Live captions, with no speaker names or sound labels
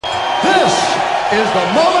is the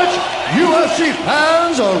moment UFC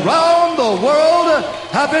fans around the world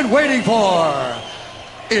have been waiting for.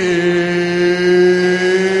 It's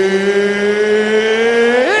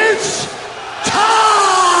time!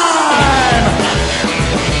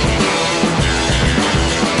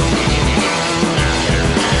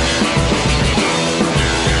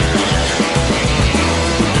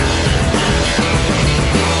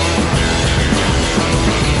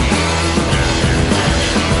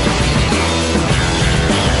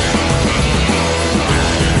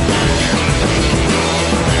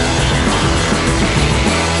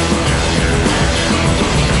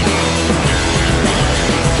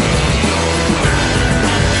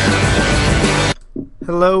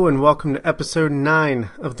 Hello and welcome to episode 9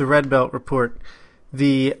 of the Red Belt Report,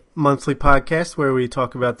 the monthly podcast where we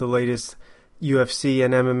talk about the latest UFC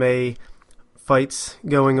and MMA fights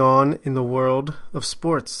going on in the world of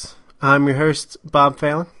sports. I'm your host, Bob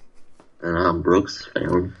Phelan. And I'm Brooks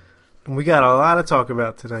Phelan. And we got a lot to talk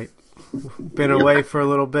about tonight. Been away for a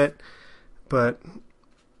little bit, but,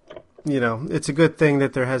 you know, it's a good thing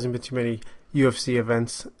that there hasn't been too many UFC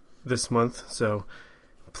events this month, so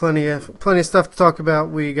plenty of stuff to talk about.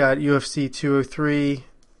 We got UFC 203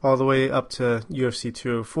 all the way up to UFC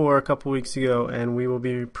 204 a couple weeks ago, and we will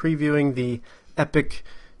be previewing the epic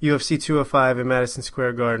UFC 205 in Madison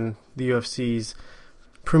Square Garden, the UFC's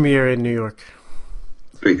premiere in New York.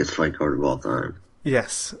 Biggest fight card of all time.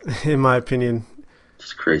 Yes, in my opinion.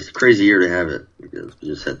 Just crazy year to have it, because we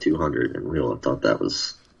just had 200, and we all thought that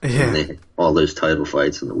was all those title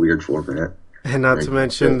fights in the weird format. And not to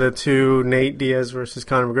mention the two Nate Diaz versus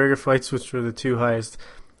Conor McGregor fights, which were the two highest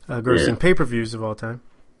grossing pay-per-views of all time.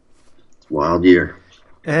 It's a wild year.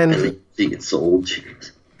 And I think it's sold.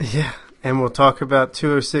 Jeez. Yeah, and we'll talk about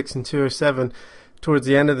 206 and 207 towards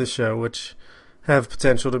the end of the show, which have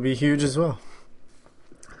potential to be huge as well.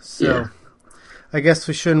 So, I guess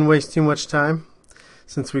we shouldn't waste too much time,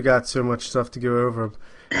 since we got so much stuff to go over.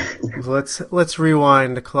 Let's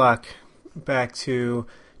rewind the clock back to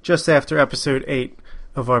just after episode 8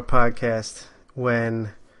 of our podcast, when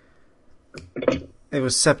it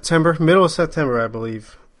was middle of September, I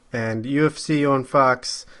believe, and UFC on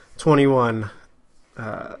Fox 21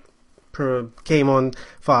 came on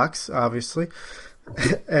Fox, obviously,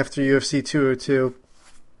 after UFC 202.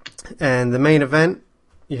 And the main event,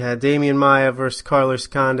 you had Damian Maia versus Carlos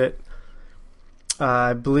Condit.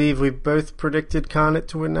 I believe we both predicted Condit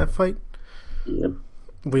to win that fight. Yep.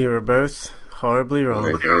 We were both horribly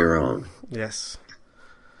wrong. Very wrong. Yes.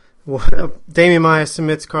 Well, Damian Maia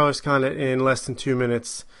submits Carlos Condit in less than 2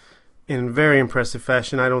 minutes in very impressive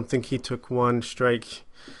fashion. I don't think he took one strike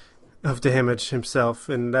of damage himself,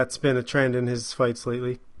 and that's been a trend in his fights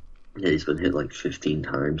lately. Yeah, he's been hit like 15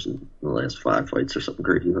 times in the last 5 fights or something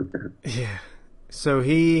crazy like that. Yeah. So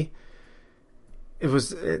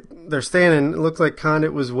they're standing, it looked like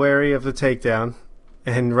Condit was wary of the takedown,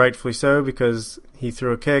 and rightfully so, because he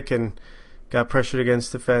threw a kick and got pressured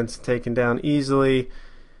against the fence, taken down easily.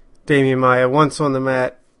 Damian Maia, once on the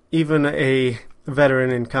mat, even a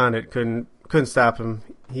veteran in Condit couldn't stop him.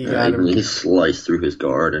 He sliced through his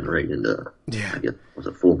guard and right into, I guess, was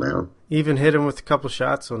it full mount? Even hit him with a couple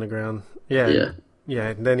shots on the ground. Yeah.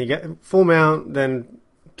 And then he got full mount, then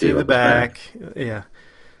to the back. Yeah.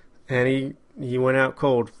 And he went out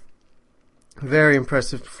cold. Very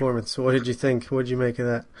impressive performance. What did you think? What did you make of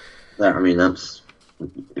that?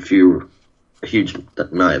 If you're a huge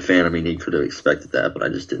Maia fan, you could have expected that, but I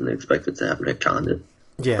just didn't expect it to happen at Condit.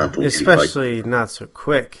 Yeah, especially not so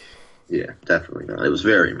quick. Yeah, definitely not. It was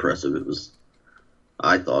very impressive. There's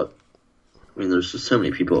just so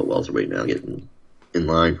many people at welterweight now getting in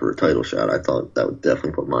line for a title shot. I thought that would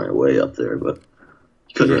definitely put Maia way up there, but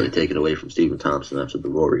couldn't really take it away from Stephen Thompson after the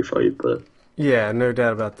Rory fight. But yeah, no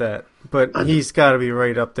doubt about that. But he's got to be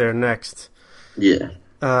right up there next. Yeah.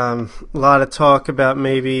 A lot of talk about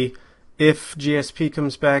maybe if GSP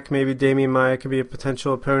comes back, maybe Damian Maia could be a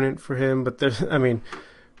potential opponent for him. But there's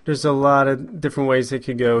a lot of different ways they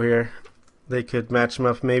could go here. They could match him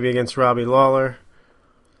up maybe against Robbie Lawler,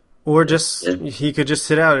 or he could just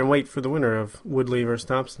sit out and wait for the winner of Woodley versus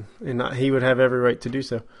Thompson, and he would have every right to do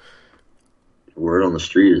so. Word on the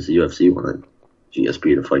street is the UFC wanted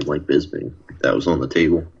GSP to fight Mike Bisping. That was on the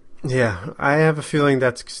table. Yeah, I have a feeling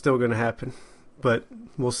that's still going to happen, but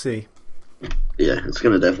we'll see. Yeah, it's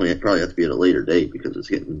going to definitely probably have to be at a later date because it's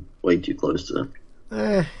getting way too close to them.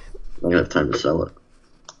 I'm going to have time to sell it.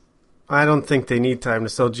 I don't think they need time to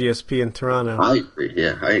sell GSP in Toronto. I agree.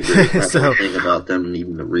 Yeah, I agree. That's the thing about them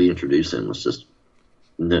needing to reintroduce him was just,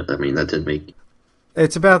 that didn't make.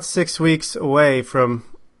 It's about 6 weeks away from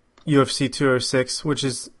UFC 206, which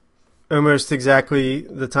is almost exactly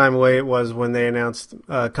the time away it was when they announced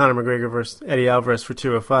Conor McGregor versus Eddie Alvarez for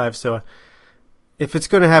 205. So if it's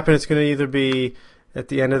going to happen, it's going to either be at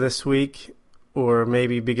the end of this week or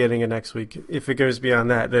maybe beginning of next week. If it goes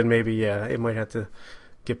beyond that, then maybe, yeah, it might have to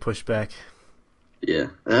get pushed back. Yeah,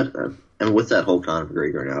 and with that whole Conor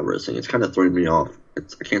McGregor and Alvarez thing, it's kind of throwing me off.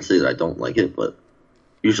 I can't say that I don't like it, but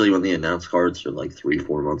usually when they announce cards, they're like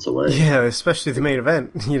 3-4 months away. Yeah, especially the main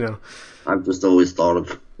event, you know. I've just always thought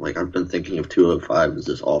of, like, I've been thinking of 205 as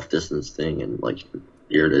this off-distance thing, and, like,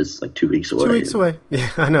 here it is, like 2 weeks away. 2 weeks away.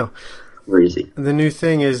 Yeah, I know. Crazy. The new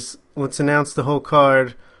thing is, let's announce the whole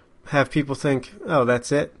card, have people think, oh,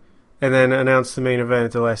 that's it, and then announce the main event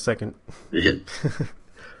at the last second. Yeah.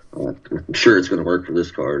 I'm sure it's going to work for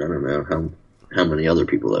this card. I don't know how many other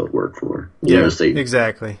people that would work for.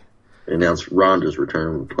 Exactly. They announced Ronda's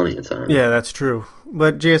return plenty of time. Yeah, that's true.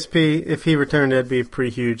 But GSP, if he returned, that'd be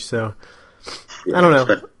pretty huge, so yeah, I don't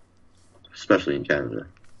know. Especially in Canada.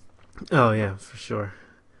 Oh, yeah, for sure.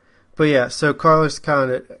 But yeah, so Carlos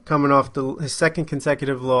Condit coming off his second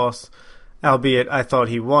consecutive loss, albeit I thought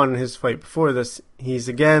he won his fight before this. He's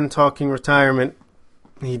again talking retirement.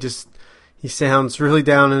 He sounds really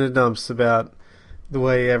down in the dumps about the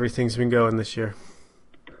way everything's been going this year.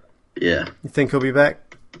 Yeah. You think he'll be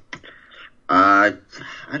back? I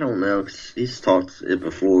don't know. 'Cause he's talked it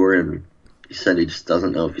before, and he said he just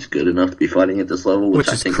doesn't know if he's good enough to be fighting at this level.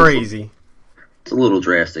 Which is crazy. It's a little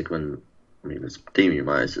drastic when, it's Damian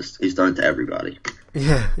Maia. He's done it to everybody.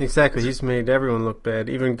 Yeah, exactly. He's made everyone look bad.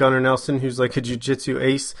 Even Gunnar Nelson, who's like a jiu-jitsu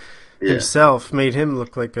ace himself, made him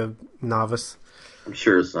look like a novice. I'm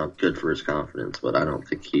sure it's not good for his confidence, but I don't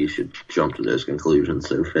think he should jump to those conclusions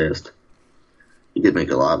so fast. He could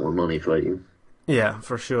make a lot more money fighting. Yeah,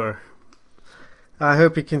 for sure. I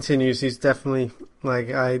hope he continues. He's definitely,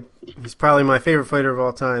 he's probably my favorite fighter of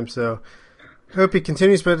all time, so I hope he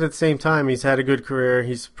continues, but at the same time, he's had a good career.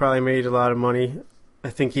 He's probably made a lot of money.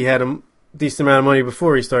 I think he had a decent amount of money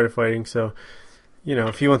before he started fighting, so,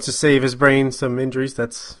 if he wants to save his brain some injuries,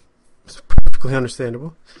 that's perfectly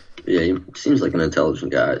understandable. Yeah, he seems like an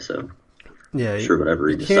intelligent guy, so yeah, sure whatever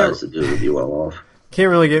he decides to do will be well off.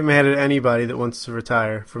 Can't really get mad at anybody that wants to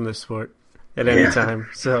retire from this sport at any time.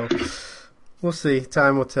 So we'll see.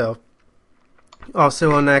 Time will tell.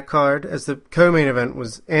 Also on that card, as the co-main event,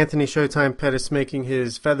 was Anthony Showtime Pettis making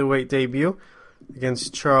his featherweight debut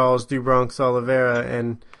against Charles do Bronx Oliveira,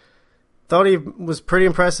 and thought he was pretty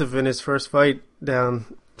impressive in his first fight,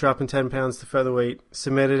 dropping 10 pounds to featherweight.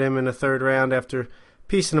 Submitted him in the third round after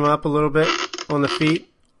piecing him up a little bit on the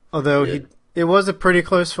feet, although it was a pretty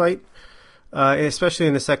close fight, especially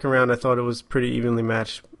in the second round. I thought it was pretty evenly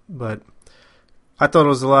matched, but I thought it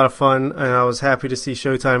was a lot of fun, and I was happy to see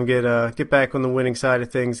Showtime get back on the winning side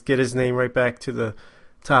of things, get his name right back to the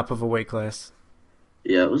top of a weight class.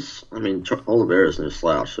 Yeah, it was. Oliveira's no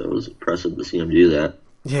slouch, so it was impressive to see him do that.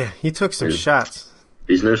 Yeah, he took some shots.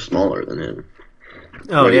 He's no smaller than him.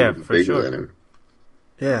 Oh, yeah, for sure. Than him.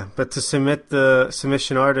 Yeah, but to submit the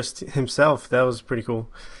submission artist himself, that was pretty cool.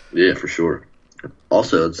 Yeah, for sure.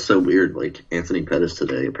 Also, it's so weird, Anthony Pettis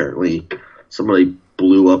today, apparently somebody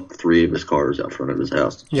blew up 3 of his cars out front of his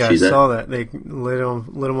house. Did you see I saw that. They lit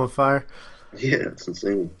him on fire. Yeah, it's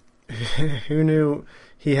insane. Who knew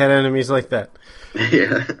he had enemies like that?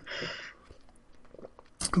 Yeah.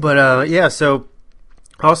 But, so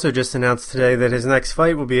also just announced today that his next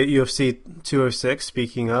fight will be at UFC 206,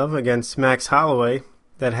 speaking of, against Max Holloway.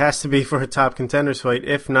 That has to be for a top contenders fight,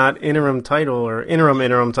 if not interim title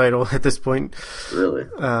at this point. Really?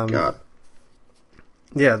 God.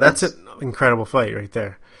 Yeah, that's an incredible fight right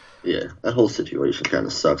there. Yeah, that whole situation kind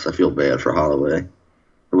of sucks. I feel bad for Holloway.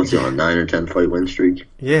 What's he on, a 9 or 10 fight win streak?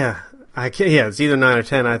 Yeah, it's either 9 or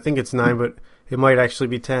 10. I think it's 9, but it might actually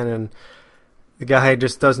be 10. And the guy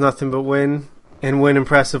just does nothing but win and win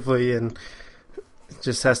impressively, and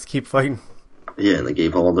just has to keep fighting. Yeah, and they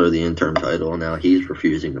gave Aldo the interim title, and now he's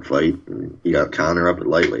refusing to fight. And you got Conor up at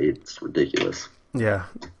lightweight. It's ridiculous. Yeah,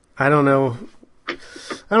 I don't know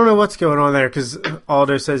what's going on there, because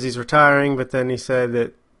Aldo says he's retiring, but then he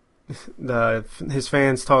said that his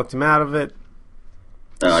fans talked him out of it.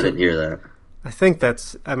 Oh, I didn't hear that. I think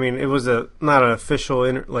it was not an official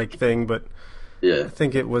thing, but yeah, I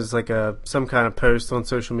think it was some kind of post on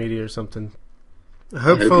social media or something.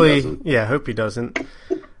 Hopefully, I hope he doesn't.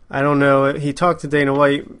 I don't know. He talked to Dana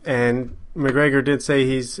White, and McGregor did say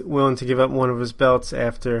he's willing to give up one of his belts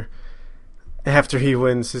after he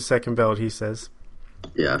wins his second belt, he says.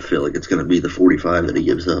 Yeah, I feel like it's going to be the 45 that he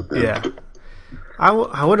gives up. Man. Yeah. I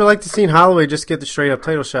would have liked to seen Holloway just get the straight-up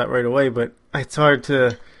title shot right away, but it's hard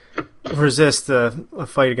to resist a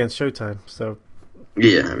fight against Showtime. So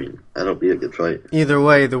Yeah, I mean, that'll be a good fight. Either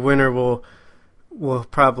way, the winner will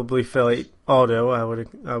probably fight Aldo.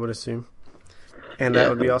 I would assume, and that Yeah,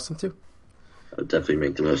 would be awesome too. that would definitely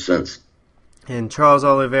make the most sense. And Charles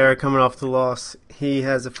Oliveira coming off the loss, he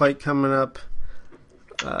has a fight coming up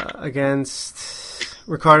against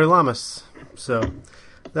Ricardo Lamas, so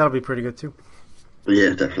that'll be pretty good too.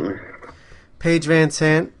 Yeah, definitely. Paige Van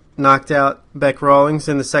Sant knocked out Beck Rawlings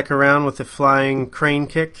in the second round with a flying crane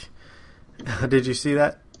kick. Did you see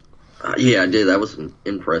that? Yeah, I did. That was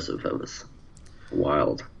impressive. That was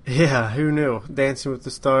wild. Yeah, who knew? Dancing with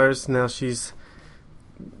the Stars. Now she's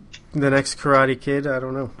the next Karate Kid. I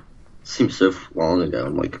don't know. Seems so long ago.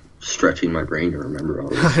 I'm like stretching my brain to remember all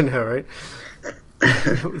this. I know, right?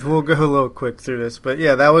 We'll go a little quick through this. But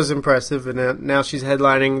yeah, that was impressive. And now she's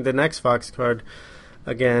headlining the next Fox card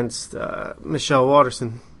against Michelle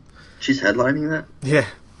Waterson. She's headlining that? Yeah.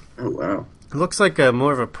 Oh, wow. It looks like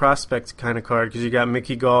more of a prospect kind of card because you got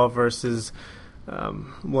Mickey Gall versus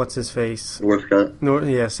what's his face?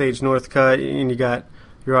 Northcutt? Sage Northcutt, and you got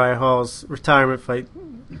Uriah Hall's retirement fight.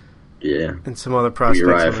 Yeah. And some other prospects.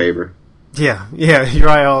 Uriah Faber. Yeah,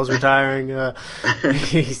 Uriah Hall's retiring.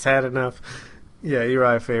 He's had enough. Yeah,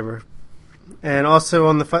 Uriah Faber. And also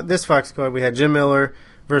on this Fox card, we had Jim Miller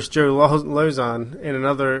versus Joe Lozon in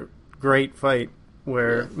another great fight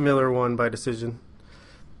where Miller won by decision.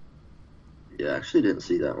 Yeah, I actually didn't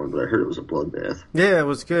see that one, but I heard it was a bloodbath. Yeah, it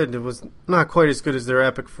was good. It was not quite as good as their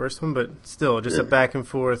epic first one, but still just a back and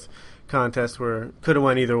forth contest where it could have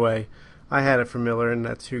went either way. I had it for Miller, and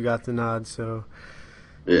that's who got the nod, so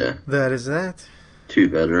yeah. That is that. 2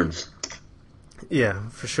 veterans. Yeah,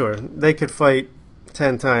 for sure. They could fight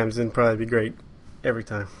 10 times and probably be great every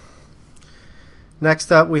time.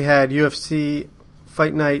 Next up, we had UFC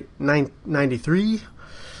Fight Night 93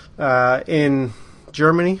 in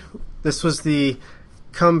Germany. This was the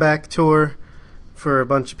comeback tour for a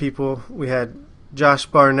bunch of people. We had Josh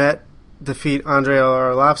Barnett defeat Andrei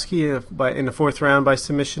Arlovsky in the fourth round by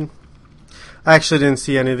submission. I actually didn't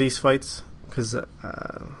see any of these fights because it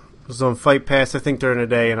was on Fight Pass, I think, during the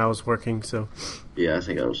day, and I was working. So yeah, I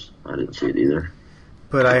didn't see it either.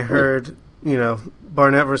 But I heard,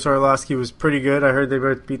 Barnett versus Arlovsky was pretty good. I heard they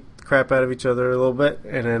both beat the crap out of each other a little bit,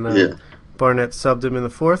 and then Barnett subbed him in the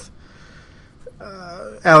fourth.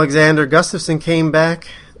 Alexander Gustafsson came back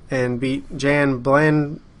and beat Jan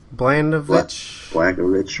Blandovich.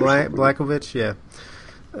 Blachowicz,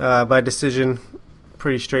 yeah. By decision.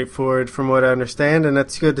 Pretty straightforward from what I understand, and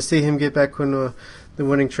it's good to see him get back on the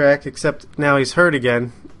winning track, except now he's hurt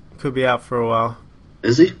again. Could be out for a while.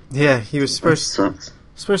 Is he? Yeah, he was supposed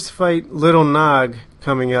to fight Little Nog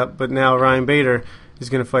coming up, but now Ryan Bader is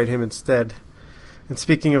going to fight him instead. And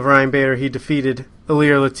speaking of Ryan Bader, he defeated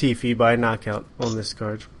Ilir Latifi by knockout on this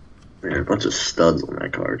card. There are a bunch of studs on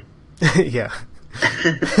that card. Yeah.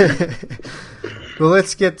 Well,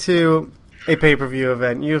 let's get to a pay-per-view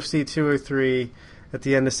event, UFC 203 at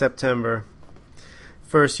the end of September.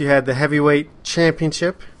 First, you had the heavyweight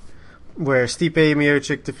championship, where Stipe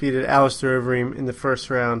Miocic defeated Alistair Overeem in the first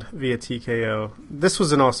round via TKO. This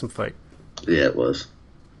was an awesome fight. Yeah, it was.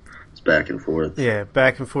 It's back and forth. Yeah,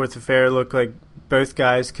 back and forth affair. It looked like both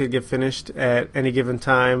guys could get finished at any given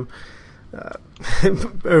time.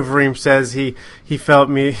 Overeem says he felt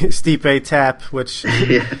Stipe tap, which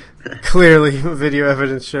clearly video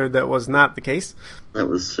evidence showed that was not the case. That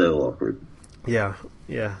was so awkward. Yeah.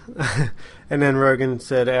 And then Rogan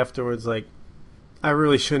said afterwards, I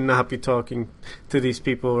really should not be talking to these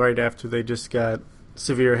people right after they just got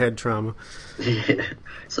severe head trauma. Yeah.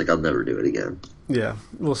 It's like, I'll never do it again. Yeah,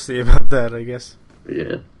 we'll see about that, I guess.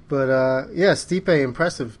 Yeah. But, Stipe,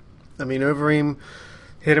 impressive. I mean, Overeem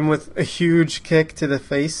hit him with a huge kick to the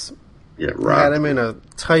face. Yeah, right. Had him in a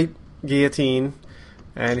tight guillotine,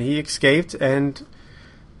 and he escaped, and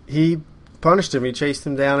he punished him. He chased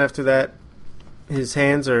him down after that. His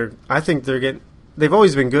hands they've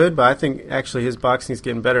always been good, but I think actually his boxing is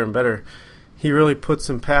getting better and better. He really puts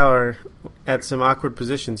some power at some awkward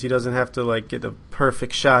positions. He doesn't have to get a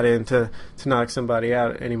perfect shot in to knock somebody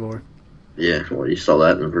out anymore. Yeah, well, you saw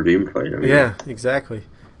that in the Verdum fight. Yeah, exactly.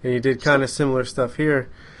 And he did kind of similar stuff here.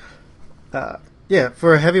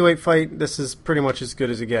 For a heavyweight fight, this is pretty much as good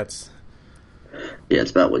as it gets. Yeah,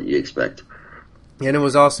 it's about what you expect. And it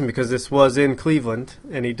was awesome because this was in Cleveland,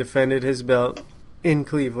 and he defended his belt in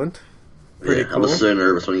Cleveland. Pretty cool. I was so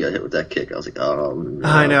nervous when he got hit with that kick. I was like, oh, no.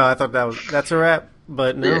 I know. I thought that's a wrap.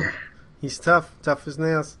 But no, He's tough as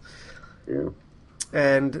nails. Yeah.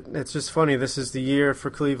 And it's just funny. This is the year for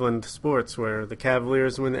Cleveland sports where the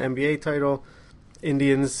Cavaliers win the NBA title.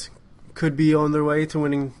 Indians could be on their way to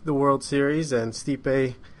winning the World Series, and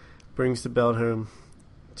Stipe brings the belt home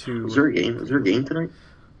to. Was there a game? Was there a game tonight?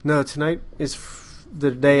 No, tonight is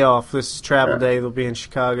the day off. This is travel day. They'll be in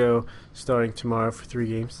Chicago starting tomorrow for 3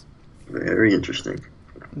 games. Very interesting.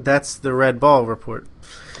 That's the Red Ball report.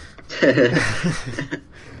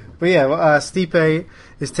 But yeah, Stipe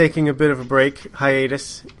is taking a bit of a break,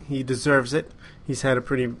 hiatus. He deserves it. He's had a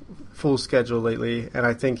pretty full schedule lately, and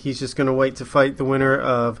I think he's just going to wait to fight the winner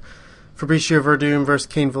of Fabricio Verdum versus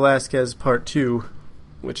Cain Velasquez Part 2,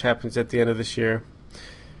 which happens at the end of this year.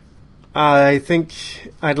 I think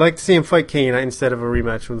I'd like to see him fight Cain instead of a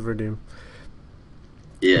rematch with Verdum.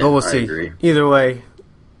 Yeah, but we'll I see. agree. Either way,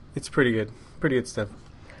 it's pretty good. Pretty good stuff.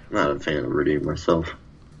 I'm not a fan of Verdum myself.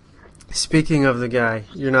 Speaking of the guy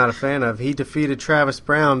you're not a fan of, he defeated Travis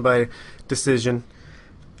Brown by decision.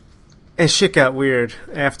 And shit got weird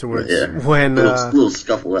afterwards. Yeah. When little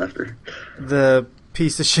scuffle after. The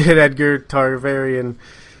piece of shit Edgar Tarvarian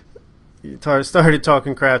started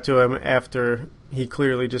talking crap to him after he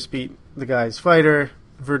clearly just beat the guy's fighter.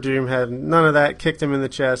 Verdum had none of that, kicked him in the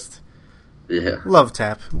chest. Yeah. Love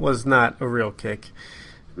tap was not a real kick.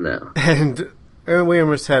 No. And we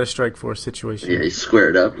almost had a strike force situation. Yeah, he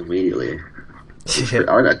squared up immediately. Yeah.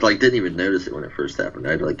 I didn't even notice it when it first happened.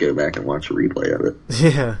 I had to go back and watch a replay of it.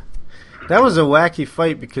 Yeah. That was a wacky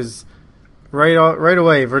fight because right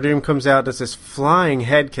away Verdum comes out, does this flying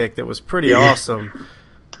head kick that was pretty awesome.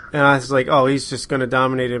 And I was like, oh, he's just going to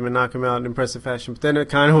dominate him and knock him out in impressive fashion. But then it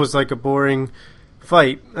kind of was like a boring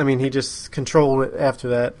fight. I mean, he just controlled it after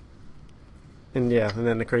that. And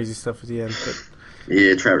then the crazy stuff at the end. But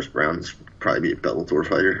yeah, Travis Brown's probably be a Bellator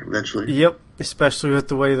fighter eventually. Yep, especially with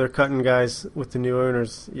the way they're cutting guys with the new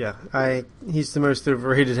owners. Yeah, he's the most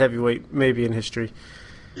overrated heavyweight maybe in history.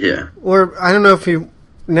 Yeah. Or I don't know if he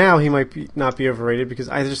might not be overrated because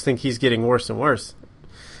I just think he's getting worse and worse.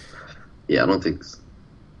 Yeah, I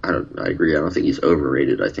agree. I don't think he's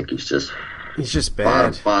overrated. I think he's just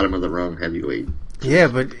bad. Bottom of the rung heavyweight. Yeah,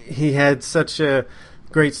 but he had such a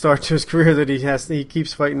great start to his career that he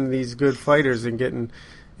keeps fighting these good fighters and getting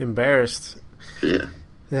embarrassed. Yeah.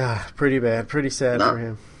 Yeah, pretty bad. Pretty sad for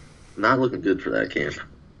him. Not looking good for that camp.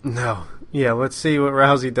 No. Yeah, let's see what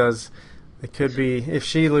Rousey does. It could be, if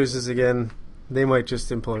she loses again, they might just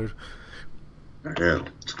implode. I know.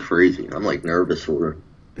 It's crazy. I'm nervous for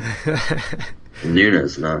her.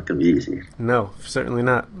 Nunes not going to be easy. No, certainly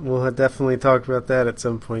not. We'll definitely talk about that at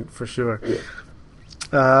some point for sure. Yeah.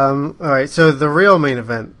 All right, so the real main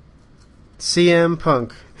event, CM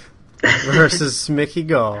Punk versus Mickey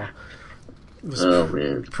Gall. Oh,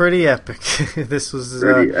 man. Pretty epic. This was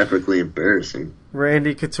pretty epically embarrassing.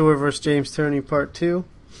 Randy Couture versus James Toney Part 2.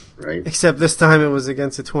 Right. Except this time it was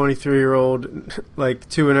against a 23-year-old,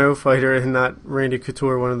 2-0 fighter and not Randy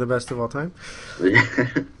Couture, one of the best of all time.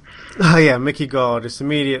 Oh, yeah, Mickey Gall just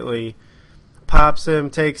immediately pops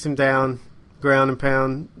him, takes him down, ground and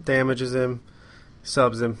pound, damages him,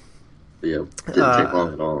 subs him. Yeah, didn't take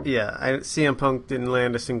long at all. Yeah, CM Punk didn't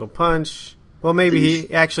land a single punch. Well, maybe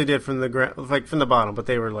he actually did from the ground, from the bottom, but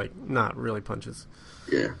they were not really punches.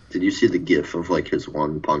 Yeah. Did you see the gif of his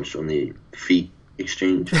one punch on the feet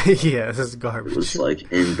exchange? Yeah, this is garbage. It was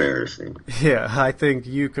embarrassing. Yeah, I think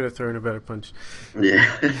you could have thrown a better punch.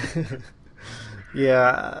 Yeah.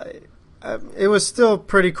 Yeah, it was still a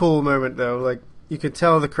pretty cool moment though. You could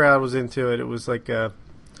tell the crowd was into it. It was like a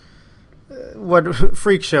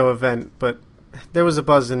freak show event, but there was a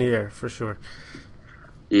buzz in the air for sure.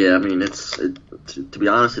 Yeah, I mean, to be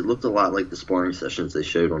honest, it looked a lot like the sparring sessions they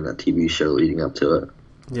showed on that TV show leading up to it.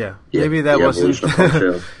 Yeah, maybe that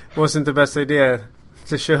wasn't the best idea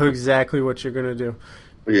to show exactly what you're going to do.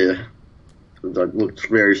 Yeah, it looked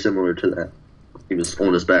very similar to that. He was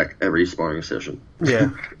on his back every sparring session.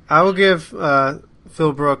 Yeah, I will give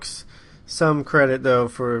Phil Brooks some credit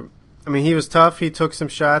though he was tough. He took some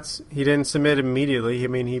shots. He didn't submit immediately. I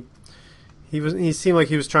mean, he seemed like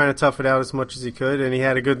he was trying to tough it out as much as he could, and he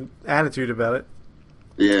had a good attitude about it.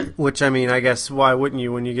 Yeah. Which, I guess, why wouldn't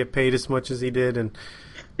you when you get paid as much as he did? And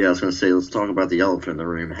yeah, I was going to say, let's talk about the elephant in the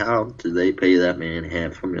room. How did they pay that man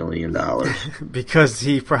 $500,000? Because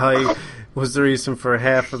he probably was the reason for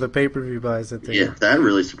half of the pay-per-view buys. I think. Yeah, that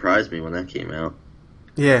really surprised me when that came out.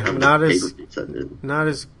 Yeah, not as.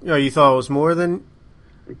 Oh, you thought it was more than?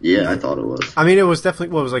 Yeah, I thought it was. I mean, it was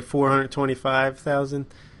definitely 425,000.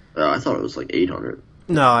 I thought it was 800.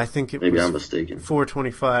 No, I think it was. Maybe I'm mistaken.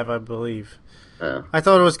 425, I believe. I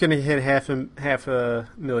thought it was going to hit half a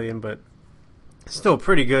million, but still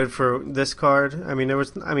pretty good for this card. I mean, there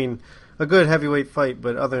was, a good heavyweight fight,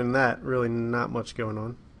 but other than that, really not much going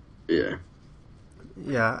on. Yeah.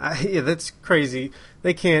 Yeah, that's crazy.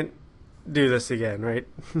 They can't do this again, right?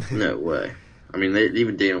 No way. I mean,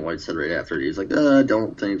 even Dana White said right after it, he's like, I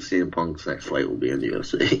don't think CM Punk's next fight will be in the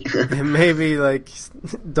UFC. And maybe, like,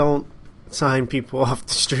 don't sign people off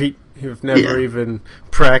the street who've never even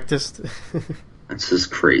practiced. That's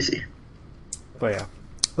just crazy. But yeah,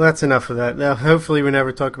 well, that's enough of that. Now, hopefully we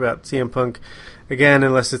never talk about CM Punk again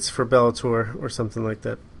unless it's for Bellator or something like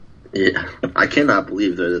that. Yeah, I cannot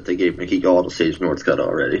believe, though, that they gave Mickey Gall to Sage Northcutt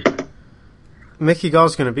already. Mickey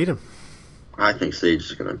Gall's going to beat him. I think Sage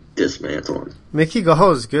is going to dismantle him. Mickey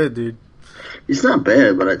Gall is good, dude. He's not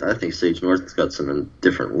bad, but I think Sage Northcutt's in a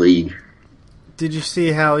different league. Did you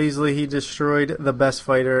see how easily he destroyed the best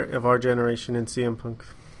fighter of our generation in CM Punk?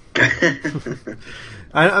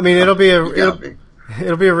 I mean, it'll be a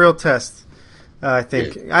real test. I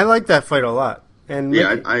think I like that fight a lot. And Mickey,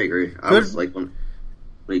 I agree. I was like when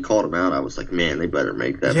he called him out, I was like, man, they better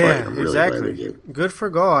make that fight. I'm really glad they did. Good for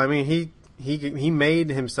Gall. I mean, he made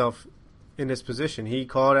himself in this position. He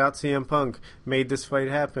called out CM Punk, made this fight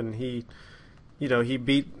happen. He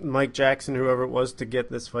beat Mike Jackson, whoever it was, to get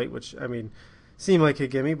this fight, which, I mean, seemed like a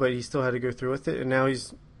gimme, but he still had to go through with it. And now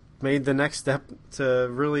he's made the next step to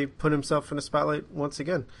really put himself in the spotlight once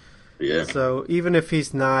again. Yeah. So even if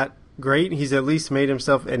he's not great, he's at least made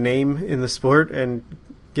himself a name in the sport and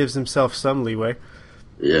gives himself some leeway.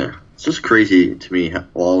 Yeah. It's just crazy to me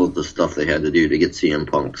all of the stuff they had to do to get CM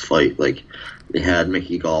Punk's fight. Like, they had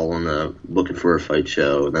Mickey Gall on the Looking for a Fight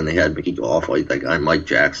show, and then they had Mickey Gall fight that guy Mike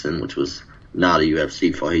Jackson, which was not a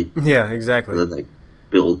UFC fight. Yeah, exactly. And then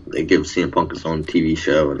they give CM Punk his own TV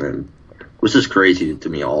show, and then it was just crazy to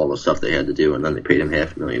me all the stuff they had to do, and then they paid him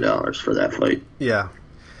 $500,000 for that fight. Yeah.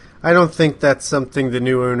 I don't think that's something the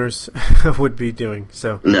new owners would be doing.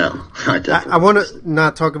 So no, I want to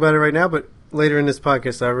not talk about it right now, but later in this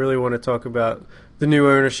podcast, I really want to talk about the new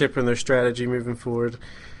ownership and their strategy moving forward.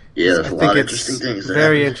 Yeah, there's a lot of interesting things there.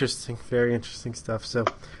 Very interesting stuff. So,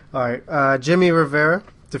 all right, Jimmy Rivera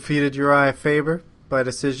defeated Uriah Faber by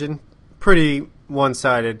decision. Pretty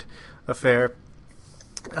one-sided affair.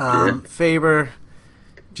 Faber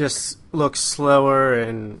just looks slower,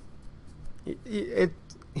 and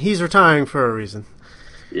he's retiring for a reason.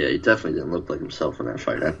 Yeah, he definitely didn't look like himself in that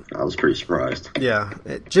fight. I was pretty surprised. Yeah,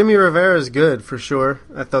 Jimmy Rivera is good for sure.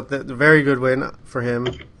 I thought that a very good win for him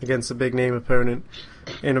against a big name opponent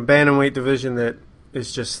in a bantamweight division that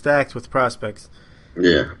is just stacked with prospects.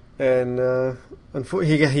 Yeah, and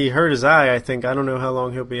he hurt his eye. I think I don't know how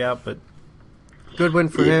long he'll be out, but good win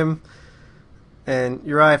for him. And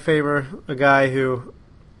Uriah Faber, a guy who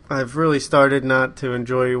I've really started not to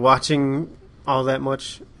enjoy watching all that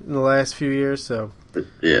much in the last few years. So. But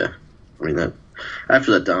yeah, I mean that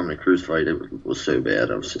after that Dominic Cruz fight, it was so bad.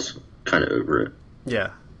 I was just kind of over it.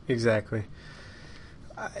 Yeah, exactly.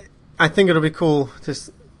 I think it'll be cool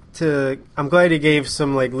to. I'm glad he gave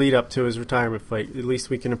some like lead up to his retirement fight. At least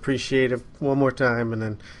we can appreciate it one more time, and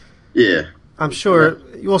then. Yeah, I'm sure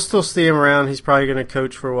we'll still see him around. He's probably going to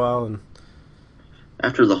coach for a while, and.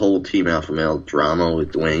 After the whole Team Alpha Male drama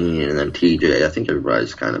with Dwayne and then TJ, I think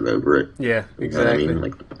everybody's kind of over it. Yeah, exactly. You know what I mean?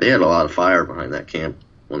 Like, they had a lot of fire behind that camp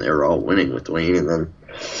when they were all winning with Dwayne, and then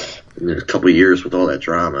in a couple of years with all that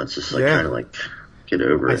drama, it's just like kind of like get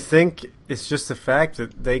over it. I think it's just the fact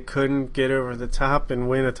that they couldn't get over the top and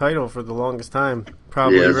win a title for the longest time.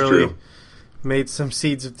 Probably really made some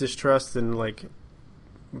seeds of distrust and like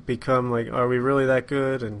become like, are we really that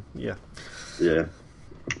good? And yeah.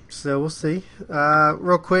 So we'll see.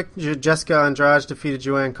 Real quick, Jessica Andrade defeated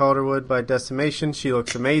Joanne Calderwood by decimation. She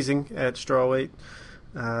looks amazing at strawweight.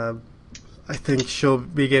 I think she'll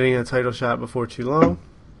be getting a title shot before too long.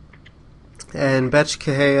 And Betch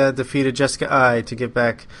Kahea defeated Jessica Ai to get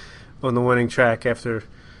back on the winning track after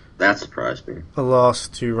that surprised me. A loss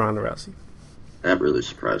to Ronda Rousey. That really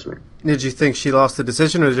surprised me. Did you think she lost the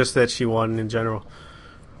decision, or just that she won in general?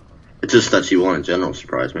 It's just that she won in general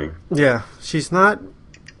surprised me. Yeah, she's not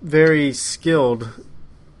very skilled.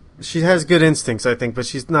 She has good instincts, I think, but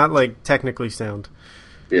she's not like technically sound.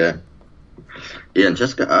 Yeah, and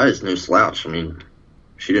Jessica Ai is no slouch. I mean,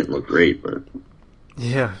 she didn't look great, but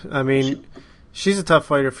yeah, I mean, she's a tough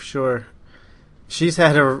fighter for sure. She's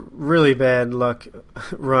had a really bad luck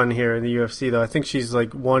run here in the UFC, though. I think she's like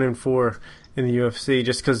 1-4 in the UFC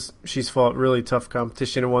just because she's fought really tough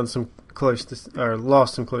competition and won some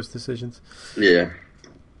lost some close decisions. Yeah,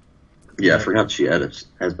 I forgot she has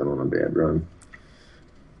been on a bad run.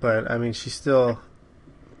 But I mean, she's still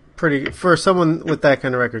pretty for someone with that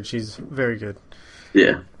kind of record. She's very good.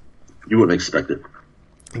 Yeah, you wouldn't expect it.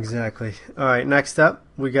 Exactly. All right, next up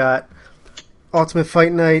we got Ultimate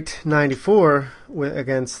Fight Night 94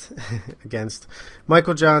 against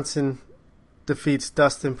Michael Johnson defeats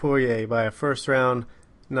Dustin Poirier by a first round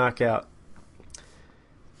knockout.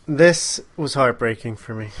 this was heartbreaking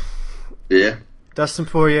for me. Yeah. Dustin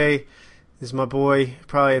Poirier is my boy,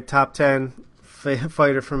 probably a top 10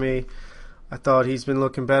 fighter for me. I thought he's been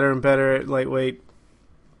looking better and better at lightweight.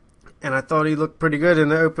 And I thought he looked pretty good in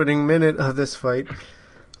the opening minute of this fight.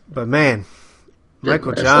 But man,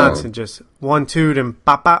 Michael Johnson just 1-2'd him,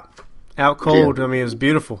 pop, out cold. Yeah. I mean, it was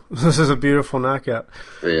beautiful. This is a beautiful knockout.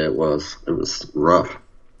 Yeah, it was. It was rough.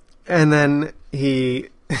 And then he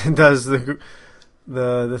does the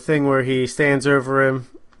thing where he stands over him,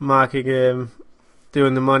 mocking him,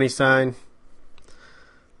 doing the money sign.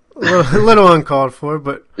 A little uncalled for,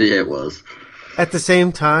 but yeah, it was. At the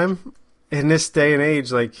same time, in this day and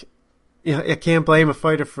age, like, you know, I can't blame a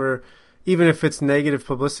fighter for, even if it's negative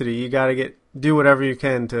publicity, you got to do whatever you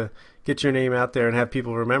can to get your name out there and have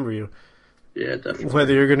people remember you. Yeah, definitely.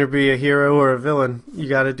 Whether you're going to be a hero or a villain, you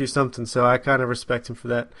got to do something. So I kind of respect him for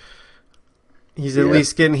that. He's at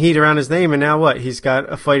least getting heat around his name, and now what? He's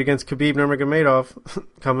got a fight against Khabib Nurmagomedov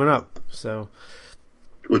coming up. So,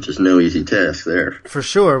 which is no easy task there. For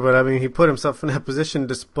sure, but I mean, he put himself in that position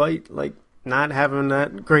despite like not having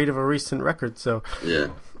that great of a recent record. So yeah.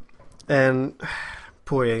 And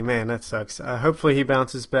Poirier, man, that sucks. Hopefully he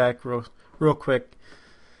bounces back real quick.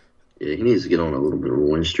 Yeah, he needs to get on a little bit of a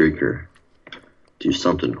win streak or do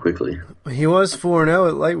something quickly. He was 4-0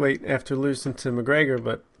 at lightweight after losing to McGregor,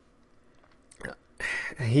 but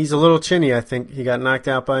he's a little chinny, I think. He got knocked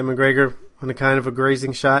out by McGregor on a kind of a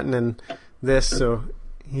grazing shot and then this, so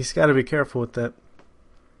he's got to be careful with that.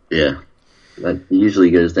 Yeah. That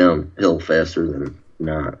usually goes downhill faster than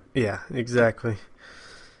not. Yeah, exactly.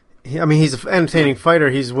 I mean, he's an entertaining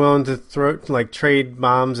fighter. He's willing to trade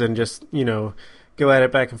bombs and just, you know, go at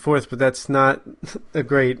it back and forth, but that's not a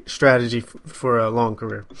great strategy for a long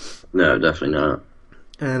career. No, definitely not.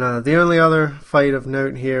 And the only other fight of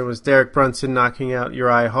note here was Derek Brunson knocking out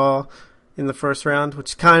Uriah Hall in the first round,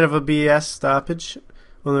 which is kind of a BS stoppage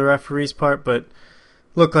on the referee's part, but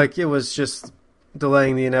looked like it was just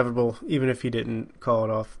delaying the inevitable, even if he didn't call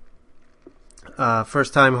it off.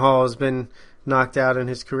 First time Hall has been knocked out in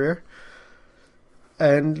his career.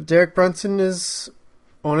 And Derek Brunson is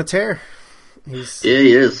on a tear. Yeah,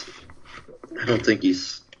 he is. I don't think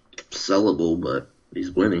he's sellable, but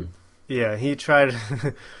he's winning. Yeah, he tried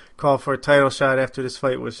to call for a title shot after this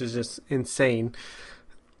fight, which is just insane.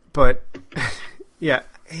 But yeah,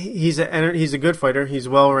 he's a good fighter. He's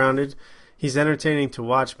well-rounded. He's entertaining to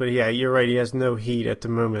watch, but yeah, you're right. He has no heat at the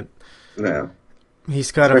moment. No.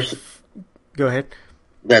 He's got Go ahead.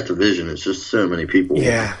 That division is just so many people.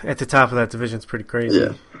 Yeah, at the top of that division, it's pretty crazy.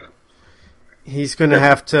 Yeah. He's going to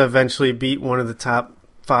have to eventually beat one of the top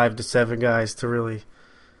 5 to 7 guys to really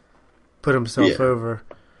put himself over.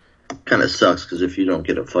 Kind of sucks because if you don't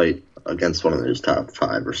get a fight against one of those top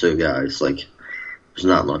 5 or so guys, like, there's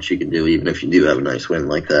not much you can do, even if you do have a nice win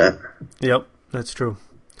like that. Yep, that's true.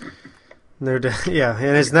 Yeah,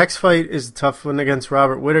 and his next fight is a tough one against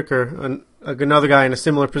Robert Whittaker, another guy in a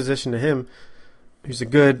similar position to him, who's a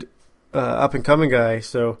good up-and-coming guy.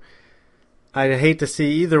 So I'd hate to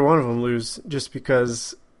see either one of them lose just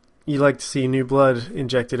because you like to see new blood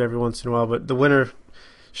injected every once in a while, but the winner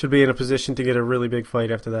should be in a position to get a really big fight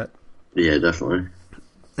after that. Yeah, definitely.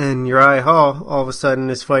 And Uriah Hall, all of a sudden,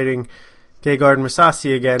 is fighting Gegard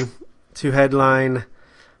Mousasi again to headline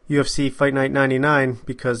UFC Fight Night 99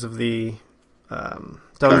 because of the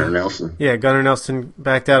Gunnar Nelson. Yeah, Gunnar Nelson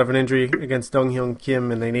backed out of an injury against Dong Hyun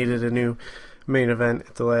Kim, and they needed a new main event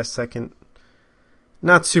at the last second.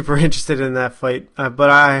 Not super interested in that fight, but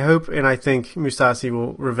I hope and I think Mousasi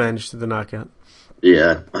will revenge the knockout.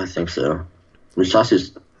 Yeah, I think so.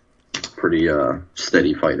 Mousasi's a pretty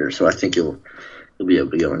steady fighter, so I think he'll be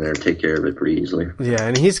able to go in there and take care of it pretty easily. Yeah,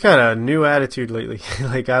 and he's got a new attitude lately.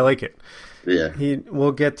 I like it. Yeah.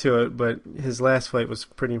 We'll get to it, but his last fight was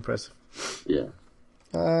pretty impressive. Yeah.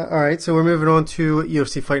 All right, so we're moving on to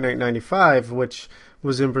UFC Fight Night 95, which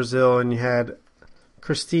was in Brazil, and you had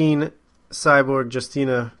Christine Cyborg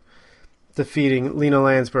Justina defeating Lena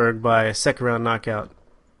Landsberg by a second-round knockout.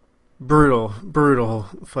 Brutal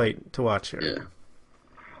fight to watch here. Yeah.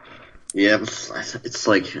 Yeah, it's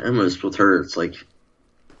like, almost with her, it's like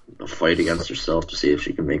a fight against herself to see if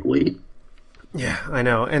she can make weight. Yeah, I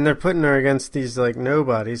know. And they're putting her against these, like,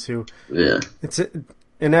 nobodies who... Yeah. It's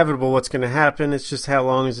inevitable what's going to happen. It's just how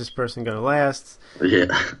long is this person going to last? Yeah.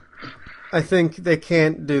 I think they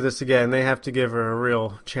can't do this again. They have to give her a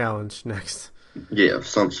real challenge next. Yeah, of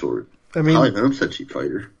some sort. I mean... Holly Holm said she'd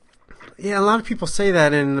fight her. Yeah, a lot of people say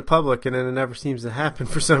that in the public, and then it never seems to happen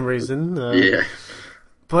for some reason. Yeah.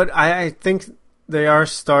 But I think they are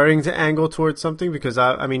starting to angle towards something because,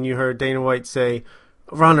 I mean, you heard Dana White say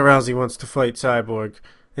Ronda Rousey wants to fight Cyborg,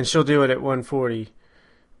 and she'll do it at 140.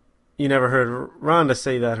 you never heard Ronda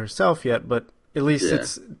say that herself yet, but at least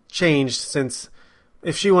it's changed since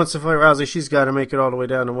if she wants to fight Rousey, she's got to make it all the way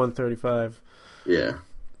down to 135. Yeah.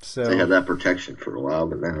 So they had that protection for a while,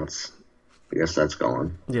 but now I guess that's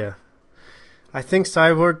gone. Yeah. I think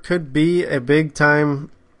Cyborg could be a big-time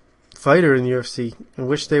fighter in the UFC. I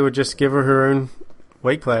wish they would just give her own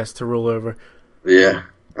weight class to rule over. Yeah.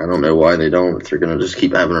 I don't know why they don't. If they're going to just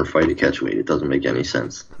keep having her fight at catchweight, it doesn't make any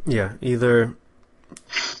sense. Yeah, either...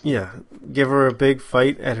 Yeah, give her a big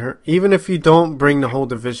fight at her... Even if you don't bring the whole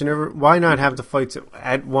division over, why not have the fights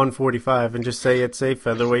at 145 and just say it's a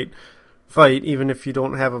featherweight fight, even if you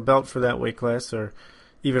don't have a belt for that weight class or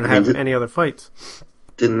even have any other fights?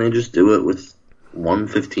 Didn't they just do it with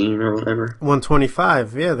 115 or whatever?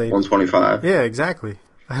 125, yeah. 125? Yeah, exactly.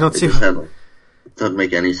 I don't see... It doesn't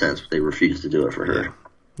make any sense, but they refuse to do it for her.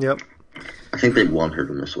 Yep. I think they want her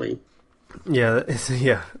to miss weight. Yeah,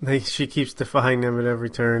 she keeps defying them at every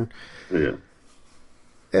turn. Yeah.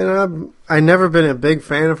 And I've never been a big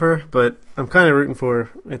fan of her, but I'm kind of rooting for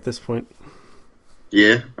her at this point.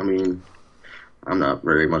 Yeah, I mean, I'm not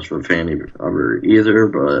very much of a fan of her either,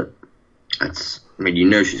 but you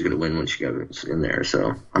know she's going to win when she goes in there,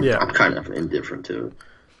 so I'm kind of indifferent to it.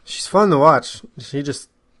 She's fun to watch. She just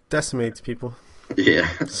decimates people. Yeah.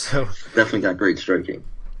 So definitely got great striking.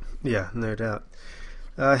 Yeah, no doubt.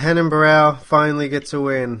 Renan Barão finally gets a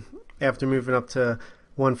win after moving up to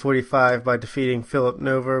 145 by defeating Philip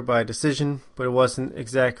Nova by decision, but it wasn't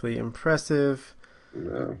exactly impressive.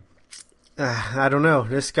 No. I don't know.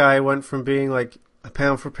 This guy went from being like a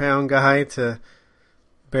pound-for-pound guy to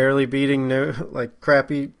barely beating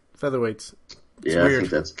crappy featherweights. It's weird. I think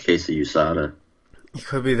that's Casey USADA. It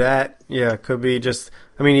could be that. Yeah, it could be just...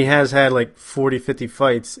 I mean, he has had like 40, 50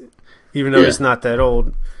 fights, even though he's not that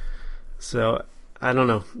old. So, I don't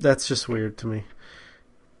know. That's just weird to me.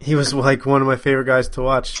 He was like one of my favorite guys to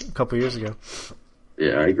watch a couple years ago.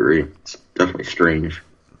 Yeah, I agree. It's definitely strange.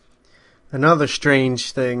 Another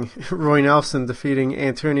strange thing, Roy Nelson defeating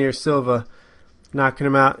Antonio Silva, knocking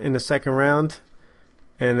him out in the second round,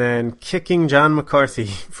 and then kicking John McCarthy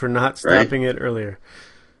for not stopping it earlier.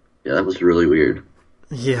 Yeah, that was really weird.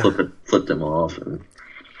 Yeah. Flipped him off.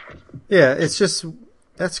 Yeah, it's just,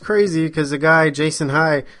 that's crazy because the guy, Jason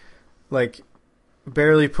High,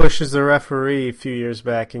 barely pushes the referee a few years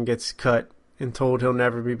back and gets cut and told he'll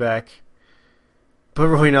never be back. But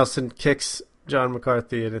Roy Nelson kicks John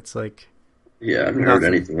McCarthy, and it's like... Yeah, I haven't heard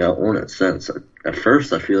anything on it since. At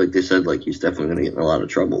first, I feel like they said he's definitely going to get in a lot of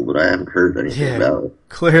trouble, but I haven't heard anything about it.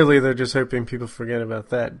 Clearly, they're just hoping people forget about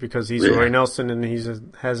that because he's Roy Nelson and he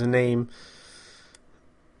has a name.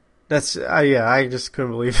 That's I just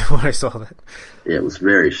couldn't believe it when I saw that. Yeah, it was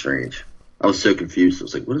very strange. I was so confused. I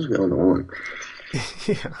was like, what is going on?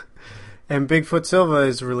 Yeah. And Bigfoot Silva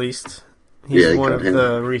is released. He's one of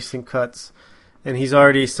the recent cuts. And he's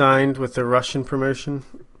already signed with the Russian promotion.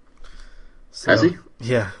 So, has he?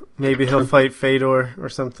 Yeah. Maybe he'll fight Fedor or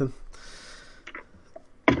something.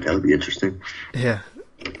 That would be interesting. Yeah.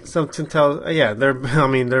 Something tells... Yeah, they're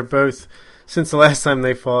both... Since the last time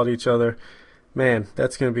they fought each other, man,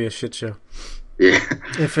 that's going to be a shit show. Yeah.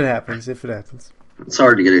 If it happens. It's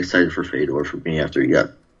hard to get excited for Fedor for me after he got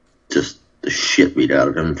just the shit beat out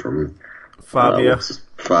of him from... Fabio.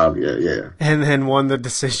 Fabio, yeah. And then won the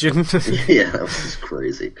decision. Yeah, that was just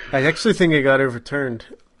crazy. I actually think it got overturned.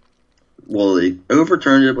 Well, they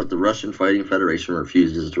overturned it, but the Russian Fighting Federation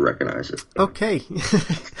refuses to recognize it. Okay.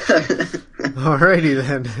 Alrighty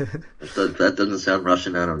then. That doesn't sound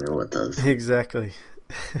Russian. I don't know what does. Exactly.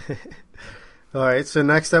 Alright, so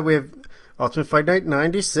next up we have Ultimate Fight Night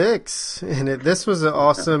 96. And this was an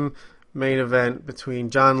awesome main event between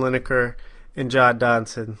John Lineker and John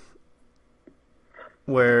Dodson,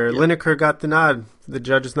 where Lineker got the nod, the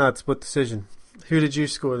judge's nod, split decision. Who did you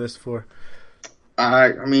score this for?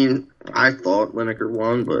 I thought Lineker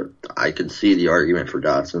won, but I could see the argument for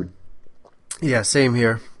Dodson. Yeah, same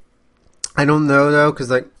here. I don't know, though,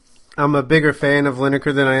 because I'm a bigger fan of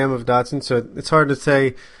Lineker than I am of Dodson, so it's hard to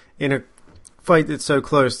say in a fight that's so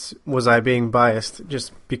close, was I being biased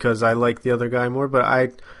just because I like the other guy more, but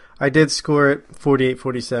I did score it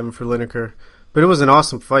 48-47 for Lineker. But it was an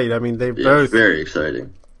awesome fight. I mean, they both... very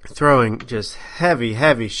exciting. Throwing just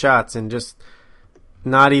heavy shots and just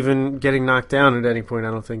not even getting knocked down at any point,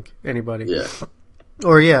 I don't think, anybody. Yeah.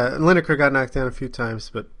 Or, Lineker got knocked down a few times,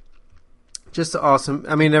 but just awesome.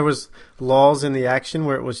 I mean, there was lulls in the action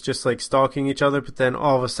where it was just stalking each other, but then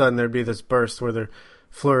all of a sudden there'd be this burst where they're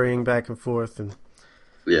flurrying back and forth. And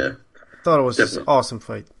yeah. I thought it was just an awesome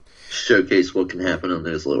fight. Showcase what can happen in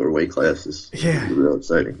those lower weight classes. Yeah. It's real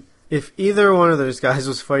exciting. If either one of those guys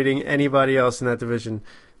was fighting anybody else in that division,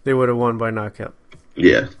 they would have won by knockout.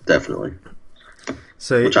 Yeah, definitely.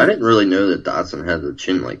 So, Which I didn't really know that Dotson had the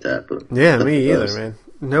chin like that, but yeah, me either, does. man.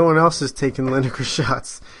 No one else is taking Lineker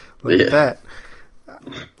shots like Yeah. that.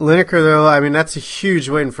 Lineker, though, I mean, that's a huge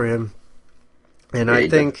win for him, and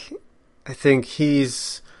Yeah, I think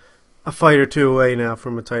he's a fight or two away now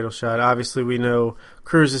from a title shot. Obviously, we know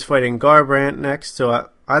Cruz is fighting Garbrandt next, so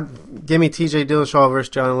I'd give me T.J. Dillashaw versus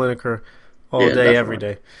John Lineker all Yeah, day, every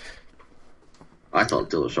day. I thought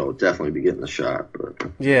Dillashaw would definitely be getting the shot,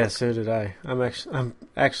 but Yeah, so did I. I'm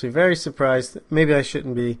actually very surprised. Maybe I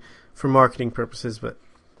shouldn't be for marketing purposes, but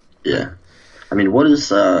yeah. I mean, what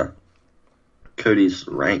is Cody's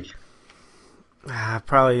rank?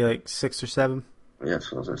 probably like 6 or 7. Yeah,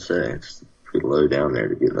 that's what I was gonna say. It's pretty low down there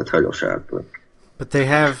to get the title shot, But they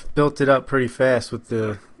have built it up pretty fast with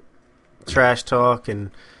the trash talk,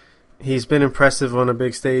 and he's been impressive on a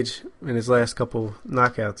big stage in his last couple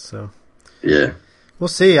knockouts. So yeah, we'll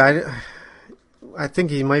see. I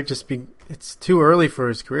think he might just be. It's too early for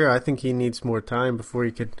his career. I think he needs more time before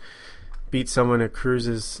he could beat someone at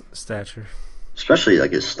Cruz's stature. especially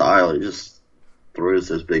like his style. He just throws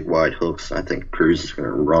those big wide hooks. I think Cruz is gonna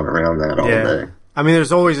run around that all day. I mean,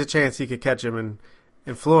 there's always a chance he could catch him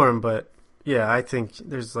and floor him, but yeah, I think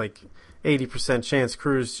there's like 80% chance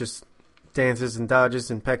Cruz just dances and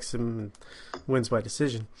dodges and pecks him and wins by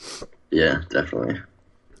decision. Yeah, definitely.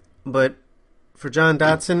 But for John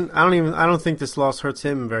Dodson, I don't think this loss hurts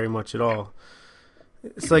him very much at all.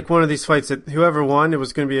 It's like one of these fights that whoever won, it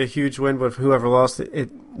was going to be a huge win, but whoever lost,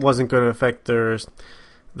 it wasn't going to affect their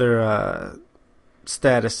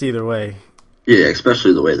status either way. Yeah,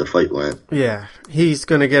 especially the way the fight went. Yeah, he's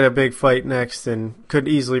going to get a big fight next and could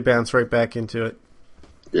easily bounce right back into it.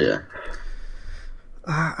 Yeah.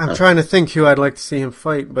 I'm trying to think who I'd like to see him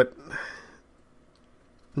fight, but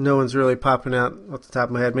no one's really popping out off the top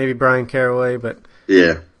of my head. Maybe Brian Caraway, but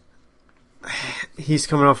Yeah. he's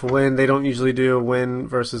coming off a win. They don't usually do a win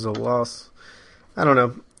versus a loss. I don't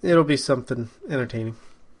know. It'll be something entertaining.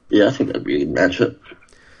 Yeah, I think that'd be a good matchup.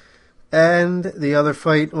 And the other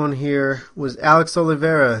fight on here was Alex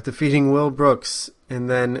Oliveira defeating Will Brooks and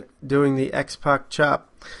then doing the X-Pac chop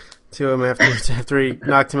to him after he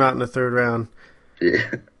knocked him out in the third round.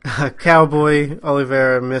 Yeah. Cowboy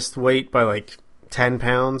Oliveira missed weight by like 10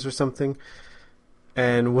 pounds or something.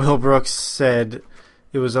 And Will Brooks said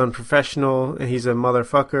it was unprofessional and he's a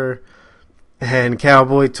motherfucker. And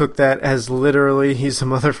Cowboy took that as literally he's a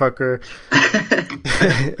motherfucker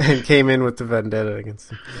and came in with the vendetta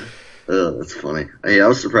against him. Oh, that's funny. Hey, I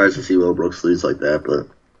was surprised to see Will Brooks lose like that, but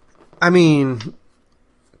I mean,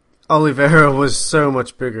 Oliveira was so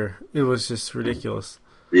much bigger. It was just ridiculous.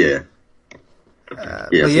 yeah. But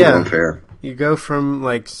It's yeah, unfair. you go from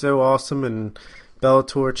like so awesome and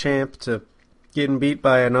Bellator champ to getting beat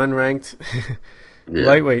by an unranked Yeah.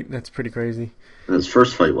 lightweight. That's pretty crazy. And his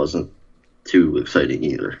first fight wasn't too exciting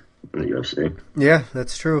either in the UFC. Yeah,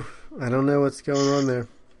 that's true. I don't know what's going on there,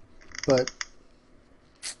 but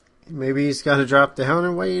maybe he's got to drop down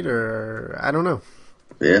in weight, or I don't know.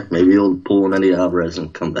 Yeah, maybe he'll pull an Eddie Alvarez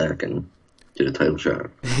and come back and get a title shot.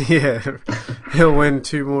 Yeah, he'll win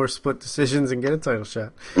 2 more split decisions and get a title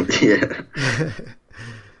shot. Yeah.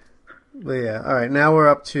 But yeah, all right. Now we're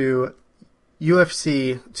up to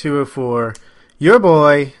UFC 204. Your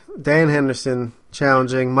boy Dan Henderson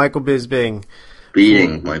challenging Michael Bisping.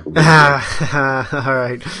 Beating Michael Bisping. All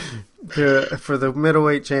right, for the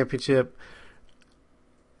middleweight championship.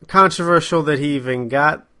 Controversial that he even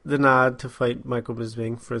got the nod to fight Michael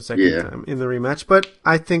Bisping for a second time in the rematch, but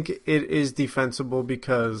I think it is defensible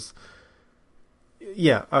because,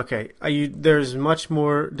 yeah, okay, there's much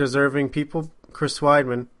more deserving people. Chris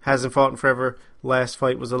Weidman hasn't fought in forever. Last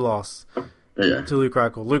fight was a loss to Luke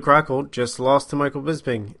Rockhold. Luke Rockhold just lost to Michael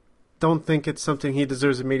Bisping. Don't think it's something he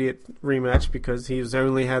deserves immediate rematch because he's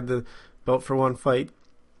only had the belt for 1 fight.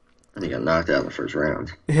 And he got knocked out in the first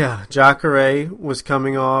round. Yeah, Jacare was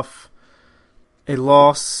coming off a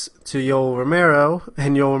loss to Yoel Romero,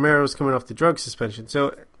 and Yoel Romero was coming off the drug suspension.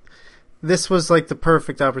 So this was like the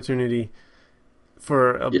perfect opportunity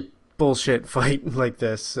for a bullshit fight like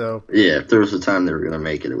this. So yeah, if there was a time they were going to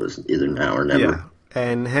make it, it was either now or never. Yeah,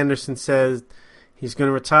 and Henderson says he's going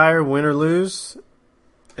to retire, win or lose,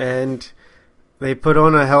 and they put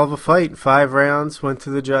on a hell of a fight. 5 rounds, went to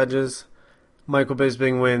the judges. Michael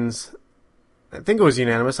Bisping wins. I think it was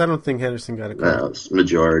unanimous. I don't think Henderson got a call. No, it's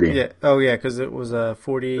majority. Yeah. Oh, yeah, because it was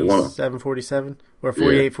 47-47 or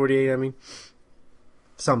 48-48. I mean,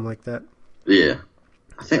 something like that. Yeah,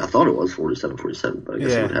 I thought it was 47-47, but I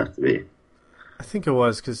guess it would have to be. I think it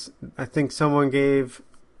was because I think someone gave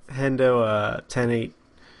Hendo a 10-8.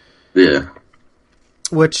 Yeah.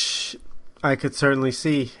 Which I could certainly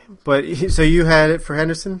see. But so you had it for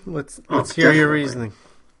Henderson? Let's hear your reasoning.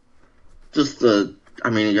 Just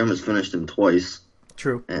he almost finished him twice.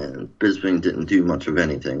 True. And Bisping didn't do much of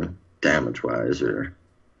anything damage-wise, or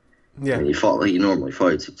he fought like he normally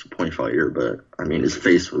fights. It's a point fighter, but his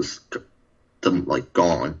face was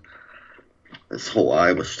gone. His whole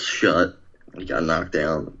eye was shut. He got knocked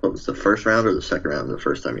down. What was the first round or the second round? The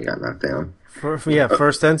first time he got knocked down.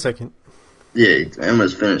 First and second. Yeah, he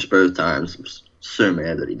almost finished both times. I was so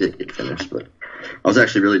mad that he did get finished, but I was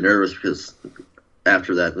actually really nervous because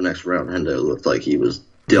after that, the next round, Hendo looked like he was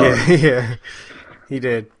done. Yeah, he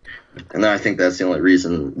did. And I think that's the only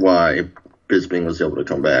reason why Bisping was able to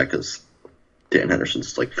come back, because Dan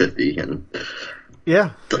Henderson's 50 and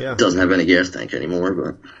doesn't have any gas tank anymore.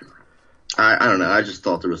 But I don't know. I just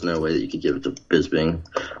thought there was no way that you could give it to Bisping.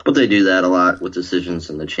 But they do that a lot with decisions,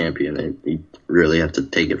 and the champion, you really have to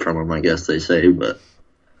take it from him, I guess they say. But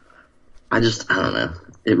I don't know.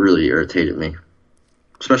 It really irritated me.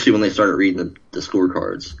 Especially when they started reading the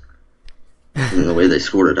scorecards. And the way they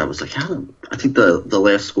scored it, I was like, how? I think the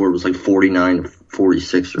last score was 49-46 or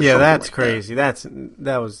something. Yeah, that's crazy. That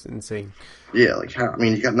was insane. Yeah, how?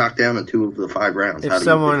 You got knocked down in 2 of the 5 rounds. If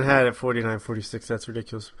someone had it 49-46, that's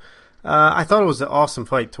ridiculous. I thought it was an awesome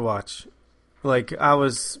fight to watch. I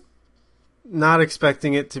was not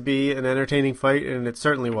expecting it to be an entertaining fight, and it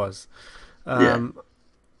certainly was. I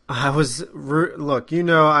was look,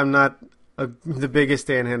 I'm not the biggest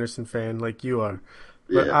Dan Henderson fan like you are.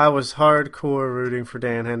 But I was hardcore rooting for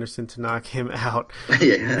Dan Henderson to knock him out.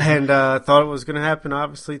 And thought it was going to happen,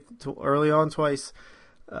 obviously, early on twice.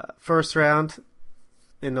 First round,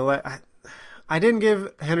 I didn't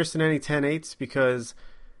give Henderson any 10-8s because,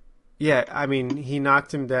 he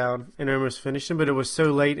knocked him down and almost finished him, but it was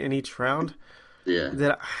so late in each round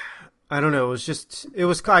that, I don't know,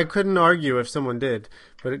 I couldn't argue if someone did,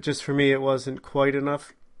 but for me, it wasn't quite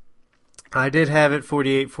enough. I did have it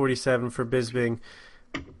 48-47 for Bisping.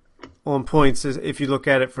 On points, if you look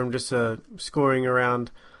at it from just scoring around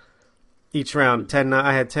each round,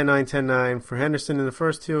 I had 10-9, 10-9 for Henderson in the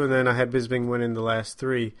first 2, and then I had Bisping winning the last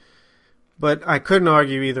 3. But I couldn't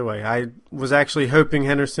argue either way. I was actually hoping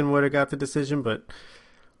Henderson would have got the decision, but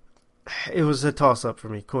it was a toss-up for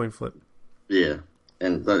me, coin flip. Yeah,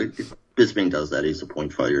 and Bisping does that. He's a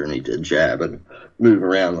point fighter, and he did jab and move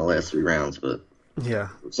around the last 3 rounds, but it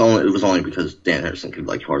was only because Dan Henderson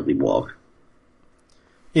could hardly walk.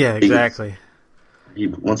 Yeah, exactly.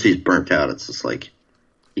 Once he's burnt out, it's just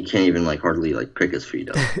he can't even hardly pick his feet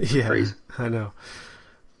up. Yeah, crazy. I know.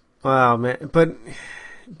 Wow, man. But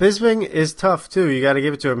Bisping is tough too. You got to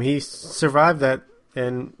give it to him. He survived that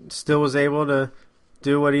and still was able to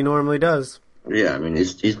do what he normally does. Yeah,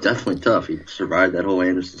 he's definitely tough. He survived that whole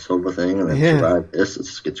Anderson Silva thing, and then survived this.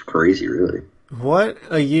 It's crazy, really. What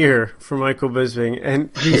a year for Michael Bisping, and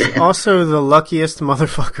he's also the luckiest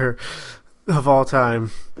motherfucker of all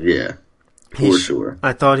time. Yeah, for sure.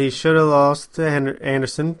 I thought he should have lost to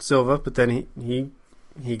Anderson Silva, but then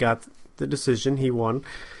he got the decision. He won.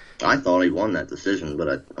 I thought he won that decision,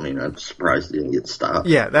 but I'm surprised he didn't get stopped.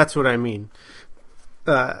 Yeah, that's what I mean.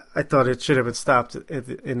 I thought it should have been stopped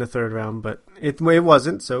in the 3rd round, but it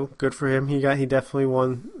wasn't. So good for him. He definitely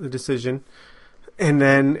won the decision. And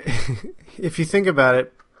then, if you think about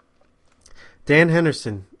it, Dan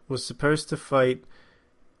Henderson was supposed to fight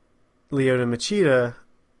Lyoto Machida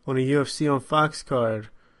on a UFC on Fox card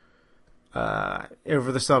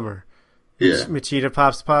over the summer. Yeah. Machida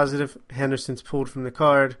pops positive. Henderson's pulled from the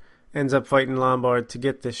card. Ends up fighting Lombard to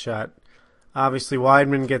get this shot. Obviously,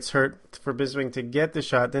 Weidman gets hurt for Bisping to get the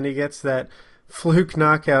shot. Then he gets that fluke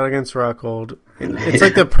knockout against Rockhold.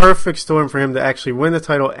 It's the perfect storm for him to actually win the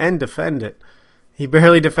title and defend it. He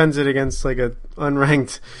barely defends it against a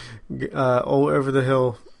unranked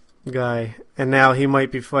over-the-hill guy, and now he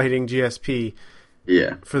might be fighting GSP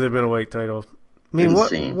for the middleweight title.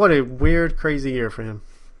 What a weird, crazy year for him.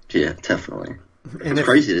 Yeah, definitely. It's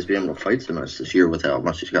crazy to be able to fight so much this year with how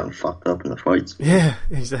much he's gotten fucked up in the fights. Yeah,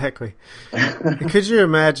 exactly. Could you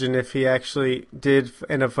imagine if he actually did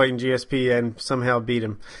end up fighting GSP and somehow beat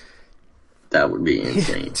him? That would be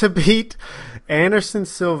insane. To beat Anderson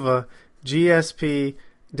Silva, GSP,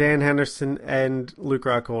 Dan Henderson, and Luke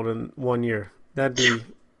Rockhold in 1 year. That'd be...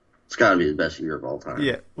 It's got to be the best year of all time.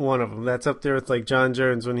 Yeah, one of them. That's up there with John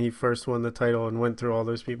Jones when he first won the title and went through all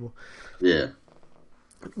those people. Yeah.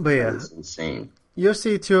 But yeah. That's insane.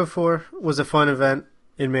 UFC 204 was a fun event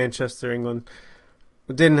in Manchester, England.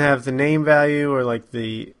 It didn't have the name value or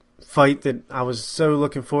the fight that I was so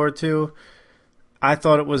looking forward to. I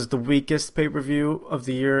thought it was the weakest pay-per-view of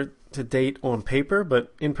the year to date on paper,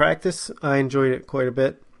 but in practice, I enjoyed it quite a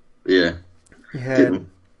bit. Yeah.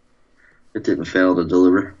 It didn't fail to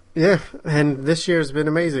deliver. Yeah, and this year has been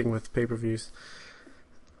amazing with pay-per-views.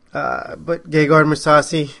 But Gegard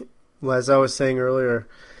Mousasi, as I was saying earlier,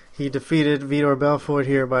 he defeated Vitor Belfort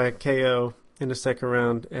here by a KO in the second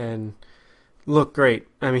round and looked great.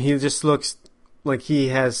 I mean, he just looks like he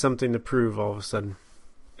has something to prove all of a sudden.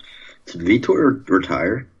 Did Vitor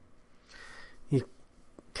retire? He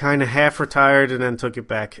kind of half retired and then took it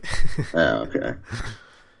back. Oh, okay.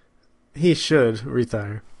 He should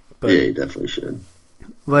retire. But, Yeah, he definitely should.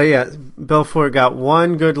 Well, yeah, Belfort got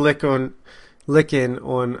one good lick in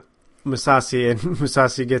on Mousasi, and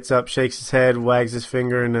Mousasi gets up, shakes his head, wags his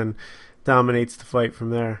finger, and then dominates the fight from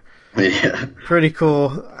there. Yeah. Pretty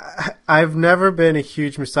cool. I've never been a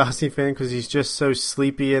huge Mousasi fan because he's just so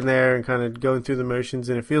sleepy in there and kind of going through the motions,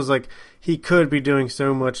 and it feels like he could be doing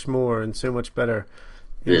so much more and so much better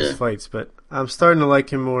in his fights. But I'm starting to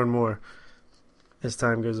like him more and more as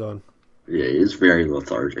time goes on. Yeah, he's very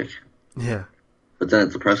lethargic. Yeah. But then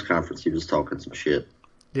at the press conference, he was talking some shit.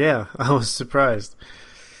 Yeah, I was surprised.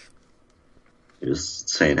 He was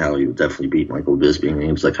saying how he would definitely beat Michael Bisping, and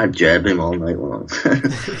he was like, "I'd jab him all night long."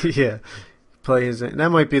 Yeah, that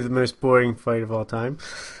might be the most boring fight of all time.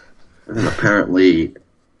 And apparently,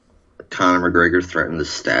 Conor McGregor threatened to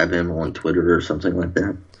stab him on Twitter or something like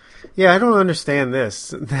that. Yeah, I don't understand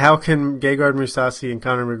this. How can Gegard Mousasi and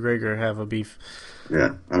Conor McGregor have a beef?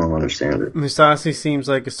 Yeah, I don't understand it. Mousasi seems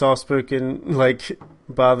like a soft-spoken, like,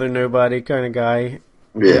 bother nobody kind of guy.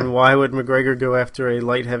 Yeah. And why would McGregor go after a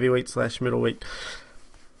light heavyweight / middleweight?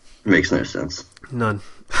 Makes no sense. None.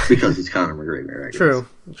 Because he's Conor McGregor, I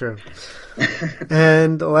guess. True.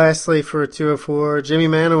 And lastly, for 204, Jimmy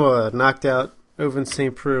Manuwa knocked out Ovince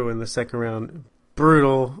St. Preux in the second round.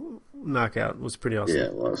 Brutal knockout. Was pretty awesome. Yeah,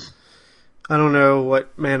 it was. I don't know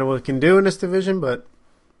what Manuwa can do in this division, but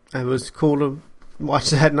it was cool to watch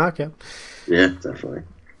that knockout. Yeah, definitely.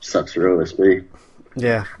 Sucks for OSB.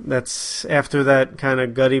 Yeah, that's after that kind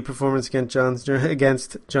of gutty performance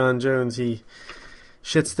against John Jones, he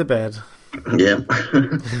shits the bed. Yeah.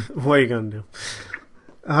 What are you going to do?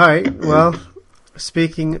 All right, well,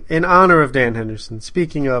 speaking in honor of Dan Henderson,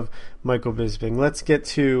 speaking of Michael Bisping, let's get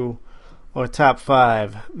to our top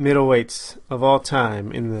 5 middleweights of all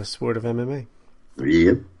time in the sport of MMA.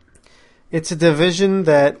 Yep. It's a division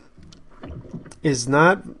that is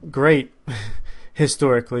not great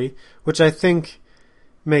historically, which I think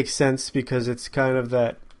makes sense because it's kind of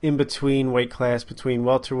that in-between weight class between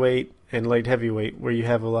welterweight and light heavyweight where you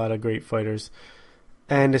have a lot of great fighters.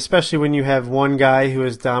 And especially when you have one guy who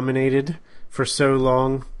has dominated for so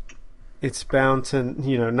long, it's bound to,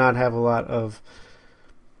 not have a lot of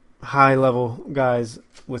high-level guys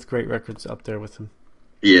with great records up there with him.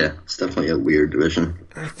 Yeah, it's definitely a weird division.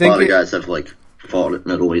 I think a lot of guys have, fought at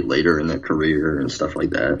middleweight later in their career and stuff like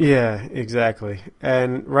that. Yeah, exactly.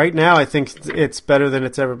 And right now, I think it's better than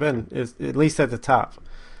it's ever been, at least at the top.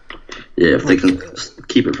 Yeah, if they can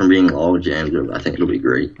keep it from being log jammed, I think it'll be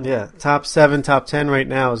great. Yeah, top 7, top 10 right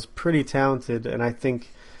now is pretty talented, and I think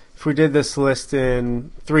if we did this list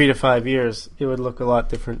in 3 to 5 years, it would look a lot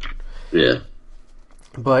different. Yeah.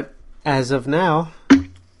 But as of now,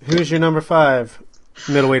 who's your number 5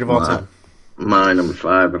 middleweight of all time? My number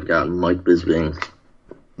 5, I've got Mike Bisping.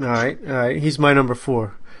 All right. He's my number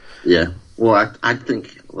 4. Yeah. Well, I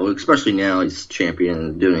think, especially now, he's champion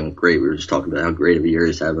and doing great. We were just talking about how great of a year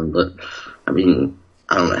he's having. But, I mean,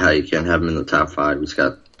 I don't know how you can't have him in the top 5. He's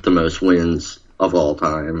got the most wins of all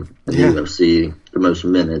time in the UFC, the most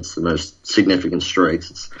minutes, the most significant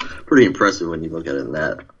strikes. It's pretty impressive when you look at it in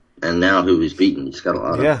that. And now who he's beaten, he's got a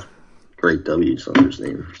lot of great W's under his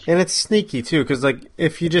name. And it's sneaky, too, because,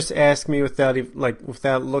 if you just ask me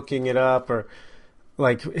without looking it up or,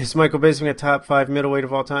 is Michael Bisping a top 5 middleweight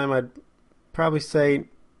of all time, I'd probably say,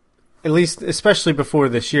 at least, especially before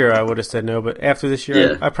this year, I would have said no. But after this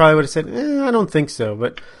year, I probably would have said, I don't think so.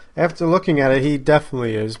 But after looking at it, he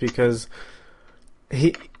definitely is because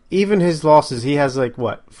even his losses, he has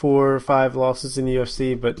 4 or 5 losses in the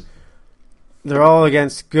UFC, but they're all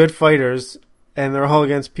against good fighters, and they're all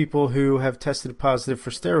against people who have tested positive for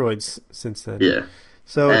steroids since then. Yeah.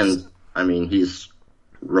 So he's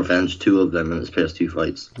revenged 2 of them in his past 2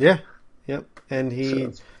 fights. Yeah. Yep. And he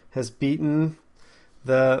has beaten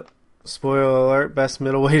the, spoiler alert, best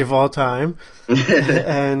middleweight of all time.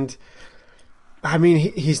 And,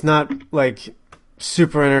 he's not,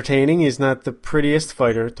 super entertaining. He's not the prettiest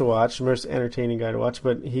fighter to watch, most entertaining guy to watch,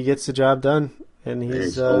 but he gets the job done. And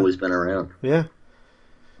he's always been around. Yeah.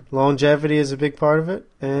 Longevity is a big part of it,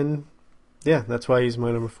 and, that's why he's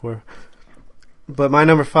my number 4. But my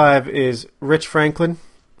number 5 is Rich Franklin,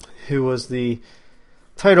 who was the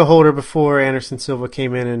title holder before Anderson Silva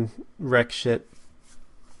came in and wrecked shit.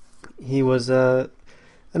 He was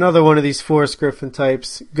another one of these Forrest Griffin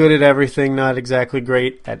types, good at everything, not exactly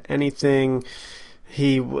great at anything.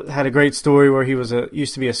 He had a great story where he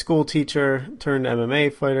used to be a school teacher turned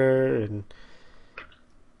MMA fighter, and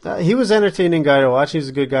he was an entertaining guy to watch. He was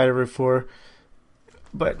a good guy to root for,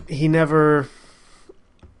 but he never.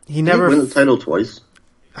 Did he win the title twice?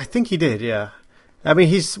 I think he did. Yeah, I mean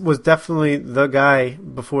he was definitely the guy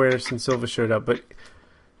before Anderson Silva showed up, but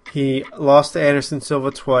he lost to Anderson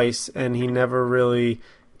Silva twice, and he never really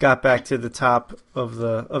got back to the top of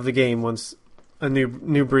the game once a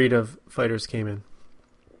new breed of fighters came in.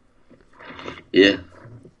 Yeah.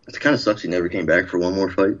 It kind of sucks he never came back for one more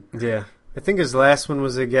fight. Yeah. I think his last one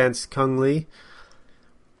was against Kung Lee.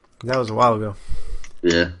 That was a while ago.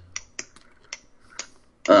 Yeah.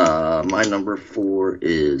 My number 4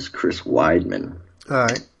 is Chris Weidman. All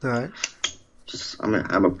right.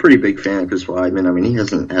 I'm a pretty big fan of Chris Weidman. I mean, he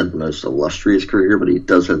hasn't had the most illustrious career, but he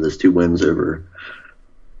does have those 2 wins over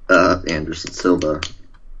Anderson Silva.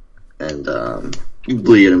 And Lyoto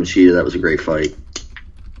Machida, that was a great fight.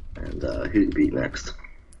 And who did he beat next?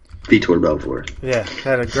 Vitor Belfort. Yeah,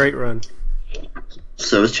 had a great run.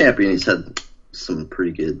 So as champion, he's had some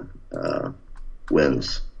pretty good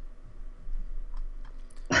wins.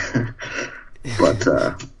 But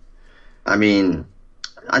I mean,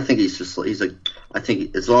 I think I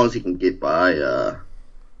think as long as he can get by what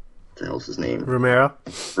the hell's his name? Romero,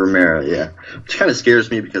 yeah. Which kind of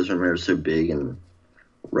scares me because Romero's so big and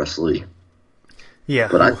wrestly. Yeah.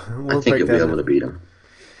 But I think he'll be able to beat him.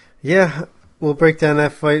 Yeah, we'll break down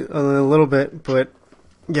that fight a little bit, but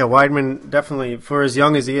yeah, Weidman definitely, for as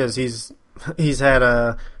young as he is, he's had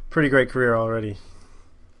a pretty great career already.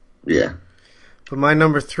 Yeah. But my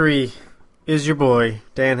number 3 is your boy,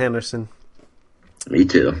 Dan Henderson. Me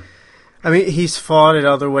too. I mean, he's fought at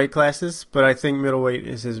other weight classes, but I think middleweight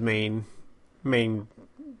is his main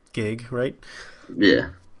gig, right? Yeah.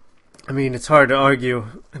 I mean, it's hard to argue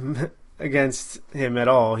against him at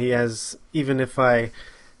all. He has, even if I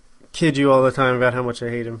kid you all the time about how much I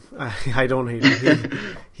hate him, I don't hate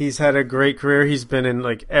him. He's had a great career. He's been in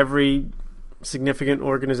like every significant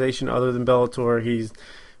organization other than Bellator. He's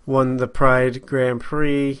won the Pride Grand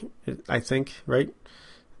Prix, I think, right?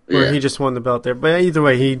 Or he just won the belt there. But either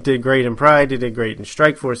way, he did great in Pride. He did great in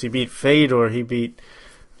Strikeforce. He beat Fedor. He beat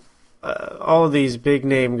all of these big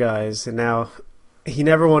name guys. And now he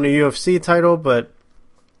never won a UFC title, but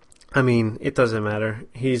I mean, it doesn't matter.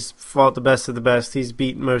 He's fought the best of the best. He's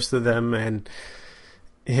beaten most of them. And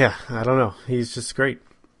yeah, I don't know. He's just great.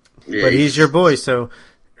 Yeah, but he's your boy, so.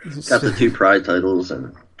 Got the 2 Pride titles,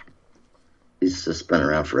 and he's just been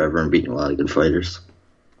around forever and beaten a lot of good fighters.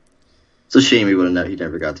 It's a shame he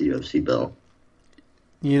never got the UFC belt.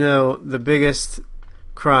 You know, the biggest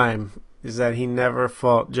crime is that he never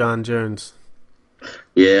fought John Jones.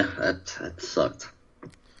 Yeah, that sucked.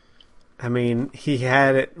 I mean, he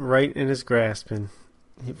had it right in his grasp. And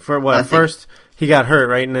first he got hurt,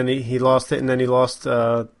 right? And then he lost it, and then he lost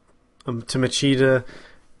to Machida,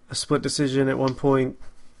 a split decision at one point.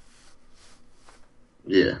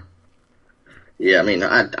 Yeah. Yeah, I mean,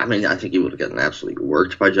 I think he would have gotten absolutely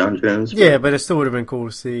worked by John Jones. Yeah, but it still would have been cool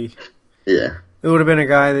to see. Yeah. It would have been a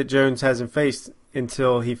guy that Jones hasn't faced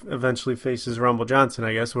until he eventually faces Rumble Johnson,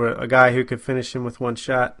 I guess, where a guy who could finish him with one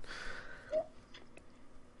shot.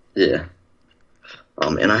 Yeah.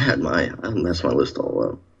 And I messed my list all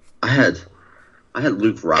up. I had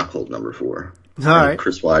Luke Rockhold number 4. All right.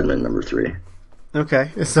 Chris Weidman number 3. Okay,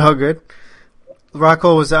 it's all good.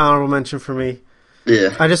 Rockhold was the honorable mention for me.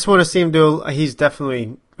 Yeah. I just want to see him do. He's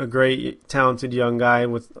definitely a great, talented young guy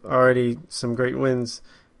with already some great wins.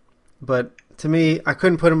 But to me, I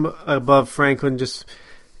couldn't put him above Franklin just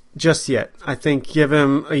yet. I think give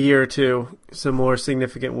him a year or two, some more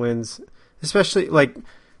significant wins, especially like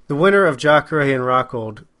the winner of Jacare and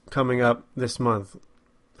Rockhold coming up this month.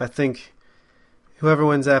 I think whoever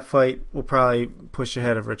wins that fight will probably push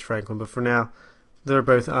ahead of Rich Franklin. But for now, they're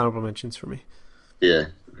both honorable mentions for me. Yeah.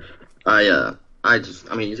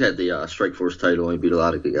 He's had the Strikeforce title. He beat a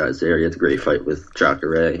lot of good guys there. He had a great fight with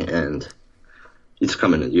Jacare, and he's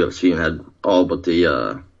come into the UFC and had all but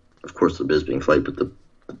of course, the Bisping fight, but the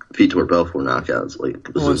Vitor Belfort knockouts.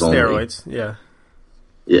 Like, this is steroids, yeah.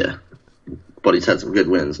 Yeah. But he's had some good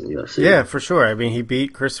wins in the UFC. Yeah, for sure. I mean, he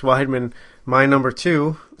beat Chris Weidman, my number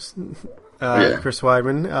 2, Chris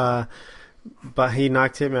Weidman, but he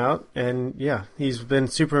knocked him out, and yeah, he's been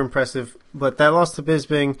super impressive. But that loss to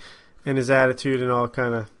Bisping and his attitude and all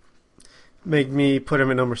kind of made me put him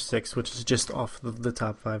at number 6, which is just off the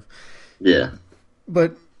top 5. Yeah.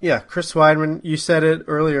 But yeah, Chris Weidman, you said it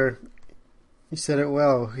earlier. You said it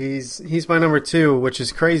well. He's my number 2, which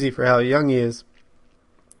is crazy for how young he is.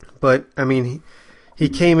 But, I mean, he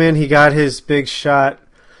came in, he got his big shot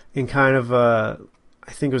in kind of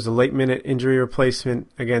I think it was a late-minute injury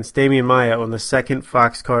replacement against Damian Maia on the second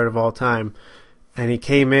Fox card of all time. And he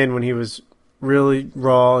came in when he was really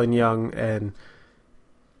raw and young and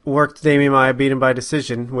worked Damian Maia, beat him by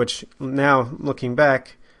decision, which now, looking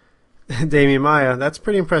back, Damian Maia, that's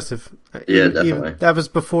pretty impressive. Yeah, definitely. That was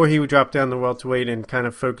before he dropped down the welterweight and kind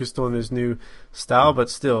of focused on his new style, but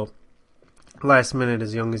still, last minute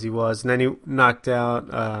as young as he was. And then he knocked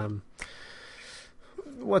out,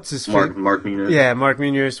 what's his Mark Munoz. Yeah, Mark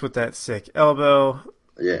Munoz with that sick elbow.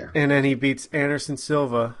 Yeah. And then he beats Anderson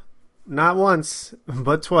Silva, not once,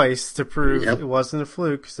 but twice, to prove it wasn't a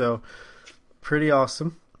fluke. So, pretty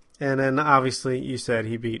awesome. And then, obviously, you said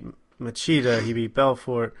he beat Machida, he beat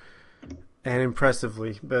Belfort, and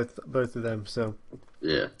impressively, both of them. So,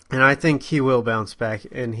 yeah. And I think he will bounce back,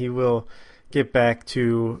 and he will get back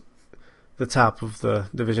to the top of the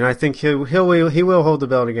division. I think he will hold the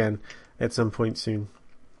belt again at some point soon.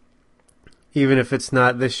 Even if it's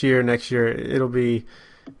not this year, next year, it'll be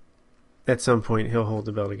at some point he'll hold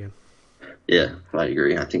the belt again. Yeah, I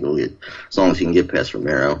agree. I think he'll get, as long as he can get past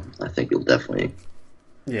Romero, I think he'll definitely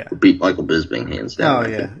beat Michael Bisping hands down. Oh,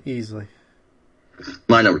 yeah, easily.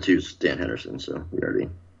 My number 2 is Dan Henderson, so we already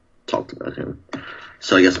talked about him.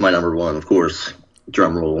 So I guess my number 1, of course,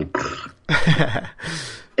 drum roll,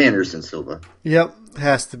 Anderson Silva. Yep,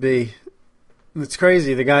 has to be. It's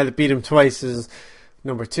crazy. The guy that beat him twice is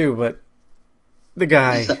number 2, but the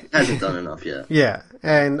guy hasn't done enough yet. Yeah,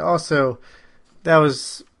 and also that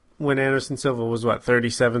was when Anderson Silva was,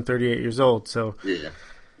 37, 38 years old, so yeah.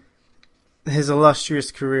 His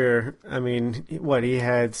illustrious career, I mean, he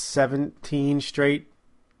had 17 straight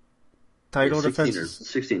title defenses?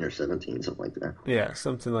 16 or 17, something like that. Yeah,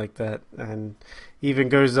 something like that. And even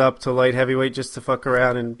goes up to light heavyweight just to fuck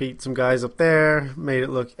around and beat some guys up there. Made it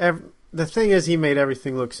look... the thing is, he made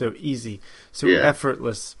everything look so easy, so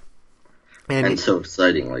effortless. And so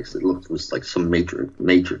exciting. Like, it looked was like some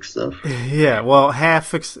Matrix stuff. Yeah, well,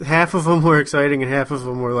 half of them were exciting and half of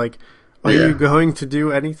them were like, are you going to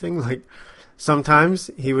do anything? Like...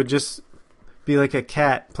 Sometimes he would just be like a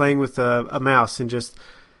cat playing with a mouse and just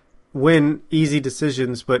win easy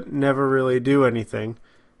decisions, but never really do anything.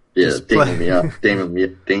 Yeah, Damian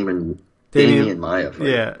Maia. Fight.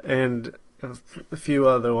 Yeah, and a few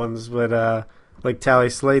other ones, but like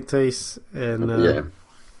Tally Slates and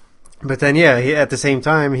But then, he, at the same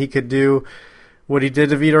time, he could do what he did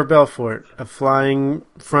to Vitor Belfort, a flying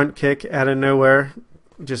front kick out of nowhere,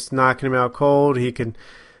 just knocking him out cold. He could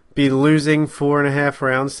be losing 4.5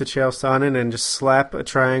 rounds to Chael Sonnen and just slap a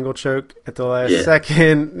triangle choke at the last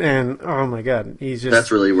second. And, oh, my God, he's just...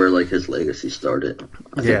 That's really where, like, his legacy started.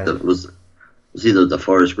 I think that was either the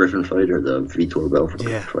Forrest Griffin fight or the Vitor Belfort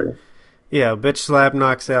fight. Yeah, bitch slap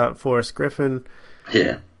knocks out Forrest Griffin.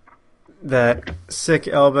 Yeah. That sick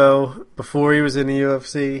elbow before he was in the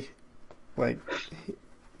UFC. Like,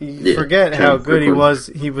 you forget how good he was.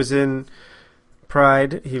 He was in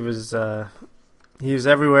Pride. He was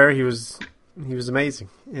everywhere. He was amazing,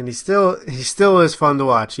 and he still is fun to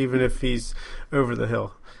watch, even if he's over the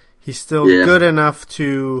hill. He's still good enough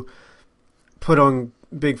to put on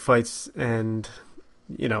big fights, and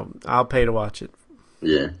I'll pay to watch it.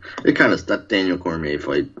 Yeah, that Daniel Cormier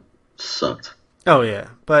fight sucked. Oh yeah,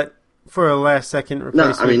 but for a last second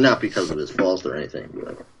replacement. No, I mean not because of his faults or anything.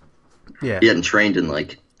 But he hadn't trained in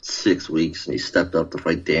like 6 weeks, and he stepped up to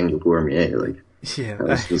fight Daniel Cormier. Like.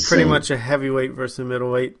 Yeah, pretty much a heavyweight versus a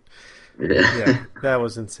middleweight. Yeah, that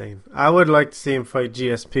was insane. I would like to see him fight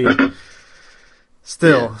GSP.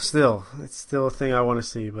 Still, it's still a thing I want to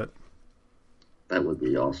see, but that would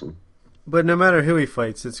be awesome. But no matter who he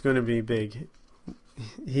fights, it's going to be big.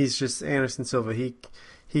 He's just Anderson Silva.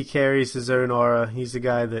 He carries his own aura. He's a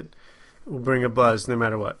guy that will bring a buzz no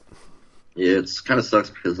matter what. Yeah, it's kind of sucks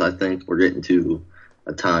because I think we're getting to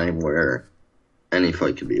a time where any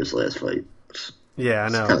fight could be his last fight. Yeah, I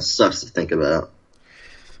know. It kind of sucks to think about.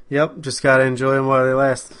 Yep, just got to enjoy them while they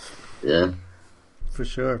last. Yeah. For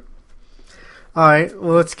sure. All right,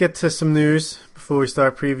 well, let's get to some news before we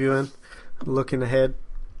start previewing, looking ahead.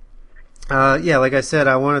 Like I said,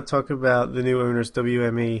 I want to talk about the new owners,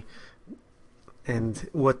 WME, and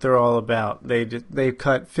what they're all about. They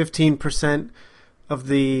cut 15% of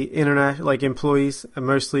the international, like employees,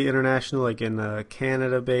 mostly international, like in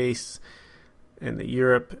Canada base and the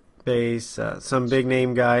Europe base, some big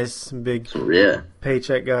name guys, some big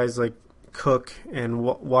paycheck guys like Cook and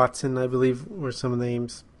Watson, I believe, were some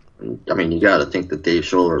names. I mean, you got to think that Dave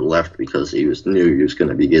Scholler left because he knew he was going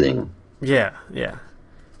to be getting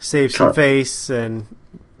save some face and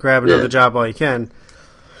grab another job while you can.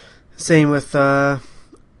 Same with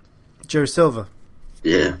Joe Silva.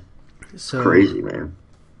 Yeah. So Crazy, man.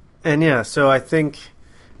 And yeah, so I think,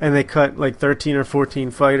 and they cut like 13 or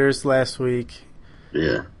 14 fighters last week.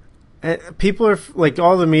 Yeah. And people are like,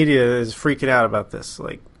 all the media is freaking out about this.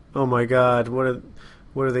 Like, oh my God, what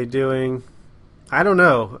are they doing? I don't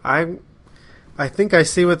know. I think I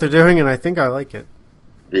see what they're doing, and I think I like it.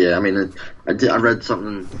 Yeah, I mean, I read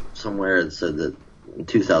something somewhere that said that in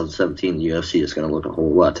 2017 the UFC is going to look a whole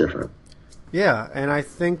lot different. Yeah, and I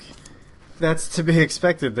think that's to be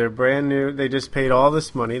expected. They're brand new. They just paid all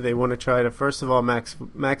this money. They want to try to, first of all,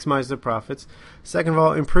 maximize the profits. Second of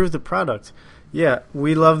all, improve the product. Yeah,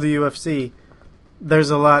 we love the UFC. There's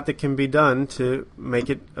a lot that can be done to make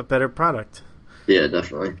it a better product. Yeah,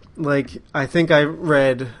 definitely. Like, I think I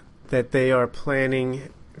read that they are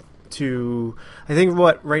planning to, I think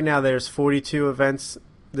right now there's 42 events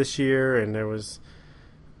this year, and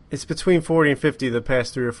it's between 40 and 50 the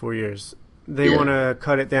past 3 or 4 years. They want to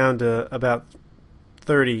cut it down to about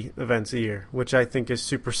 30 events a year, which I think is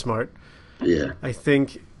super smart. Yeah. I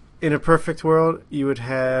think in a perfect world, you would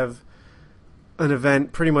have an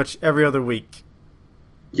event pretty much every other week.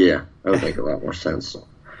 Yeah, that would make a lot more sense.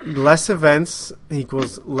 Less events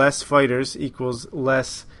equals less fighters equals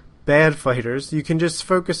less bad fighters. You can just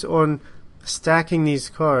focus on stacking these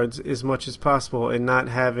cards as much as possible and not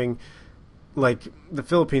having, like the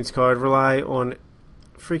Philippines card, rely on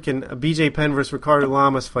freaking a BJ Penn versus Ricardo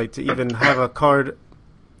Lamas fight to even have a card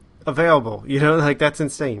available. You know, like, that's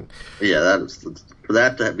insane. Yeah, for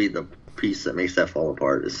that to be the piece that makes that fall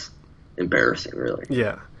apart is embarrassing, really.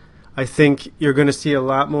 Yeah. I think you're going to see a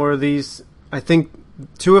lot more of these. I think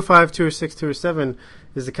 205, 206, 207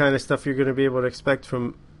 is the kind of stuff you're going to be able to expect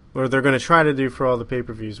from, or they're going to try to do for all the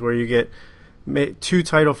pay-per-views, where you get 2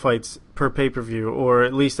 title fights per pay-per-view, or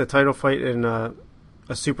at least a title fight and a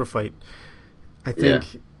super fight. I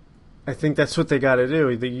think that's what they got to do.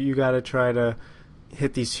 You got to try to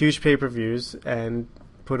hit these huge pay-per-views and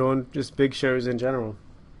put on just big shows in general.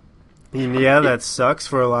 And yeah, that sucks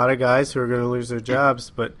for a lot of guys who are going to lose their jobs,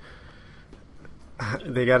 but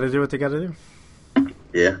they got to do what they got to do.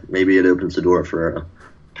 Yeah, maybe it opens the door for a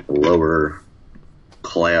lower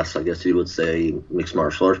class, I guess you would say, mixed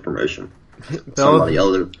martial arts promotion. Somebody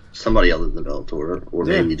other than Bellator, or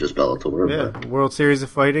maybe just Bellator. Yeah, but. World Series of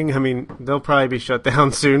Fighting. I mean, they'll probably be shut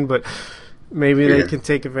down soon, but maybe they can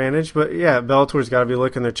take advantage. But yeah, Bellator's got to be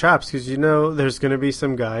licking their chops, because there's going to be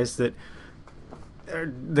some guys that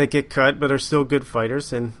get cut but are still good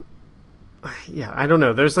fighters. And yeah, I don't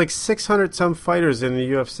know. There's like 600 some fighters in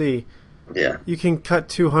the UFC. Yeah, you can cut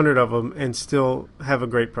 200 of them and still have a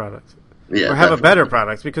great product. Yeah, or have a better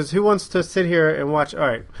product, because who wants to sit here and watch? All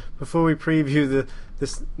right, before we preview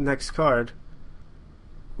this next card,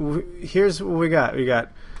 here's what we got. We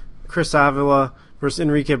got Chris Avila versus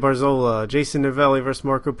Enrique Barzola, Jason Novelli versus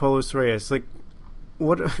Marco Polo Reyes. Like,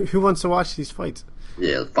 who wants to watch these fights?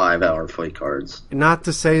 Yeah, 5-hour fight cards. Not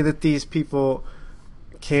to say that these people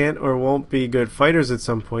can't or won't be good fighters at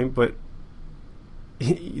some point, but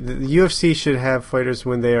the UFC should have fighters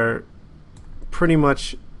when they are pretty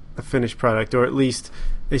much a finished product, or at least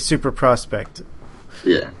a super prospect.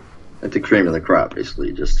 Yeah, at the cream of the crop,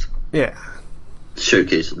 basically, just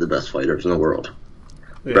showcase of the best fighters in the world,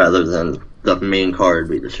 rather than the main card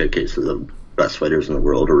be the showcase of the best fighters in the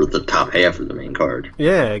world, or the top half of the main card.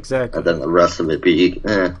 Yeah, exactly. And then the rest of it be,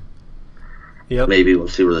 maybe we'll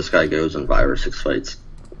see where this guy goes in 5 or 6 fights.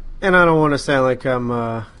 And I don't want to sound like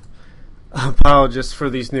I'm apologist for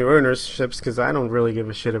these new ownerships, because I don't really give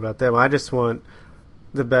a shit about them. I just want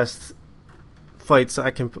the best fights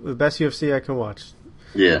the best UFC I can watch.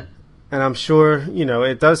 Yeah. And I'm sure,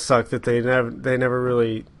 it does suck that they never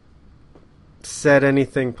really said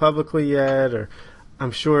anything publicly yet, or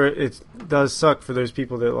I'm sure it does suck for those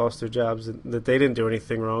people that lost their jobs, that they didn't do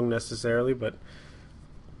anything wrong necessarily, but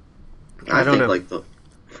I don't know.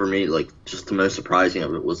 For me, just the most surprising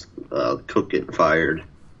of it was Cook getting fired.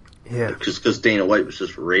 Yeah. Just because Dana White was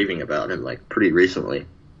just raving about him, pretty recently,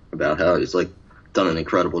 about how he's, done an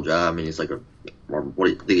incredible job, and he's what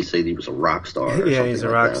did he say? He was a rock star. Yeah, he's a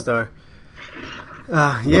rock star.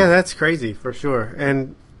 Yeah, that's crazy for sure.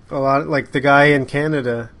 And a lot the guy in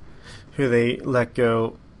Canada who they let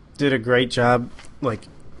go did a great job,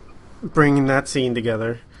 bringing that scene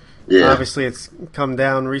together. Yeah. Obviously, it's come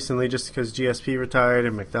down recently just because GSP retired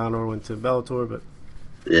and McDonald went to Bellator, but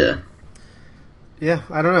yeah,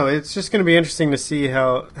 I don't know. It's just going to be interesting to see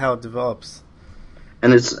how it develops.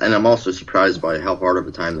 And I'm also surprised by how hard of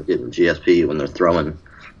a time they're giving GSP when they're throwing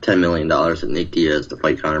 $10 million at Nick Diaz to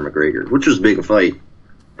fight Conor McGregor, which was a big fight.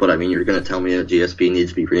 But I mean, you're going to tell me that GSP needs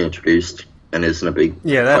to be reintroduced and isn't a big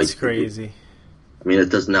that's fight crazy. I mean, it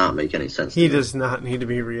does not make any sense. He does not need to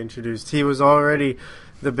be reintroduced. He was already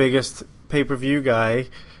the biggest pay-per-view guy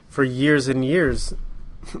for years and years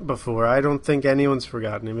before. I don't think anyone's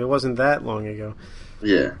forgotten him. It wasn't that long ago.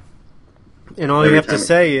 Yeah. And all you have to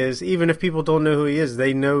say is, even if people don't know who he is,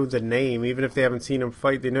 they know the name. Even if they haven't seen him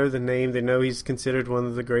fight, they know the name. They know he's considered one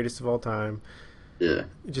of the greatest of all time. Yeah.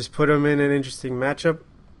 Just put him in an interesting matchup.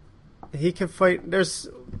 He can fight. There's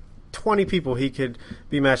 20 people he could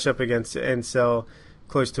be matched up against and sell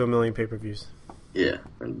close to 1 million pay-per-views. Yeah.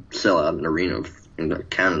 And sell out an arena in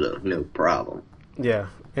Canada, no problem. Yeah.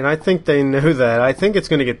 And I think they know that. I think it's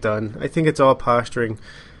going to get done. I think it's all posturing.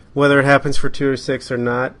 Whether it happens for 206 or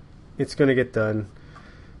not, it's going to get done.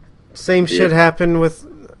 Same shit happened with...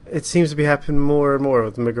 It seems to be happening more and more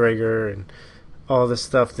with McGregor and all this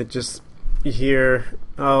stuff that just... You hear...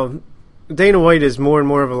 Oh, Dana White is more and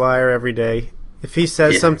more of a liar every day. If he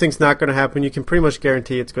says something's not going to happen, you can pretty much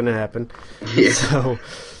guarantee it's going to happen. Yeah. So...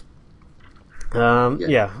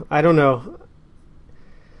 I don't know.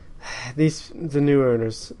 The new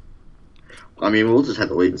owners. I mean, we'll just have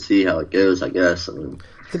to wait and see how it goes, I guess. I mean,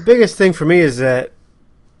 the biggest thing for me is that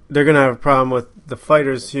they're going to have a problem with the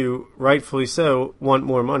fighters who, rightfully so, want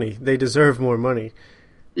more money. They deserve more money.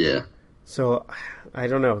 Yeah. So, I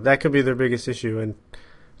don't know. That could be their biggest issue. And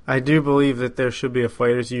I do believe that there should be a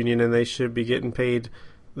fighters union and they should be getting paid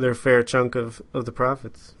their fair chunk of the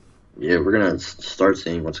profits. Yeah, we're going to start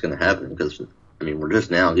seeing what's going to happen because, I mean, we're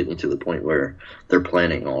just now getting to the point where they're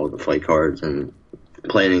planning all of the fight cards and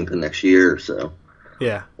planning the next year, so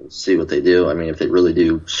yeah, we'll see what they do. I mean, if they really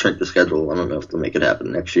do shrink the schedule, I don't know if they'll make it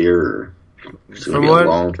happen next year or it's going to be a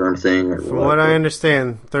long-term thing. From what I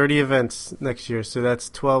understand, 30 events next year, so that's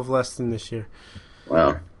 12 less than this year.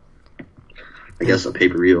 Wow. I guess a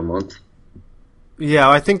pay-per-view a month. Yeah,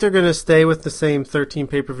 I think they're going to stay with the same 13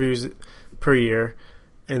 pay-per-views per year,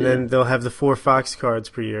 and then they'll have the 4 Fox cards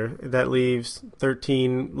per year. That leaves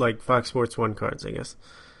 13, like, Fox Sports 1 cards, I guess.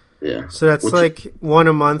 Yeah. So that's one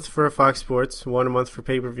a month for Fox Sports, one a month for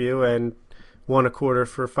pay-per-view, and one a quarter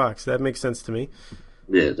for Fox. That makes sense to me.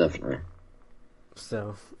 Yeah, definitely.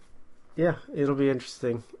 So, yeah, it'll be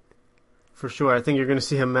interesting for sure. I think you're going to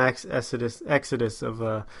see a max exodus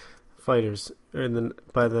of fighters in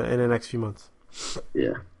the next few months.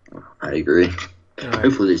 Yeah, I agree. Right.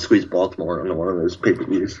 Hopefully they squeeze Baltimore into one of those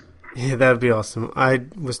pay-per-views. Yeah, that would be awesome. I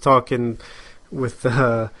was talking with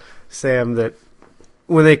Sam that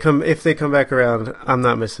if they come back around, I'm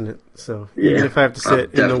not missing it. So even if I have to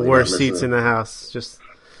sit in the worst seats in the house, just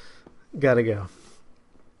gotta go.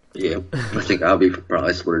 Yeah, I think I'll be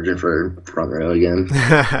probably splurging for front row again.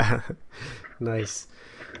 Nice.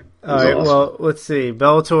 All right, awesome. Well, let's see.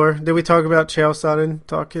 Bellator. Did we talk about Chael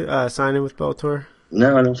Sonnen signing with Bellator?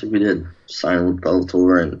 No, I don't think we did. Sign with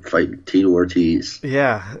Bellator and fight Tito Ortiz.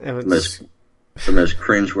 Yeah. The most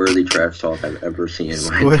cringeworthy trash talk I've ever seen in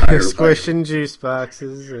my entire life. Squishing juice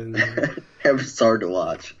boxes. And it's hard to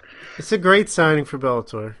watch. It's a great signing for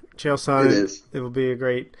Bellator. Chael Sonnen, it will be a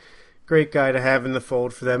great guy to have in the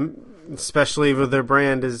fold for them, especially with their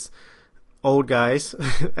brand is old guys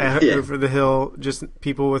over the hill, just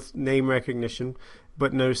people with name recognition,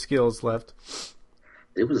 but no skills left.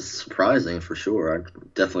 It was surprising for sure. I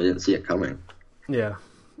definitely didn't see it coming. Yeah.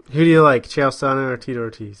 Who do you like, Chael Sonnen or Tito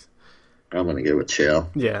Ortiz? I'm going to go with Chael.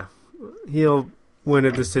 Yeah. He'll win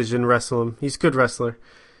a decision, wrestle him. He's a good wrestler.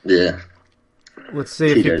 Yeah. Let's see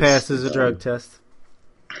if he passes a drug test.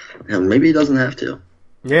 And maybe he doesn't have to.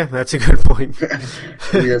 Yeah, that's a good point.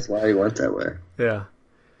 Maybe that's why he went that way. Yeah.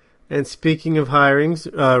 And speaking of hirings,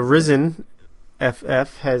 Risen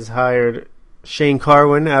FF has hired Shane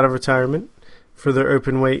Carwin out of retirement for their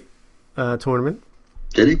open weight tournament.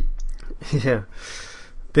 Did he? Yeah.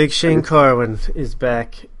 Big Shane Carwin is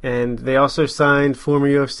back. And they also signed former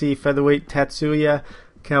UFC featherweight Tatsuya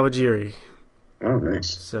Kawajiri. Oh,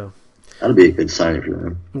 nice. So that'll be a good signing for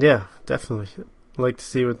them. Yeah, definitely. I'd like to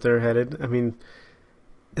see what they're headed. I mean,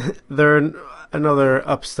 they're another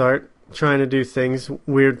upstart trying to do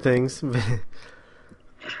weird things. Did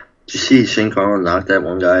you see Shane Carwin knock that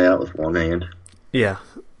one guy out with one hand? Yeah.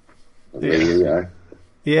 Guy.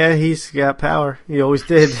 Yeah, he's got power. He always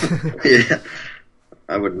did. Yeah.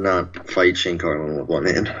 I would not fight Shane Carwin with one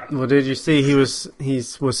hand. Well, did you see he was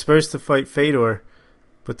supposed to fight Fedor,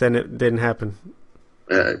 but then it didn't happen.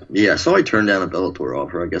 Yeah, so I turned down a Bellator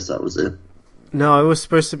offer. I guess that was it. No, it was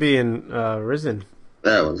supposed to be in Risen.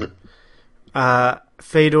 That was it.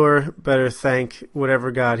 Fedor better thank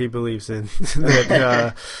whatever God he believes in.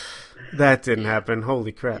 That didn't happen.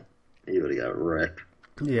 Holy crap. He would have got wrecked.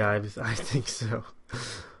 Yeah, I think so.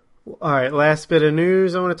 All right, last bit of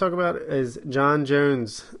news I want to talk about is John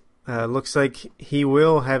Jones Looks like he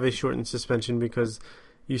will have a shortened suspension because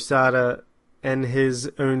USADA and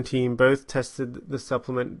his own team both tested the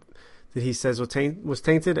supplement that he says was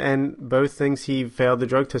tainted, and both things he failed the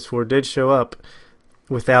drug test for did show up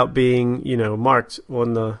without being, marked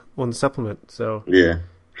on the supplement. So yeah,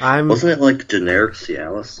 wasn't it like generic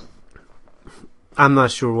Cialis? I'm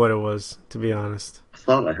not sure what it was, to be honest. I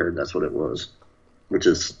thought I heard that's what it was, which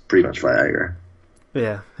is pretty much Viagra.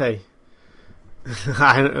 Yeah, hey.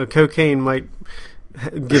 Cocaine might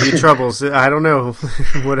give you troubles. I don't know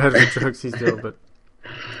what other drugs he's doing, but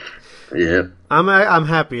yeah, I'm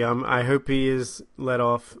happy. I hope he is let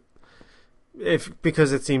off,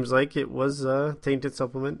 because it seems like it was a tainted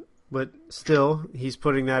supplement, but still he's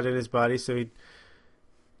putting that in his body, so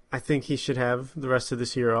I think he should have the rest of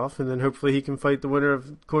this year off, and then hopefully he can fight the winner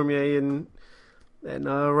of Cormier and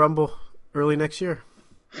Rumble early next year.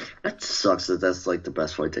 That sucks that that's like the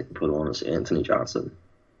best fight they can put on is Anthony Johnson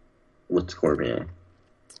with Cormier.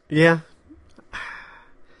 Yeah.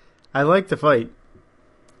 I like the fight,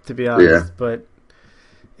 to be honest, but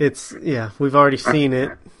we've already seen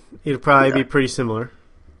it. It'll probably be pretty similar.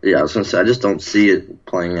 Yeah, I was going to say, I just don't see it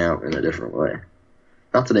playing out in a different way.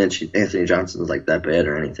 Not that Anthony Johnson is like that bad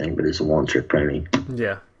or anything, but he's a one-trick pony.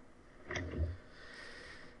 Yeah.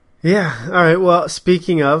 Yeah, all right, well,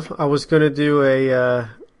 speaking of, I was going to do a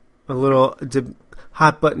little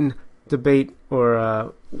hot button debate,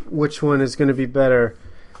 or which one is going to be better,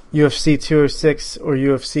 UFC 206 or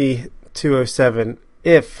UFC 207,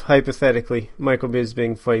 if, hypothetically, Michael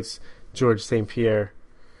Bisping fights George St. Pierre.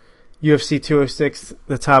 UFC 206,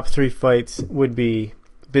 the top 3 fights would be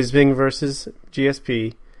Bisping versus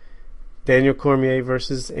GSP, Daniel Cormier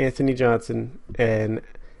versus Anthony Johnson, and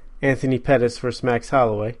Anthony Pettis versus Max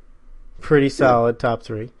Holloway. Pretty solid top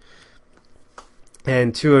 3.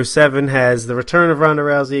 And 207 has the return of Ronda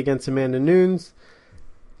Rousey against Amanda Nunes,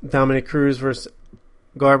 Dominic Cruz versus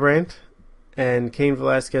Garbrandt, and Cain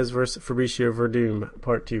Velasquez versus Fabricio Verdum,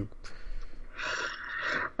 part 2.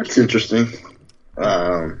 That's interesting.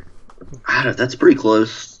 That's pretty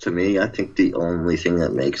close to me. I think the only thing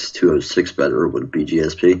that makes 206 better would be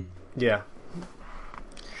GSP. Yeah.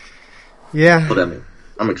 Yeah. But I mean,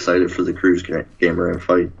 I'm excited for the Cruz Gamer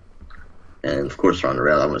fight. And of course, Ronda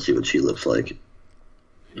Rousey, I want to see what she looks like.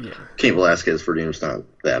 Yeah. Cain Velasquez for Verdum's not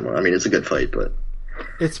that much. I mean, it's a good fight, but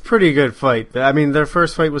it's a pretty good fight. I mean, their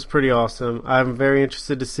first fight was pretty awesome. I'm very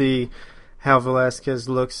interested to see how Velasquez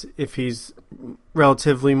looks if he's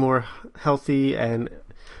relatively more healthy and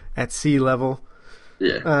at sea level.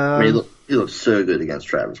 Yeah. I mean, he looks so good against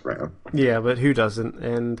Travis Brown. Yeah, but who doesn't?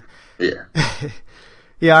 And yeah.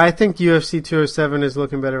 Yeah, I think UFC 207 is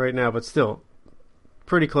looking better right now, but still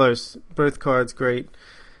pretty close. Both cards great.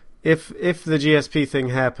 If the GSP thing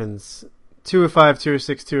happens, 205,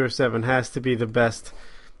 206, 207 has to be the best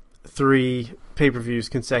 3 pay-per-views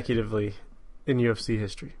consecutively in UFC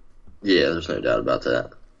history. Yeah, there's no doubt about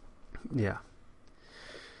that. Yeah.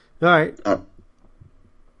 All right. Well,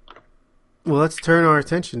 let's turn our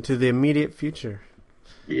attention to the immediate future.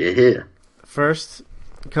 Yeah. First,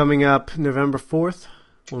 coming up November 4th,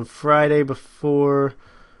 on Friday before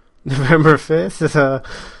November 5th,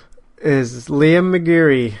 is Liam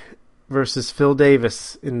McGeary versus Phil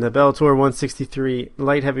Davis in the Bellator 163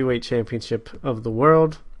 Light Heavyweight Championship of the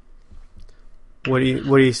world. What do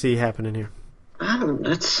you see happening here? I haven't By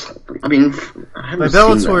Bellator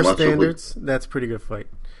Bellator standards, that's a pretty good fight.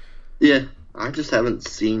 Yeah, I just haven't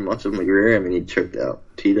seen much of McGeary. I mean, he checked out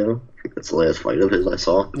Tito. I think that's the last fight of his I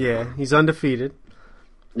saw. Yeah, he's undefeated.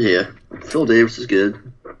 Yeah, Phil Davis is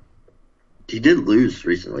good. He did lose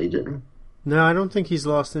recently, didn't he? No, I don't think he's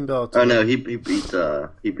lost in Bellator. Oh no, he beat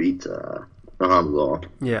Muhammad Law.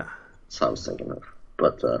 Yeah, that's what I was thinking of.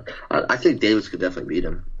 But I think Davis could definitely beat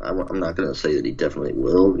him. I'm not going to say that he definitely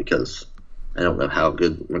will because I don't know how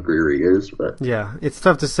good McGeary is. But yeah, it's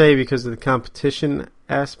tough to say because of the competition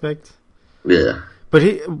aspect. Yeah, but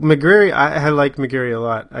McGeary, I like McGeary a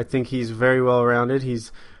lot. I think he's very well rounded.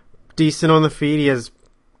 He's decent on the feet. He has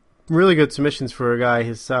really good submissions for a guy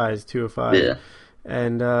his size, 205. Yeah,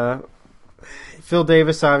 and Phil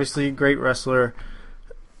Davis, obviously, great wrestler.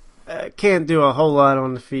 Can't do a whole lot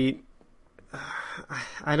on the feet.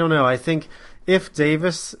 I don't know. I think if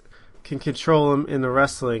Davis can control him in the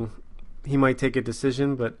wrestling, he might take a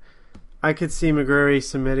decision, but I could see McGeary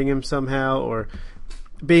submitting him somehow or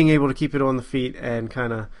being able to keep it on the feet and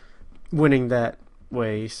kind of winning that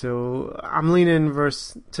way. So I'm leaning to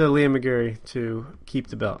Liam McGeary to keep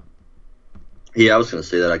the belt. Yeah, I was going to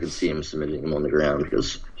say that I could see him submitting him on the ground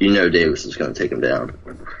because Davis is going to take him down.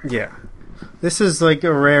 Yeah. This is like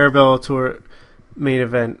a rare Bellator main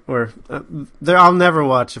event, or I'll never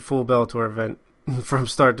watch a full Bellator event from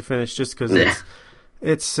start to finish, just because Yeah.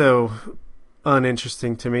 it's so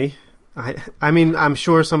uninteresting to me. I mean, I'm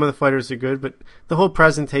sure some of the fighters are good, but the whole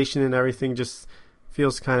presentation and everything just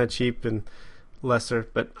feels kind of cheap and lesser.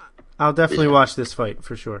 But I'll definitely watch this fight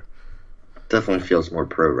for sure. Definitely feels more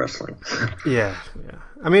pro wrestling. Yeah.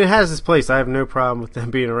 I mean, it has its place. I have no problem with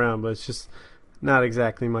them being around, but it's just not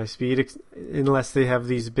exactly my speed, unless they have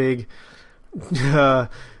these big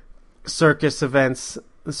circus events,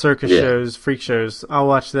 shows, freak shows. I'll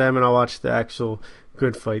watch them, and I'll watch the actual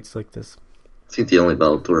good fights like this. I think the only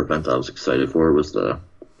Bellator event I was excited for was the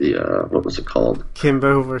what was it called?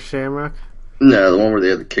 Kimbo versus Shamrock? No, the one where they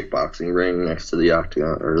had the kickboxing ring next to the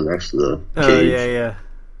octagon, or next to the cage. Oh,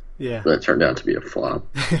 yeah. That turned out to be a flop.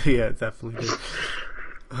 Yeah, it definitely did.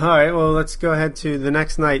 All right, well, let's go ahead to the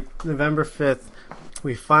next night, November 5th.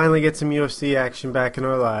 We finally get some UFC action back in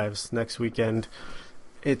our lives next weekend.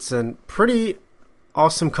 It's a pretty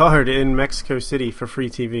awesome card in Mexico City for free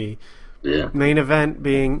TV. Yeah. Main event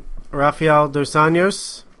being Rafael dos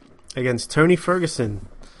Anjos against Tony Ferguson,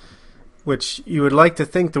 which you would like to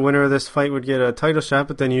think the winner of this fight would get a title shot,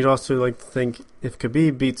 but then you'd also like to think if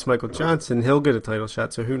Khabib beats Michael Johnson, he'll get a title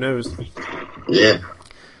shot, so who knows? Yeah.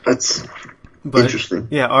 That's interesting.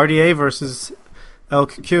 Yeah, RDA versus El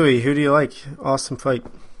Cucuy. Who do you like? Awesome fight.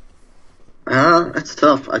 That's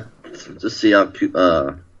tough. I just see how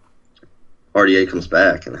RDA comes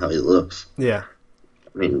back and how he looks. Yeah.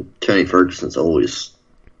 I mean, Tony Ferguson's always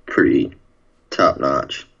pretty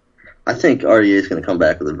top-notch. I think RDA is going to come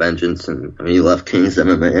back with a vengeance, and I mean, he left King's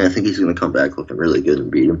MMA. I think he's going to come back looking really good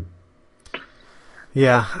and beat him.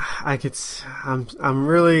 Yeah, I'm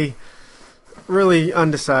really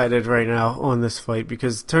undecided right now on this fight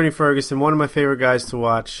because Tony Ferguson, one of my favorite guys to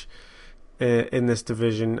watch in this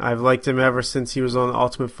division. I've liked him ever since he was on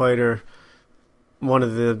Ultimate Fighter, one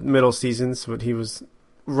of the middle seasons, but he was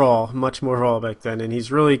raw, much more raw back then, and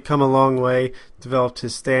he's really come a long way, developed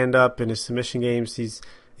his stand-up and his submission games. He's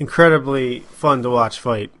incredibly fun to watch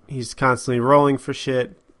fight. He's constantly rolling for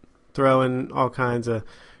shit, throwing all kinds of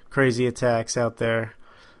crazy attacks out there.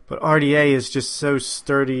 But RDA is just so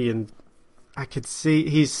sturdy, and I could see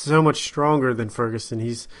he's so much stronger than Ferguson.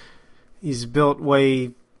 He's built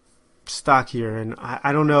way stockier, and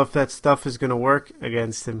I don't know if that stuff is going to work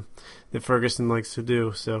against him that Ferguson likes to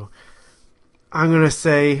do. So I'm going to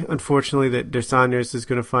say, unfortunately, that Dos Anjos is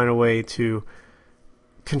going to find a way to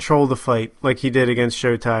control the fight like he did against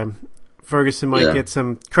Showtime. Ferguson might get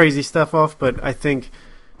some crazy stuff off, but I think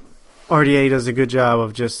RDA does a good job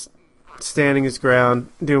of just standing his ground,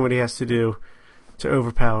 doing what he has to do to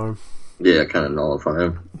overpower him. Yeah, kind of nullify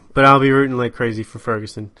him. But I'll be rooting like crazy for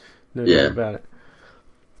Ferguson. No doubt about it.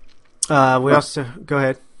 We also... Go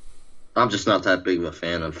ahead. I'm just not that big of a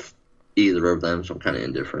fan of either of them, so I'm kind of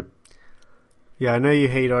indifferent. Yeah, I know you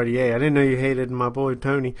hate RDA. I didn't know you hated my boy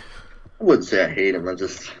Tony. I wouldn't say I hate him. I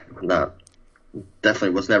just definitely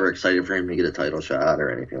was never excited for him to get a title shot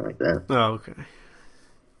or anything like that. Oh, okay.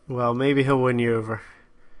 Well, maybe he'll win you over.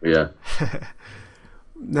 Yeah.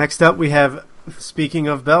 Next up, we have, speaking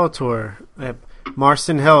of Bellator,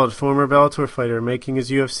 Marcin Held, former Bellator fighter, making his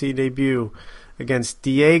UFC debut against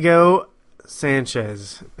Diego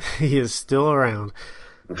Sanchez. He is still around.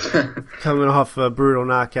 Coming off a brutal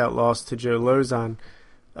knockout loss to Joe Lozon.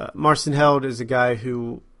 Marcin Held is a guy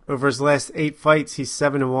who, over his last 8 fights, he's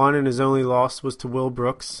 7-1, and his only loss was to Will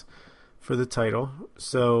Brooks for the title.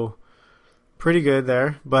 So, pretty good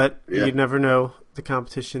there, but you never know the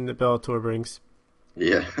competition that Bellator brings.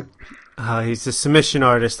 Yeah. He's a submission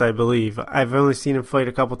artist, I believe. I've only seen him fight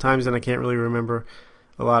a couple times, and I can't really remember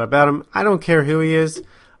a lot about him. I don't care who he is.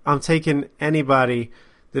 I'm taking anybody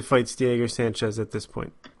that fights Diego Sanchez at this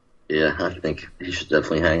point. Yeah, I think he should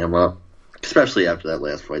definitely hang him up. Especially after that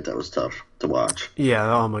last fight, that was tough to watch. Yeah,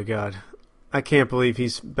 oh my God. I can't believe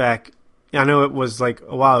he's back. I know it was like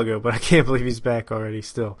a while ago, but I can't believe he's back already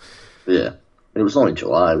still. Yeah. It was only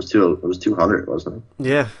July. It was 200, wasn't it?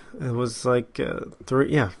 Yeah, it was like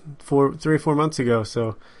 3 or 4 months ago,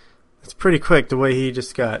 so it's pretty quick the way he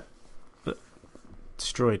just got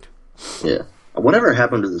destroyed. Yeah. Whatever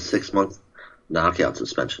happened to the 6-month knockout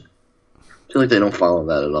suspension? I feel like they don't follow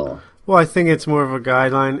that at all. Well, I think it's more of a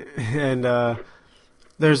guideline, and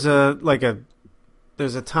there's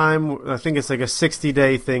a time. I think it's like a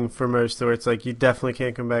 60-day thing for most, where it's like you definitely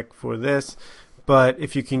can't come back for this. But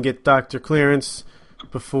if you can get doctor clearance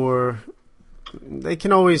before, they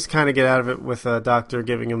can always kind of get out of it with a doctor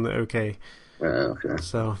giving them the okay. Okay.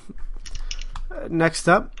 So next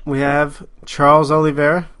up, we have Charles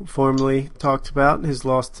Oliveira, formerly talked about his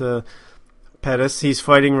loss to Pettis. He's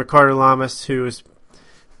fighting Ricardo Lamas, who is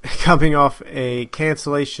coming off a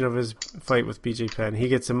cancellation of his fight with BJ Penn. He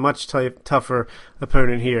gets a much tougher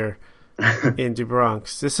opponent here in Do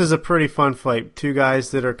Bronx. This is a pretty fun fight. Two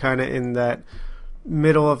guys that are kind of in that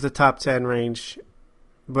middle of the top 10 range,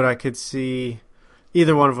 but I could see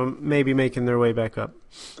either one of them maybe making their way back up.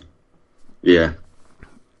 Yeah.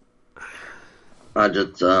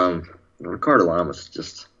 Ricardo Lamas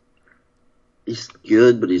he's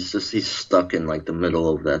good, but he's stuck in like the middle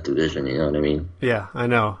of that division, you know what I mean? Yeah, I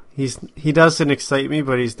know. He doesn't excite me,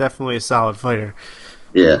 but he's definitely a solid fighter.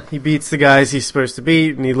 Yeah. He beats the guys he's supposed to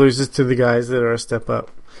beat, and he loses to the guys that are a step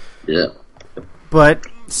up. Yeah. But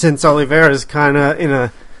since Oliveira is kind of in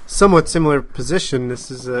a somewhat similar position,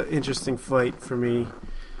 this is an interesting fight for me.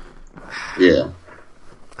 Yeah.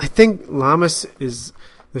 I think Lamas is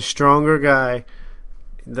the stronger guy,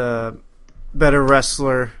 the better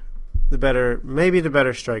wrestler, maybe the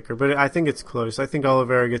better striker, but I think it's close. I think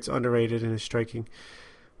Oliveira gets underrated in his striking.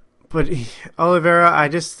 But Oliveira, I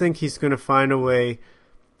just think he's going to find a way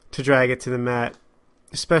to drag it to the mat,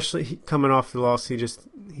 especially coming off the loss he just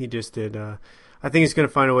did. I think he's going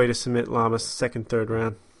to find a way to submit Lamas second, third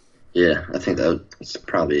round. Yeah, I think that's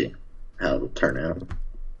probably how it will turn out.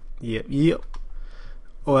 Yep.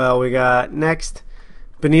 Well, we got next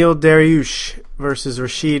Beneil Dariush versus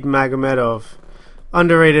Rashid Magomedov.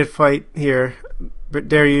 Underrated fight here.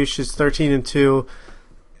 Dariush is 13-2.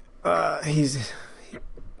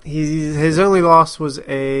 His only loss was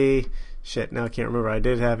a shit. Now I can't remember. I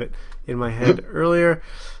did have it in my head earlier.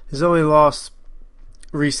 His only loss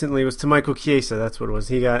recently was to Michael Chiesa. That's what it was.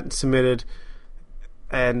 He got submitted,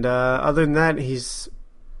 and other than that, he's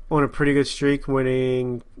on a pretty good streak,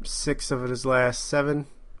 winning 6 of his last 7.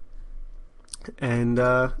 And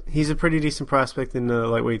he's a pretty decent prospect in the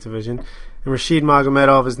lightweight division. And Rashid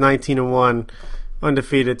Magomedov is 19-1,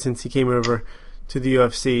 undefeated since he came over to the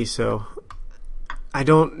UFC. So I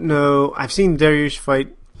don't know. I've seen Dariush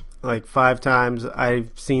fight like 5 times.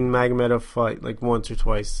 I've seen Magomedov fight like once or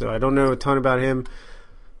twice. So I don't know a ton about him,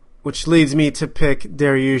 which leads me to pick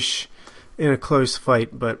Dariush in a close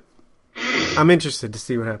fight. But I'm interested to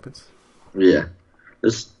see what happens. Yeah.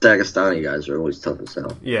 Those Dagestani guys are always tough as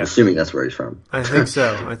hell. Yeah. I'm assuming that's where he's from. I think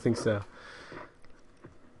so.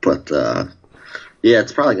 But, yeah,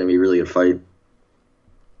 it's probably going to be a really good fight.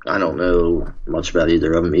 I don't know much about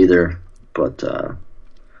either of them either, but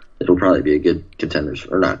it'll probably be a good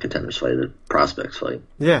fight, a prospects fight.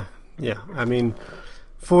 Yeah. I mean,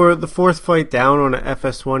 for the 4th fight down on an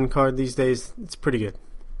FS1 card these days, it's pretty good.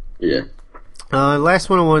 Yeah. Last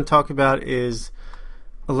one I want to talk about is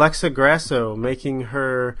Alexa Grasso making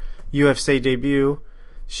her UFC debut.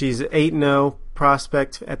 She's 8-0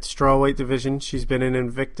 prospect at the strawweight division. She's been in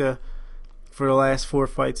Invicta for the last 4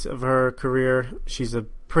 fights of her career. She's a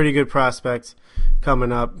pretty good prospect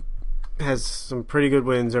coming up. Has some pretty good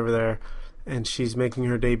wins over there. And she's making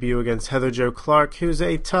her debut against Heather Jo Clark, who's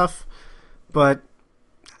a tough but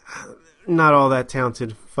not all that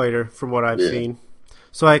talented fighter from what I've seen.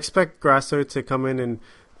 So I expect Grasso to come in and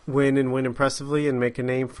win impressively and make a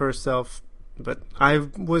name for herself. But I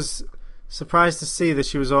was surprised to see that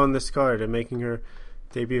she was on this card and making her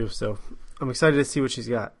debut. So I'm excited to see what she's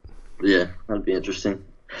got. Yeah, that'd be interesting.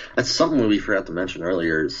 That's something we forgot to mention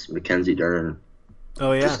earlier is Mackenzie Dern.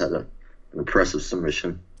 Oh, yeah. Just had an impressive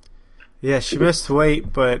submission. Yeah, she missed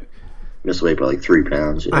weight, but... Missed weight by like 3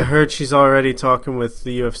 pounds. Yeah. I heard she's already talking with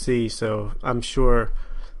the UFC, so I'm sure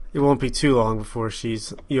it won't be too long before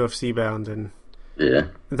she's UFC bound, and yeah,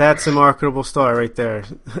 that's a marketable star right there.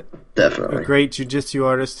 Definitely. A great jiu-jitsu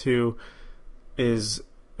artist who is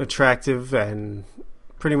attractive and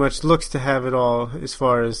pretty much looks to have it all as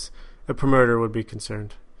far as a promoter would be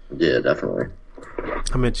concerned. Yeah, definitely.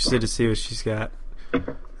 I'm interested to see what she's got.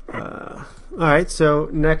 All right, so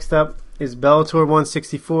next up is Bellator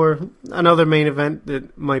 164, another main event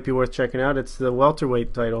that might be worth checking out. It's the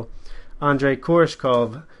welterweight title. Andrei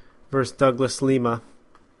Koreshkov versus Douglas Lima.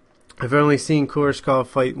 I've only seen Koreshkov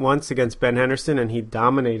fight once against Ben Henderson, and he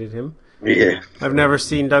dominated him. Yeah. I've never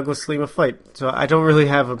seen Douglas Lima fight, so I don't really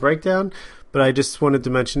have a breakdown, but I just wanted to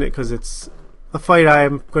mention it because it's a fight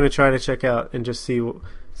I'm going to try to check out and just see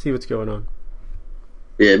what's going on.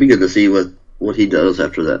 Yeah, it'd be good to see what he does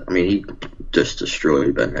after that. I mean, he just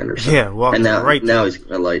destroyed Ben Henderson. Yeah, well, and now now he's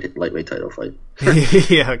a lightweight title fight.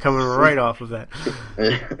 Yeah, coming right off of that.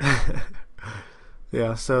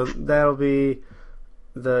 Yeah, so that'll be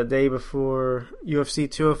the day before UFC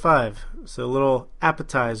 205. So a little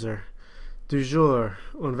appetizer du jour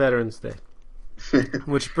on Veterans Day.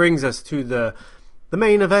 Which brings us to the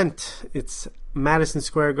main event. It's Madison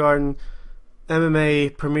Square Garden,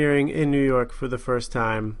 MMA premiering in New York for the first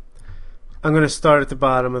time. I'm going to start at the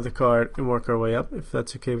bottom of the card and work our way up, if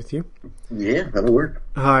that's okay with you. Yeah, that'll work.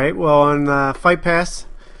 All right. Well, on Fight Pass,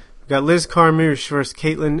 we got Liz Carmouche versus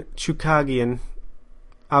Caitlin Chukagian.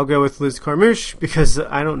 I'll go with Liz Carmouche because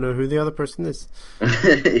I don't know who the other person is.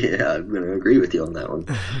 Yeah, I'm going to agree with you on that one.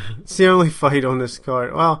 It's the only fight on this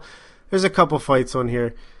card. Well, there's a couple fights on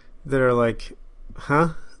here that are like,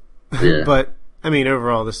 huh? Yeah. But, I mean,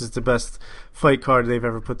 overall, this is the best fight card they've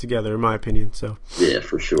ever put together, in my opinion. So Yeah,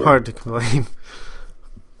 for sure. hard to complain.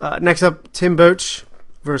 Next up, Tim Boetsch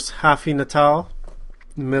versus Rafi Natal.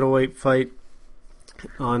 Middleweight fight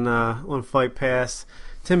on Fight Pass.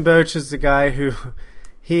 Tim Boetsch is the guy who...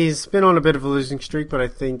 He's been on a bit of a losing streak, but I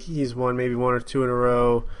think he's won maybe one or two in a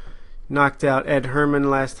row. Knocked out Ed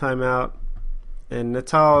Herman last time out. And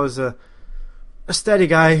Natal is a steady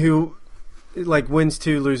guy who like wins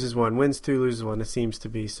two, loses one. Wins two, loses one, it seems to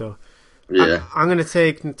be. So Yeah. I'm going to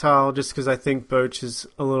take Natal just because I think Boetsch is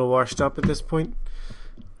a little washed up at this point.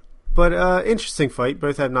 But interesting fight.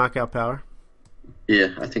 Both have knockout power. Yeah,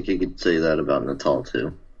 I think you could say that about Natal,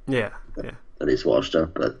 too. Yeah. That he's washed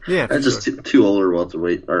up, but Yeah, for that's just two older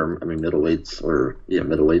middleweights,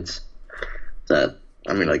 middleweights. That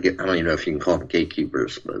I don't even know if you can call them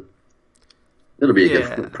gatekeepers, but it'll be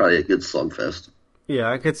probably a good slugfest.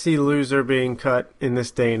 Yeah, I could see loser being cut in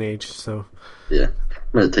this day and age. So Yeah,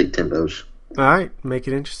 I'm gonna take Tim Boetsch. all right, make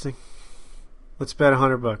it interesting. Let's bet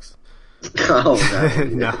 $100. Oh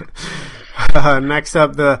No. Next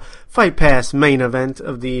up, the Fight Pass main event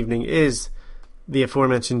of the evening is the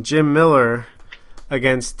aforementioned Jim Miller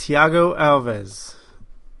against Thiago Alves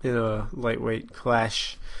in a lightweight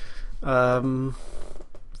clash. Fun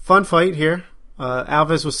fight here.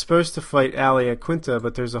 Alves was supposed to fight Ali Aquinta,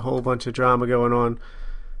 but there's a whole bunch of drama going on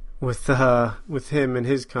with him and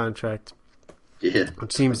his contract, Yeah,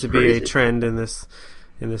 which seems to be crazy. a trend in this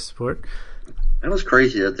sport. That was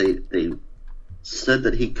crazy that they said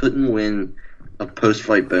that he couldn't win a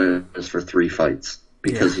post-fight bonus for 3 fights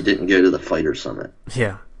because he didn't go to the Fighter Summit.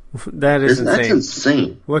 Yeah, that is That's insane.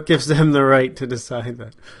 insane. What gives them the right to decide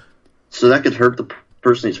that? So that could hurt the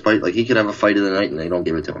person he's fighting. Like, he could have a fight of the night and they don't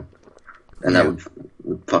give it to him. And that would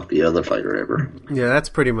fuck the other fighter ever. Yeah, that's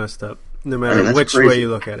pretty messed up, no matter that's which crazy. way you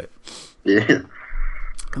look at it. Yeah.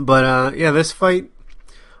 But, this fight,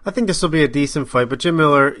 I think this will be a decent fight. But Jim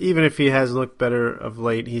Miller, even if he has looked better of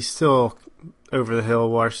late, he's still over the hill,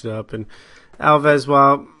 washed up. And Alves,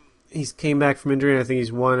 while he's came back from injury, and I think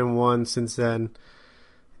he's 1-1 since then,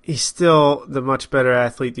 he's still the much better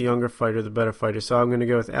athlete, the younger fighter, the better fighter. So I'm going to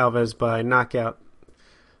go with Alves by knockout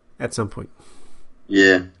at some point.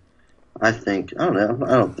 Yeah. I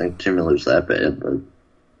don't think Jim Miller's that bad, but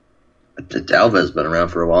Alves been around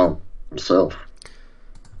for a while himself.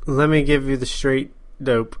 Let me give you the straight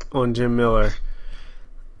dope on Jim Miller.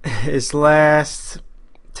 His last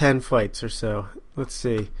 10 fights or so. Let's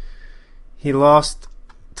see. He lost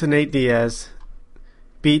to Nate Diaz,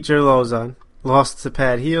 beat Joe Lozon, lost to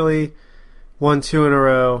Pat Healy, won 2 in a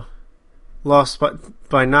row, lost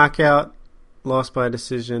by knockout, lost by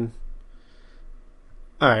decision.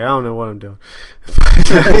 Alright, I don't know what I'm doing.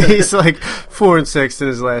 He's like 4-6 in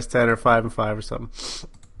his last 10 or 5-5 or something.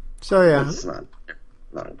 So yeah. It's not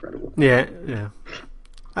incredible. Yeah.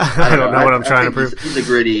 I don't know what I'm trying to prove. He's a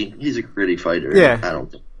gritty fighter. Yeah.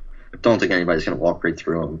 I don't think anybody's going to walk right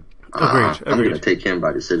through him. Agreed. I'm going to take him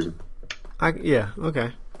by decision.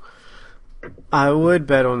 Okay. I would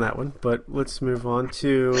bet on that one, but let's move on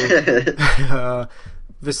to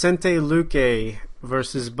Vicente Luque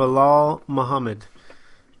versus Bilal Muhammad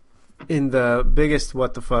in the biggest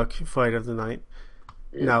what the fuck fight of the night.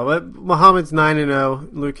 Yeah. No, but Muhammad's 9-0.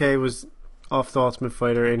 Luque was off the Ultimate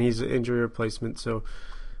Fighter, and he's an injury replacement, so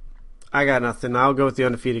I got nothing. I'll go with the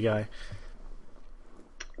undefeated guy.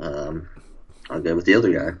 I'll go with the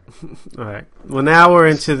other guy. All right. Well, now we're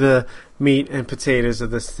into the meat and potatoes of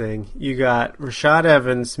this thing. You got Rashad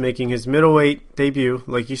Evans making his middleweight debut.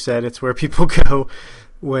 Like you said, it's where people go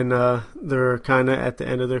when they're kind of at the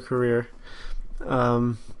end of their career.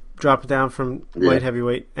 Drop it down from light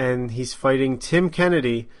heavyweight, and he's fighting Tim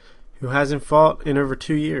Kennedy, who hasn't fought in over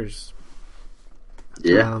 2 years.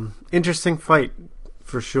 Yeah. Interesting fight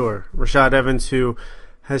for sure. Rashad Evans, who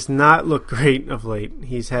has not looked great of late.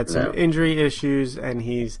 He's had some injury issues, and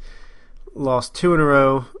he's lost 2 in a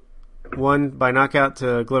row. 1 by knockout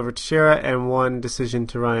to Glover Teixeira, and 1 decision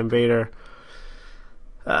to Ryan Bader.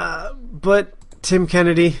 But Tim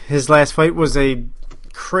Kennedy, his last fight was a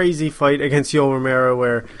crazy fight against Yoel Romero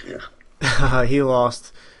where he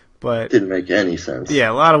lost. But didn't make any sense.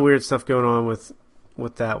 Yeah, a lot of weird stuff going on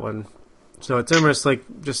with that one. So it's almost like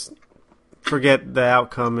just forget the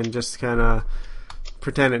outcome and just kind of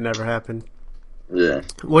pretend it never happened. Yeah.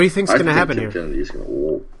 What do you think's going to happen Tim here? Kennedy is going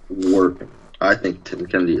to work. I think Tim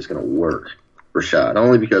Kennedy is going to work Rashad,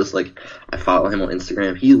 only because like I follow him on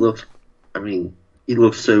Instagram. He looks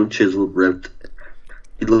so chiseled, ripped.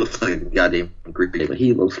 He looks like a goddamn Greek, but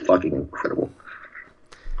he looks fucking incredible.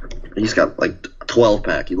 He's got like a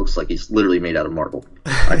 12-pack. He looks like he's literally made out of marble.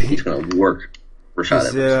 I think he's going to work Rashad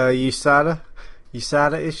Is Evans.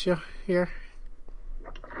 USADA issue here?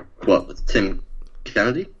 What, with Tim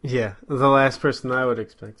Kennedy? Yeah, the last person I would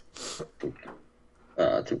expect.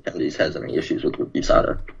 Tim Kennedy's has any issues with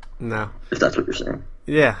USADA, No. if that's what you're saying.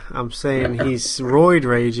 Yeah, I'm saying he's roid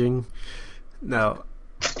raging. No.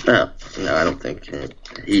 No, I don't think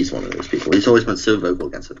he's one of those people. He's always been so vocal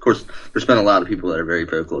against it. Of course, there's been a lot of people that are very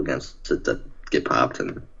vocal against it that get popped.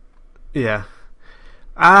 And Yeah.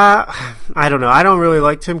 I don't know. I don't really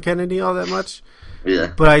like Tim Kennedy all that much.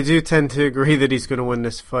 yeah, But I do tend to agree that he's going to win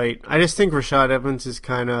this fight. I just think Rashad Evans is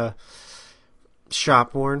kind of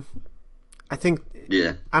shop-worn. I think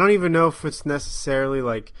yeah, I don't even know if it's necessarily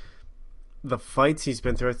like the fights he's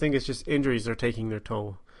been through. I think it's just injuries are taking their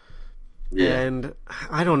toll. yeah. And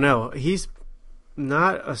I don't know. He's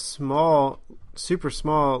not a super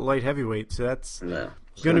small light heavyweight, so that's No,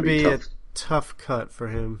 it's going to gonna be tough. a tough cut for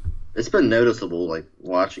him. It's been noticeable, like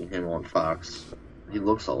watching him on Fox. He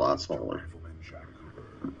looks a lot smaller,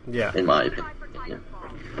 Yeah. in my opinion. Yeah.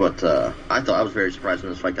 But I was very surprised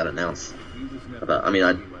when this fight got announced.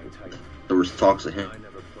 There was talks of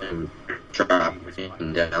him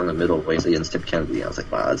dropping down the middle weight against Tim Kennedy. I was like,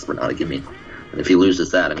 wow, that's not a gimme. And if he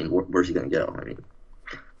loses that, where's he going to go?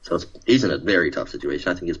 So he's in a very tough situation.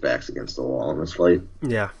 I think his back's against the wall in this fight,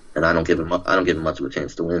 Yeah. and I don't give him much of a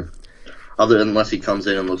chance to win. Other than unless he comes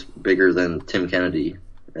in and looks bigger than Tim Kennedy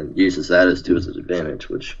and uses that as to his advantage,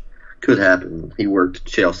 which could happen. He worked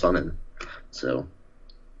Chael Sonnen, so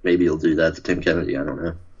maybe he'll do that to Tim Kennedy. I don't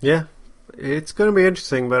know. Yeah. It's going to be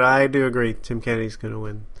interesting, but I do agree Tim Kennedy's going to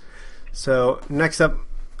win. So next up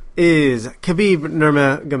is Khabib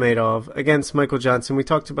Nurmagomedov against Michael Johnson. We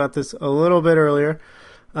talked about this a little bit earlier.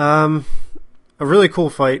 A really cool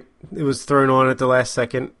fight. It was thrown on at the last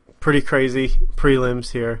second. Pretty crazy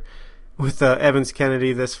prelims here with Evans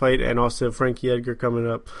Kennedy this fight and also Frankie Edgar coming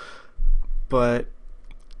up. But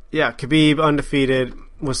yeah, Khabib undefeated,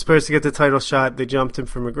 was supposed to get the title shot. They jumped him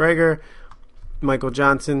for McGregor. Michael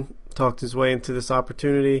Johnson talked his way into this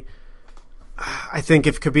opportunity. I think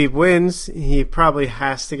if Khabib wins, he probably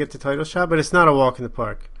has to get the title shot, but it's not a walk in the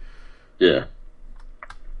park. Yeah.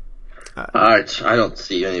 I don't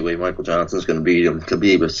see any way Michael Johnson's going to beat him.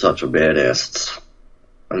 Khabib is such a badass.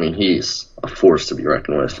 He's a force to be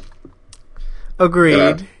reckoned with.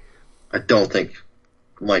 Agreed. I don't think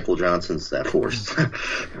Michael Johnson's that force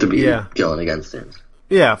to be going against him.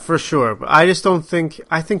 Yeah, for sure. But I just don't think...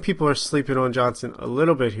 I think people are sleeping on Johnson a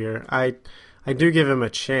little bit here. I do give him a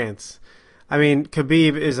chance.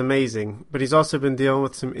 Khabib is amazing, but he's also been dealing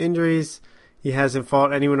with some injuries. He hasn't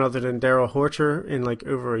fought anyone other than Daryl Horcher in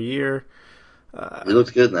over a year. He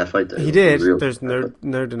looked good in that fight, though. He did. There's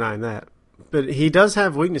no denying that. But he does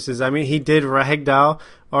have weaknesses. He did ragdoll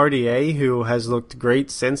RDA, who has looked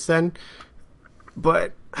great since then.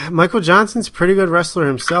 But Michael Johnson's a pretty good wrestler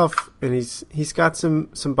himself, and he's got some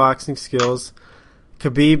boxing skills.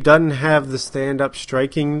 Khabib doesn't have the stand-up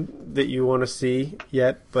striking that you want to see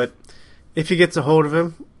yet, but if he gets a hold of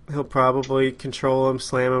him, he'll probably control him,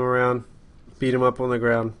 slam him around, beat him up on the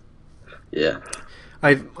ground. Yeah.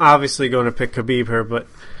 I'm obviously going to pick Khabib here, but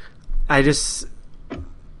I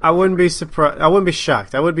wouldn't be surprised. I wouldn't be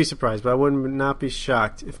shocked. I would be surprised, but I would not be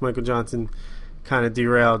shocked if Michael Johnson kind of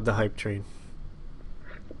derailed the hype train.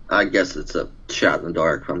 I guess it's a shot in the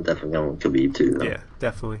dark. I'm definitely going with Khabib, too, though. Yeah,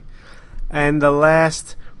 definitely. And the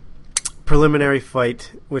last preliminary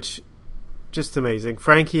fight, which just amazing.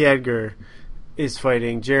 Frankie Edgar is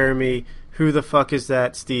fighting Jeremy. Who the fuck is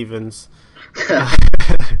that? Stevens. Pretty.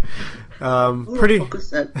 Who the fuck is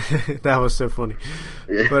that? That was so funny.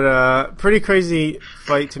 Yeah. But pretty crazy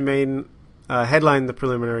fight to headline the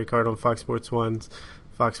preliminary card on Fox Sports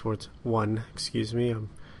 1. Excuse me. I'm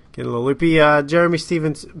getting a little loopy. Jeremy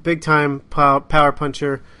Stevens, big time power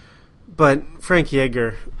puncher, but Frankie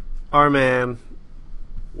Edgar, our man.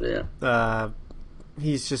 Yeah.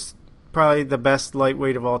 He's just probably the best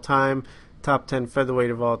lightweight of all time, top 10 featherweight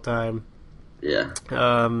of all time. Yeah.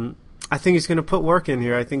 I think he's going to put work in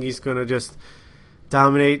here. I think he's going to just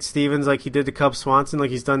dominate Stevens like he did to Cub Swanson, like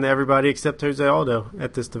he's done to everybody except Jose Aldo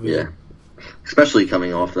at this division. Yeah. Especially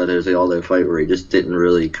coming off that Jose Aldo fight where he just didn't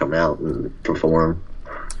really come out and perform.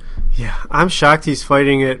 Yeah, I'm shocked he's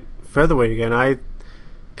fighting at featherweight again. I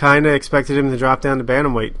kind of expected him to drop down to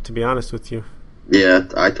bantamweight, to be honest with you. Yeah,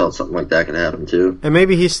 I thought something like that could happen too. And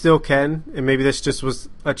maybe he still can, and maybe this just was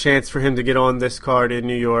a chance for him to get on this card in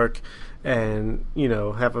New York and,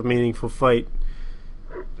 have a meaningful fight.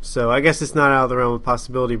 So I guess it's not out of the realm of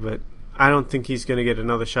possibility, but I don't think he's going to get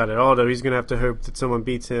another shot at all, though. He's going to have to hope that someone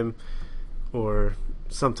beats him or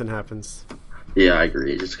something happens. Yeah, I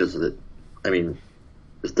agree. Just because of it. I mean,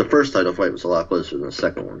 the first title fight was a lot closer than the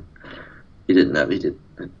second one. He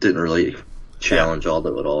didn't really challenge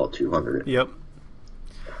Aldo at all at 200. Yep.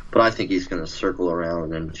 But I think he's going to circle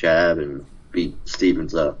around and jab and beat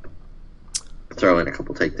Stevens up. Throw in a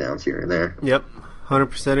couple takedowns here and there. Yep,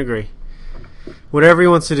 100% agree. Whatever he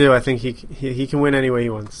wants to do, I think he can win any way he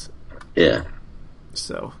wants. Yeah.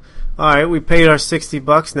 So, all right, we paid our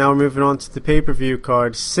 $60. Now we're moving on to the pay-per-view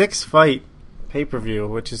card. 6-fight pay-per-view,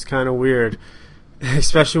 which is kind of weird,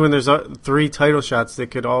 especially when there's 3 title shots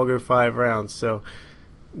that could all go 5 rounds. So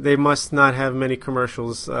they must not have many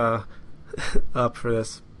commercials up for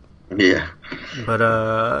this. Yeah. But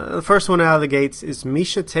the first one out of the gates is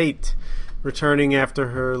Miesha Tate, returning after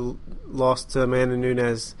her loss to Amanda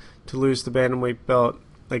Nunes to lose the bantamweight belt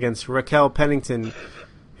against Raquel Pennington,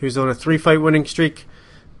 who's on a 3-fight winning streak.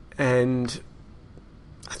 And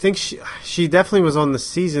I think she definitely was on the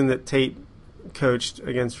season that Tate coached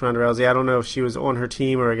against Ronda Rousey. I don't know if she was on her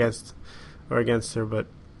team or against her, but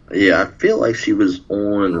yeah, I feel like she was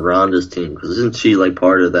on Ronda's team because isn't she like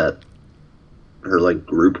part of her like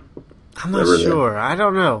group? I'm not sure. I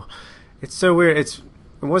don't know. It's so weird. It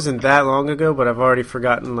wasn't that long ago, but I've already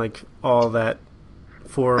forgotten like all that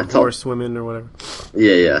 4 horsewomen or whatever.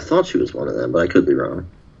 Yeah, I thought she was one of them, but I could be wrong.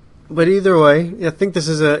 But either way, I think this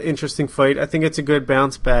is an interesting fight. I think it's a good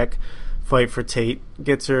bounce back fight for Tate.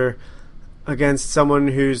 Gets her against someone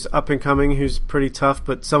who's up and coming, who's pretty tough,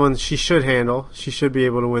 but someone she should handle. She should be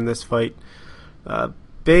able to win this fight.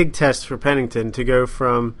 Big test for Pennington to go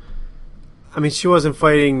from, I mean, she wasn't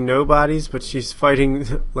fighting nobodies, but she's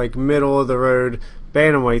fighting like middle of the road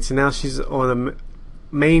bantamweights, and now she's on the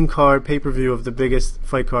main card pay-per-view of the biggest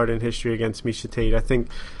fight card in history against Miesha Tate.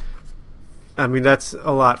 I mean, that's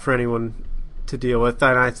a lot for anyone to deal with,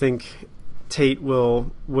 and I think Tate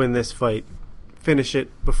will win this fight, finish it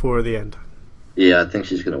before the end. Yeah, I think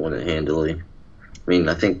she's going to win it handily. I mean,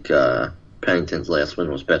 I think Pennington's last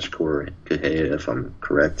win was Betch Correia, if I'm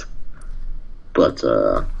correct. But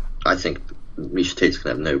I think Miesha Tate's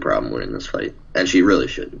going to have no problem winning this fight, and she really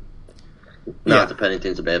shouldn't. Not that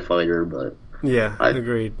Pennington's a bad fighter, but yeah,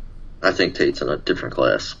 agreed. I think Tate's in a different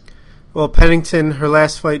class. Well, Pennington, her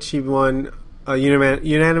last fight, she won a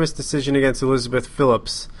unanimous decision against Elizabeth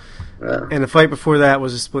Phillips. Yeah. And the fight before that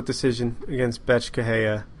was a split decision against Betch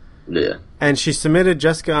Correia. Yeah. And she submitted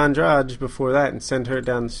Jessica Andrade before that and sent her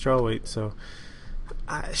down to strawweight. So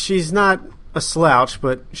she's not a slouch,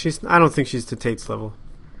 but I don't think she's to Tate's level.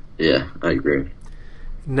 Yeah, I agree.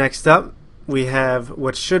 Next up, we have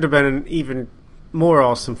what should have been an even more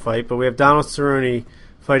awesome fight, but we have Donald Cerrone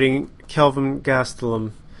fighting Kelvin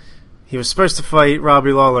Gastelum. He was supposed to fight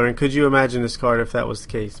Robbie Lawler, and could you imagine this card if that was the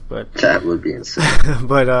case? But that would be insane.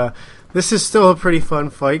 But this is still a pretty fun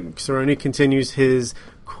fight. Cerrone continues his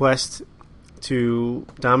quest to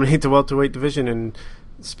dominate the welterweight division and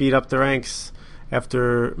speed up the ranks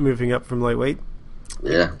after moving up from lightweight.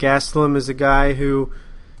 Yeah. Gastelum is a guy who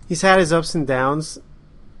he's had his ups and downs,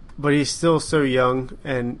 but he's still so young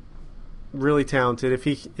and really talented.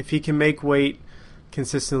 If he can make weight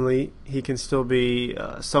consistently, he can still be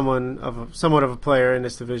somewhat of a player in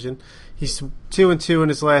this division. He's 2-2 in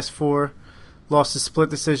his last 4. Lost a split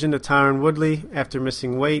decision to Tyron Woodley after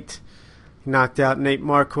missing weight. He knocked out Nate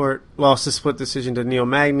Marquardt. Lost a split decision to Neil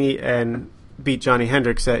Magny and beat Johnny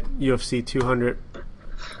Hendricks at UFC 200.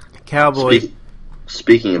 Cowboy.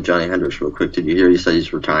 Speaking of Johnny Hendricks, real quick, did you hear he said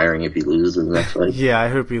he's retiring if he loses the next fight? Yeah, I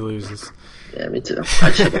hope he loses. Yeah, me too.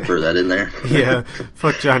 I just had to throw that in there. Yeah,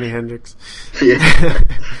 fuck Johnny Hendricks. Yeah.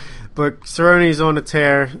 But Cerrone's on a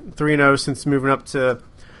tear, 3-0 since moving up to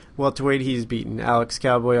welterweight. He's beaten Alex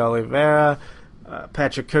Cowboy Oliveira,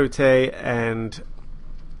 Patrick Cote, and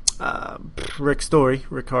Rick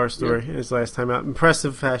Carr Story his last time out.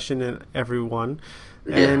 Impressive fashion in every one.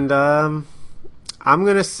 Yeah. And I'm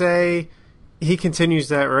going to say he continues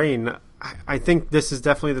that reign. I think this is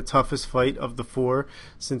definitely the toughest fight of the 4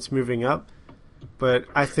 since moving up. But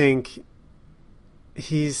I think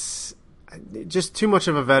he's just too much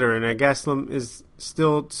of a veteran. And Gastelum is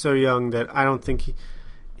still so young that I don't think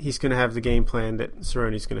he's going to have the game plan that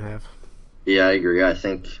Cerrone's going to have. Yeah, I agree. I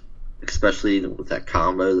think, especially with that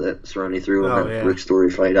combo that Cerrone threw in that Rick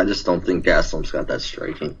Story fight, I just don't think Gastelum's got that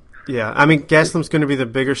striking. Yeah, I mean, Gastelum's going to be the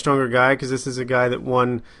bigger, stronger guy because this is a guy that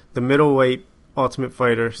won the middleweight Ultimate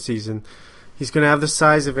Fighter season. He's going to have the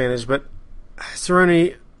size advantage, but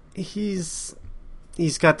Cerrone, he's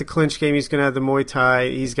got the clinch game. He's going to have the Muay Thai.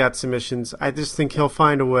 He's got submissions. I just think he'll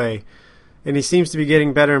find a way. And he seems to be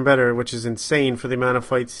getting better and better, which is insane for the amount of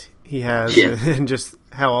fights he has and just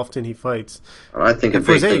how often he fights. I think a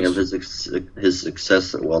big thing of his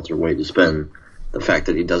success at welterweight has been the fact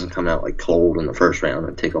that he doesn't come out like cold in the first round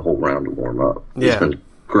and take a whole round to warm up. He's been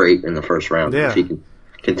great in the first round. Yeah. If he can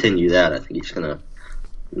continue that, I think he's going to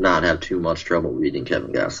not have too much trouble beating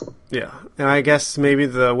Kevin Gastelum. Yeah, and I guess maybe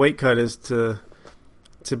the weight cut is to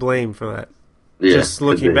blame for that. Yeah, just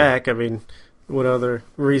looking back, I mean, what other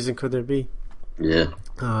reason could there be? Yeah.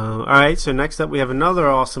 All right, so next up we have another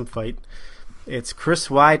awesome fight. It's Chris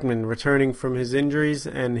Weidman returning from his injuries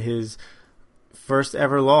and his first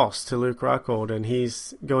ever loss to Luke Rockhold, and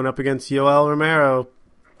he's going up against Yoel Romero,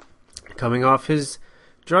 coming off his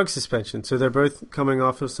drug suspension. So they're both coming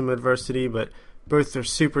off of some adversity, but both are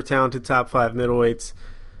super talented top 5 middleweights,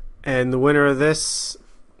 and the winner of this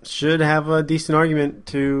should have a decent argument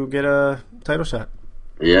to get a title shot.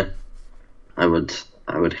 Yeah, I would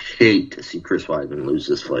hate to see Chris Weidman lose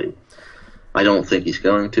this fight. I don't think he's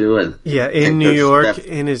going to. In New York,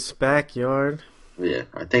 in his backyard. Yeah,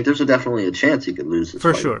 I think there's definitely a chance he could lose this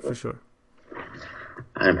fight. For sure.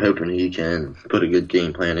 I'm hoping he can put a good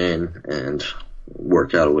game plan in and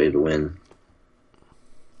work out a way to win.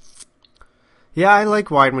 Yeah, I like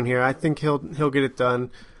Weidman here. I think he'll get it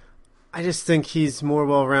done. I just think he's more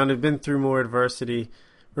well-rounded, been through more adversity.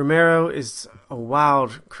 Romero is a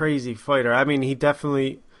wild, crazy fighter. I mean, he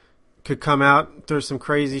definitely could come out, throw some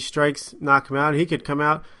crazy strikes, knock him out. He could come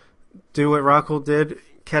out, do what Rockhold did,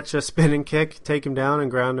 catch a spinning kick, take him down, and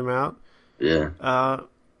ground him out. Yeah.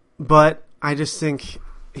 But I just think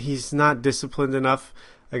he's not disciplined enough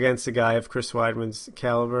against a guy of Chris Weidman's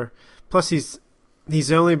caliber. Plus, he's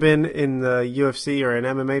only been in the UFC or in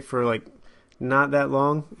MMA for like not that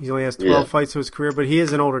long. He only has 12 fights to his career, but he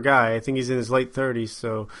is an older guy. I think he's in his late 30s.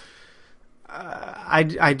 So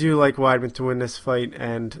I do like Weidman to win this fight,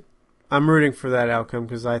 and I'm rooting for that outcome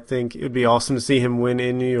because I think it would be awesome to see him win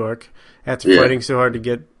in New York after fighting so hard to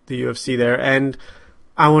get the UFC there. And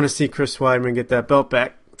I want to see Chris Weidman get that belt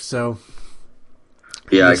back. So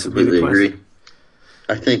yeah, I completely agree.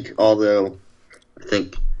 I think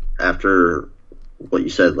after what you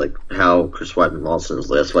said, like how Chris Weidman lost in his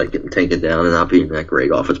last fight, getting taken down and not being that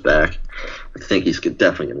great off his back, I think he's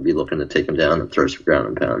definitely going to be looking to take him down and throw some ground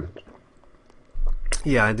and pound.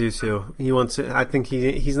 Yeah, I do too. He wants it. I think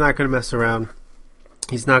he's not going to mess around.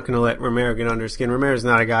 He's not going to let Romero get under his skin. Romero's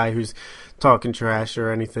not a guy who's talking trash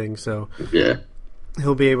or anything, so yeah,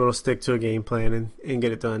 he'll be able to stick to a game plan and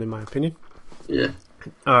get it done, in my opinion. Yeah.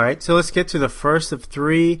 All right, so let's get to the first of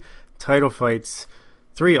 3 title fights.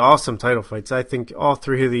 3 awesome title fights. I think all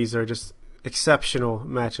 3 of these are just exceptional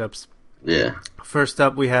matchups. Yeah. First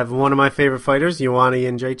up, we have one of my favorite fighters, Joanna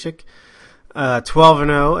Jędrzejczyk,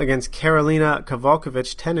 12-0 against Karolina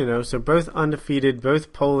Kowalkiewicz, 10-0. So both undefeated,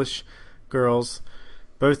 both Polish girls,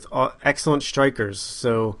 both excellent strikers.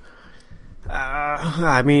 So,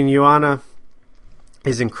 I mean, Joanna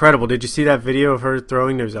is incredible. Did you see that video of her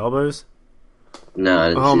throwing those elbows? No, I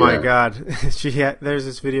didn't see my that. God. There's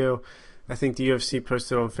this video I think the UFC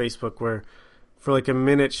posted on Facebook where for like a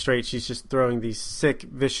minute straight she's just throwing these sick,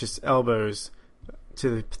 vicious elbows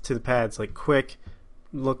to the pads, like quick,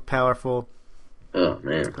 look powerful. Oh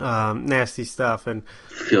man, nasty stuff, and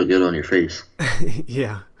feel good on your face.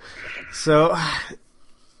 Yeah. So,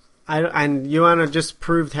 and Joanna just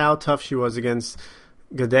proved how tough she was against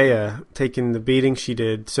Gadea, taking the beating she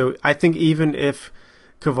did. So I think even if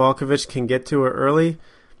Kowalkiewicz can get to her early,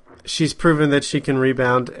 she's proven that she can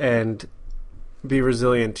rebound and be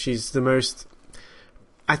resilient. She's the most...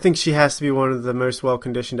 I think she has to be one of the most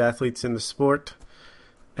well-conditioned athletes in the sport.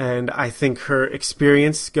 And I think her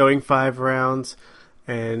experience going 5 rounds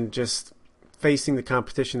and just facing the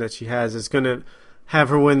competition that she has is going to have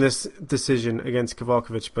her win this decision against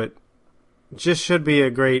Kowalkiewicz. But just should be a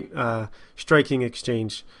great striking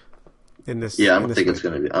exchange in this. Yeah, I don't think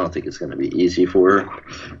it's going to be easy for her.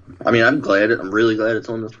 I mean, I'm really glad it's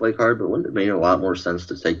on this fight card, but wouldn't it make a lot more sense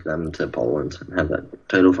to take them to Poland and have that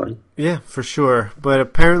title fight? Yeah, for sure. But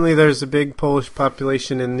apparently there's a big Polish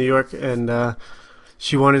population in New York, and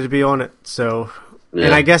she wanted to be on it. So, yeah.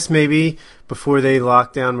 And I guess maybe before they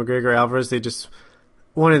locked down McGregor-Alvarez, they just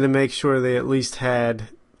wanted to make sure they at least had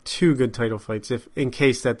 2 good title fights, in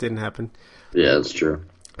case that didn't happen. Yeah, that's true.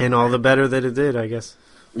 And all the better that it did, I guess.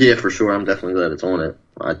 Yeah, for sure. I'm definitely glad it's on it.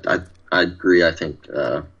 I agree. I think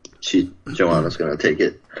Joanna's going to take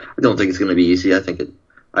it. I don't think it's going to be easy.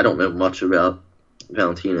 I don't know much about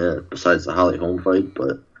Valentina besides the Holly Holm fight,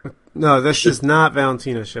 but no, this is not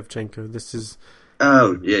Valentina Shevchenko. This is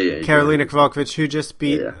Oh, yeah. Karolina Kowalkiewicz, who just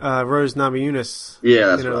beat Rose Namajunas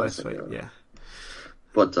that's in her what I last was fight. thinking of. Yeah.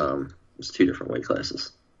 But it's 2 different weight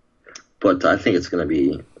classes. But I think it's going to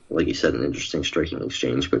be, like you said, an interesting striking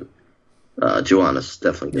exchange. But Joanna's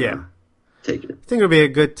definitely going to take it. I think it'll be a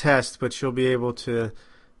good test, but she'll be able to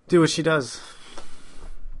do what she does.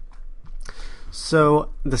 So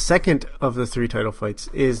the second of the 3 title fights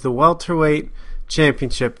is the welterweight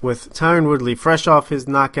championship with Tyron Woodley, fresh off his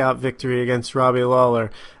knockout victory against Robbie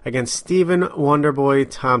Lawler, against Stephen Wonderboy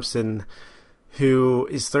Thompson, who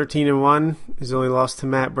is 13-1. He's only lost to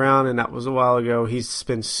Matt Brown, and that was a while ago. He's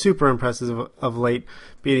been super impressive of late,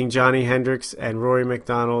 beating Johnny Hendricks and Rory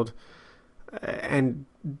McDonald, and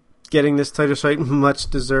getting this title shot much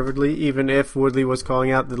deservedly, even if Woodley was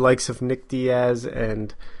calling out the likes of Nick Diaz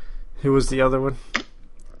and who was the other one?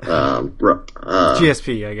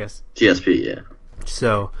 GSP, I guess. GSP, yeah.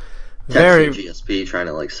 So, very GSP trying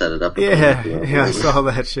to set it up. Yeah, I saw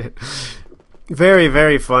that shit. Very,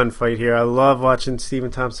 very fun fight here. I love watching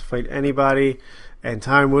Stephen Thompson fight anybody, and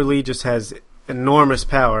Tyron Woodley just has enormous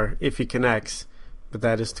power if he connects, but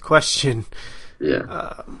that is the question.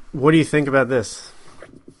 Yeah. What do you think about this?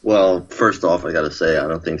 Well, first off, I got to say I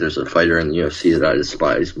don't think there's a fighter in the UFC that I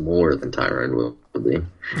despise more than Tyron Woodley.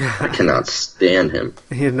 I cannot stand him.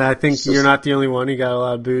 And I think you're not the only one. He got a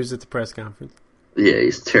lot of boos at the press conference. Yeah,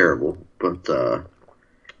 he's terrible. But,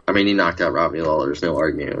 he knocked out Robbie Lawler. There's no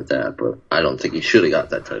arguing with that. But I don't think he should have got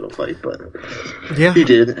that title fight. But he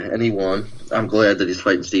did, and he won. I'm glad that he's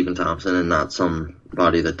fighting Stephen Thompson and not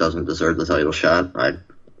somebody that doesn't deserve the title shot.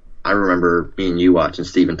 I remember me and you watching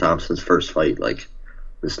Stephen Thompson's first fight,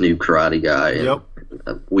 this new karate guy and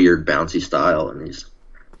a weird bouncy style, and he's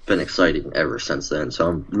been exciting ever since then. So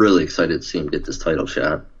I'm really excited to see him get this title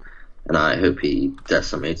shot, and I hope he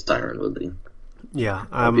decimates Tyron Woodley. Yeah,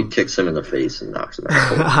 he kicks him in the face and knocks him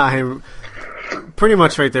out. I'm pretty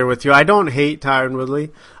much right there with you. I don't hate Tyron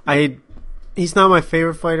Woodley. He's not my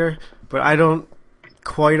favorite fighter, but I don't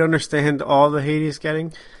quite understand all the hate he's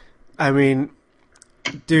getting. I mean,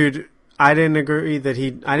 dude, I didn't agree that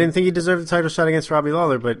I didn't think he deserved the title shot against Robbie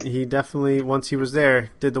Lawler, but he definitely, once he was there,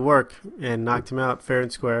 did the work and knocked him out fair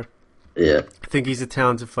and square. Yeah. I think he's a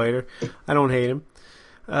talented fighter. I don't hate him.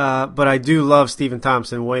 But I do love Stephen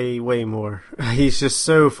Thompson way, way more. He's just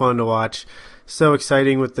so fun to watch, so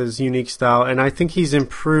exciting with his unique style, and I think he's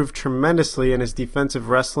improved tremendously in his defensive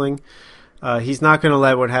wrestling. He's not going to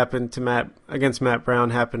let what happened to against Matt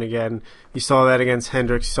Brown happen again. You saw that against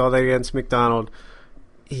Hendricks. You saw that against McDonald.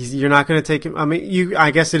 You're not going to take him.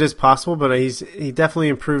 I guess it is possible, but he definitely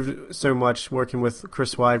improved so much working with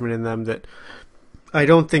Chris Weidman and them that I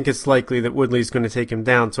don't think it's likely that Woodley's going to take him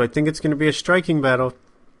down. So I think it's going to be a striking battle.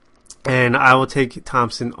 And I will take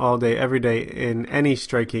Thompson all day, every day in any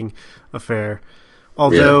striking affair.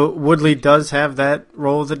 Although Woodley does have that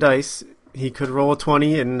roll of the dice. He could roll a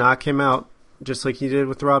 20 and knock him out, just like he did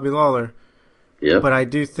with Robbie Lawler. Yeah. But I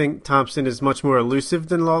do think Thompson is much more elusive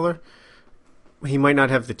than Lawler. He might not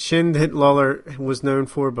have the chin that Lawler was known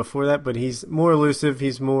for before that, but he's more elusive.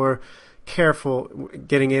 He's more careful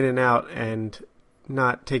getting in and out and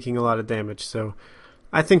not taking a lot of damage. So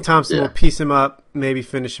I think Thompson will piece him up, maybe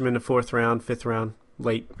finish him in the 4th round, 5th round,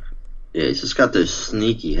 late. Yeah, he's just got those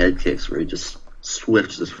sneaky head kicks where he just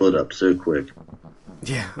swifts his foot up so quick.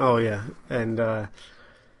 Yeah, oh yeah. And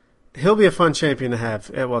he'll be a fun champion to have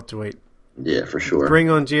at welterweight. Yeah, for sure. Bring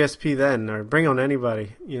on GSP then, or bring on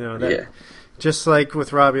anybody. Just like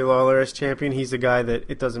with Robbie Lawler as champion, he's a guy that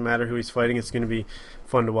it doesn't matter who he's fighting. It's going to be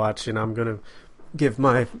fun to watch, and I'm going to give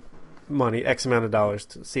my money, X amount of dollars,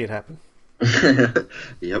 to see it happen.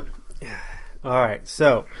 Yep. All right,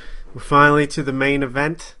 so we're finally to the main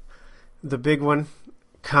event, the big one.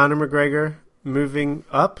 Conor McGregor moving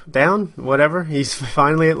up, down, whatever. He's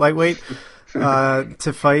finally at lightweight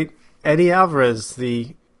to fight Eddie Alvarez.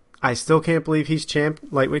 I still can't believe he's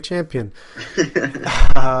lightweight champion.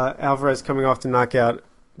 Alvarez coming off the knockout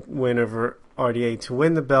win over RDA to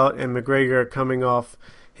win the belt, and McGregor coming off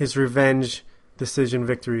his revenge decision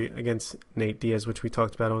victory against Nate Diaz, which we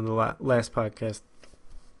talked about on the last podcast.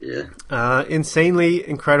 Yeah. Insanely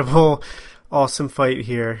incredible, awesome fight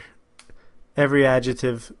here. Every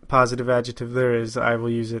positive adjective there is, I will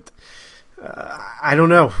use it. I don't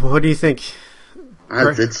know. What do you think?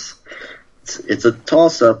 It's a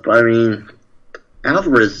toss-up.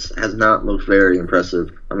 Alvarez has not looked very impressive.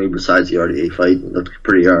 Besides the RDA fight, he looked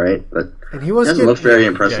pretty all right, but he hasn't looked very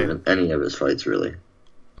impressive in any of his fights, really.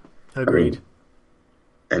 Agreed.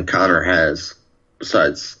 And Conor has,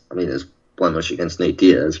 besides, his blemish against Nate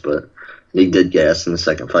Diaz, but he did gas in the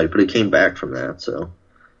second fight, but he came back from that, so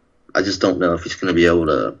I just don't know if he's going to be able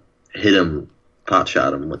to hit him pot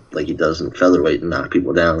shot him like he does in featherweight and knock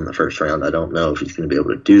people down in the first round. I don't know if he's going to be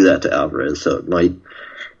able to do that to Alvarez, so it might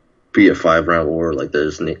be a 5-round war like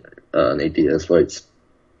those Nate Diaz fights.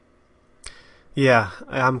 Yeah,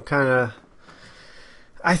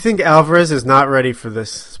 I think Alvarez is not ready for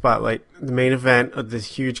this spotlight. The main event of this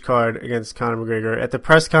huge card against Conor McGregor. At the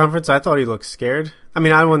press conference, I thought he looked scared. I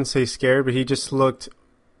mean, I wouldn't say scared, but he just looked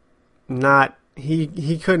not...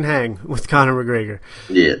 He couldn't hang with Conor McGregor.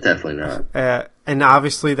 Yeah, definitely not. And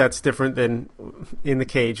obviously that's different than in the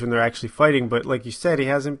cage when they're actually fighting. But like you said, he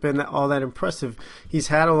hasn't been all that impressive. He's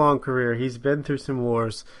had a long career. He's been through some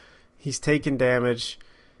wars. He's taken damage.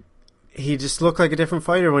 He just looked like a different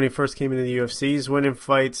fighter when he first came into the UFC. He's winning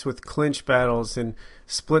fights with clinch battles and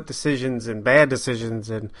split decisions and bad decisions.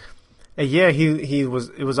 And yeah, it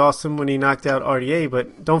was awesome when he knocked out RDA,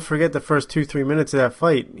 but don't forget the first 2-3 minutes of that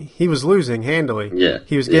fight, he was losing handily. Yeah,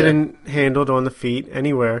 he was getting handled on the feet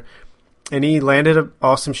anywhere, and he landed an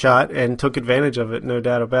awesome shot and took advantage of it, no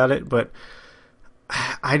doubt about it. But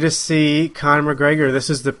I just see Conor McGregor. This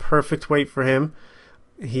is the perfect weight for him.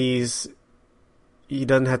 He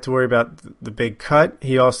doesn't have to worry about the big cut.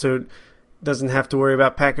 He also doesn't have to worry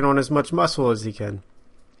about packing on as much muscle as he can.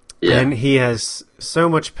 Yeah. And he has so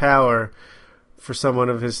much power for someone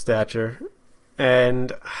of his stature.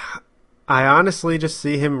 And I honestly just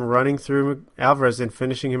see him running through Alvarez and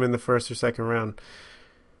finishing him in the first or second round.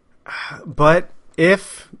 But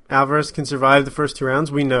if Alvarez can survive the first 2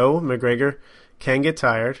 rounds, we know McGregor can get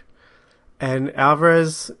tired. And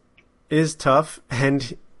Alvarez is tough,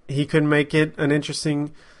 and he could make it an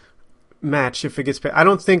interesting match if it gets past. I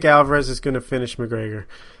don't think Alvarez is going to finish McGregor.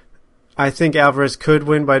 I think Alvarez could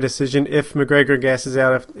win by decision if McGregor gasses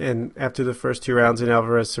out after the first 2 rounds and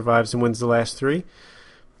Alvarez survives and wins the last 3.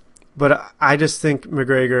 But I just think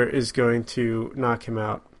McGregor is going to knock him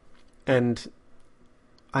out. And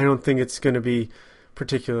I don't think it's going to be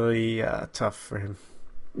particularly tough for him.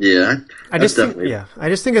 Yeah, I just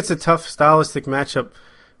think it's a tough stylistic matchup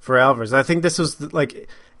for Alvarez. I think this was like,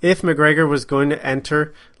 if McGregor was going to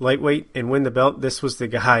enter lightweight and win the belt, this was the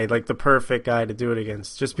guy, like the perfect guy to do it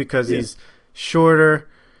against, just because he's shorter,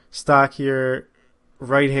 stockier,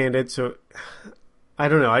 right-handed. So I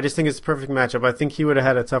don't know. I just think it's a perfect matchup. I think he would have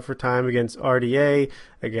had a tougher time against RDA,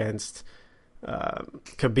 against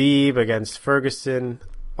Khabib, against Ferguson.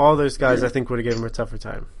 All those guys I think would have given him a tougher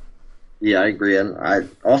time. Yeah, I agree. And I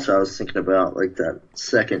was thinking about like that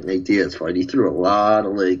second Nate Diaz fight. He threw a lot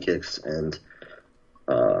of leg kicks, and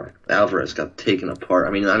Alvarez got taken apart.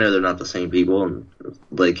 I mean, I know they're not the same people, and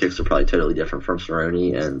leg kicks are probably totally different from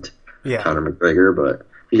Cerrone and Conor McGregor, but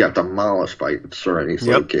he got demolished by Cerrone's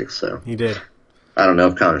leg kicks. So he did. I don't know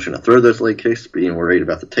if Conor's going to throw those leg kicks, being worried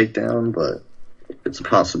about the takedown, but it's a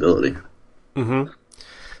possibility. Mm-hmm.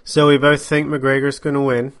 So we both think McGregor's going to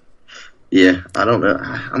win. Yeah, I don't know.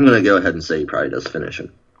 I'm going to go ahead and say he probably does finish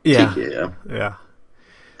him. Yeah. TKO.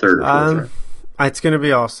 Third or fourth round. It's going to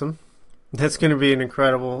be awesome. That's going to be an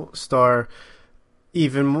incredible star.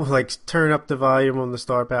 Even more, like, turn up the volume on the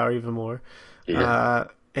star power even more. Yeah.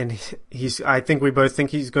 And I think we both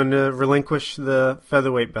think he's going to relinquish the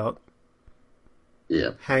featherweight belt.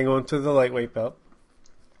 Yeah. Hang on to the lightweight belt.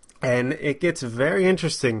 And it gets very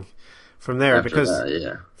interesting from there. After because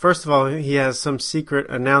that, first of all, he has some secret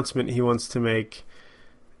announcement he wants to make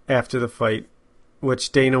after the fight,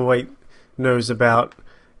 which Dana White knows about,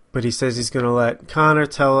 but he says he's going to let Conor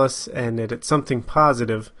tell us, and that it's something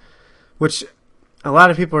positive, which a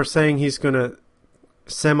lot of people are saying he's going to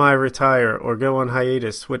semi-retire or go on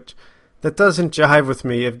hiatus, which that doesn't jive with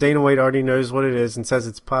me. If Dana White already knows what it is and says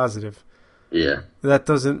it's positive, that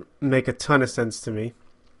doesn't make a ton of sense to me.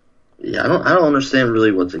 Yeah, I don't understand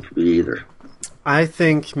really what it could be either. I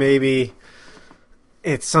think maybe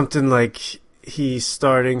it's something like he's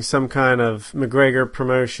starting some kind of McGregor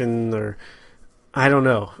promotion, or I don't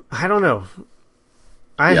know. I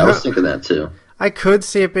was thinking that too. I could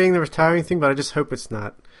see it being the retiring thing, but I just hope it's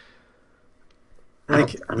not.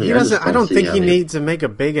 Like he doesn't. I don't think he needs to make a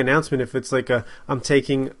big announcement if it's like I'm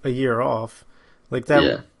taking a year off, like that.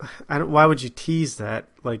 Yeah. Why would you tease that?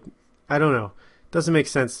 Like, I don't know. Doesn't make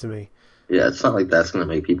sense to me. Yeah, it's not like that's going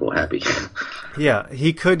to make people happy. Yeah,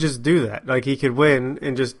 he could just do that. Like, he could win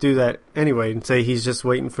and just do that anyway and say he's just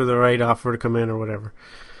waiting for the right offer to come in or whatever.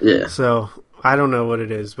 Yeah. So, I don't know what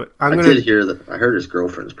it is, but I did hear that. I heard his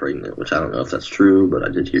girlfriend's pregnant, which I don't know if that's true, but I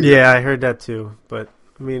did hear that. I heard that too. But,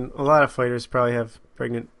 I mean, a lot of fighters probably have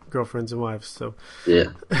pregnant girlfriends and wives, so.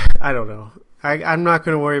 Yeah. I don't know. I'm not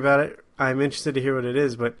going to worry about it. I'm interested to hear what it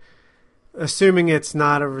is, but assuming it's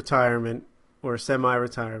not a retirement or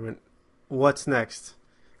semi-retirement, what's next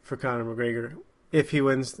for Conor McGregor if he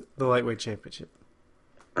wins the lightweight championship?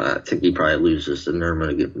 I think he probably loses to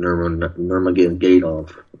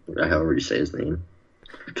Nurmagomedov, however you say his name.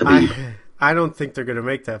 Khabib. I don't think they're going to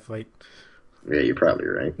make that fight. Yeah, you're probably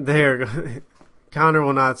right. Conor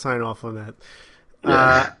will not sign off on that.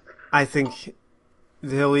 Yeah. I think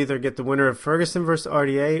he'll either get the winner of Ferguson versus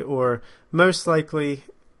RDA or most likely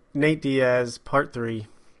Nate Diaz Part 3.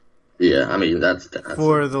 Yeah, I mean, that's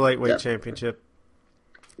for the lightweight championship.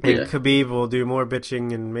 And yeah. Khabib will do more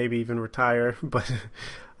bitching and maybe even retire, but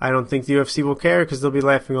I don't think the UFC will care because they'll be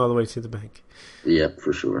laughing all the way to the bank. Yeah,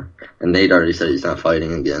 for sure. And Nate already said he's not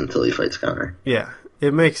fighting again until he fights Conor. Yeah,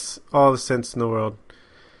 it makes all the sense in the world.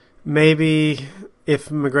 Maybe if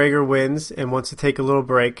McGregor wins and wants to take a little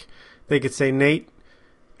break, they could say, Nate,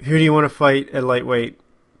 who do you want to fight at lightweight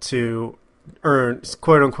to earn,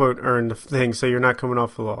 quote unquote, earn the thing so you're not coming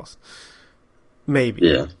off a loss? Maybe.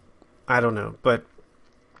 Yeah. I don't know. But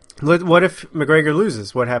what if McGregor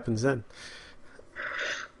loses? What happens then?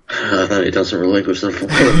 He doesn't relinquish the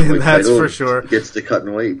That's for sure. Gets to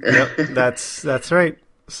cutting weight. Yep, that's right.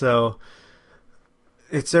 So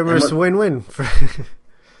it's almost a win-win.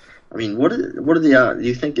 I mean, what are the do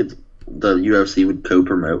you think the UFC would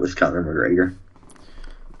co-promote with Conor McGregor?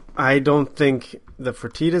 I don't think the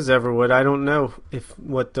Fertittas ever would. I don't know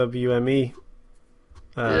what WME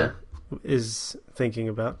is thinking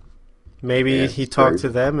about. Maybe he talked to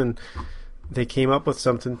them and they came up with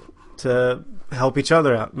something to help each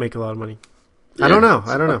other out, make a lot of money. Yeah, I don't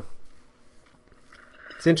know.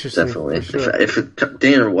 It's interesting. Definitely. For sure. If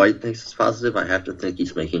Dana White thinks it's positive, I have to think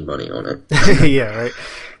he's making money on it. Yeah, right.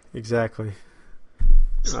 Exactly.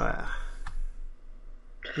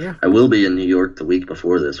 Yeah. I will be in New York the week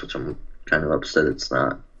before this, which I'm kind of upset it's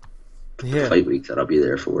not the fight week that I'll be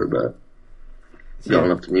there for, but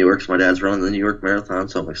going up to New York, so my dad's running the New York Marathon,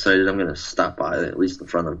 so I'm excited. I'm going to stop by at least the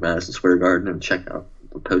front of Madison Square Garden and check out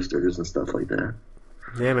the posters and stuff like that.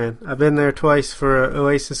 Yeah, man. I've been there twice for an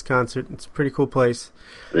Oasis concert. It's a pretty cool place.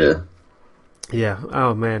 Yeah. Yeah.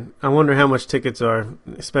 Oh, man. I wonder how much tickets are,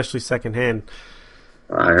 especially secondhand.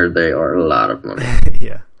 I heard they are a lot of money.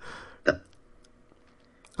 Yeah.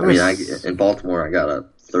 I mean, in Baltimore, I got a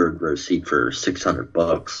third row seat for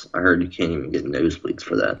 $600. I heard you can't even get nosebleeds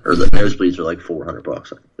for that, or the nosebleeds are like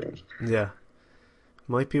 $400. I think. Yeah,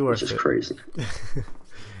 might be worth it. Which is crazy.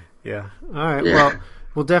 Yeah. All right. Yeah. Well,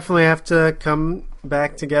 we'll definitely have to come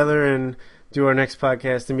back together and do our next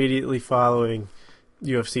podcast immediately following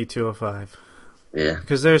UFC 205. Yeah.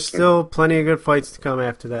 Because there's still plenty of good fights to come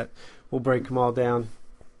after that. We'll break them all down.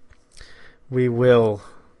 We will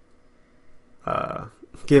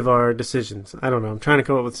give our decisions. I don't know. I'm trying to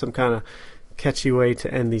come up with some kind of catchy way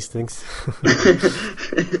to end these things.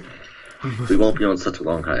 We won't be on such a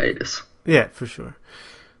long hiatus. Yeah, for sure.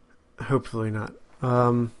 Hopefully not.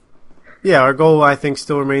 Yeah, our goal, I think,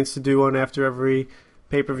 still remains to do one after every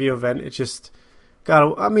pay-per-view event. It just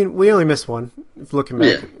we only missed one, looking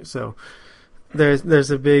back. Yeah. So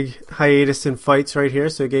there's a big hiatus in fights right here,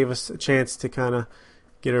 so it gave us a chance to kind of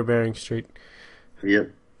get our bearings straight.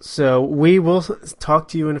 Yep. So we will talk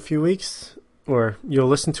to you in a few weeks, or you'll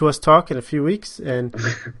listen to us talk in a few weeks. And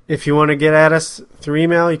if you want to get at us through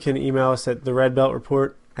email, you can email us at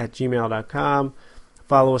theredbeltreport@gmail.com.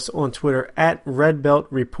 Follow us on Twitter at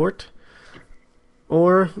redbeltreport.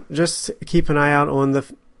 Or just keep an eye out on the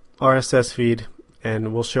RSS feed,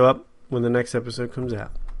 and we'll show up when the next episode comes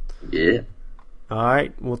out. Yeah. All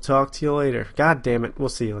right. We'll talk to you later. God damn it. We'll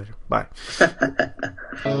see you later. Bye.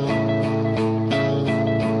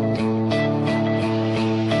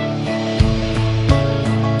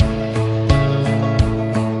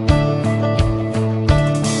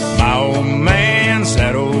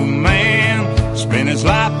 That old man spent his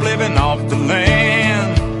life living off the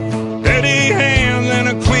land, dirty hands and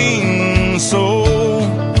a clean soul.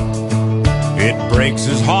 It breaks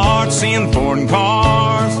his heart seeing foreign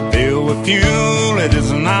cars filled with fuel it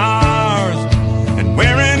isn't ours, and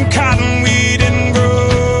wearing cotton we didn't grow.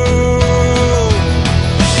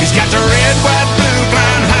 He's got the red, white, blue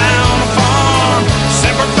flying high on the farm,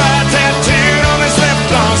 Semper Fi tattooed on his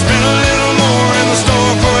left arm. Spent a little more in the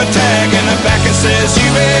store for a tag in the back. It says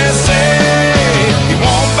USA. He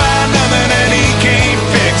won't buy nothing that he can't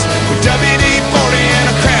fix. With WD-40 and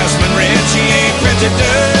a Craftsman wrench, he ain't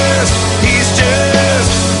prejudiced. He's just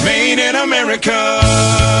made in America.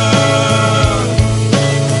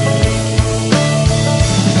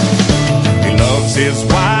 He loves his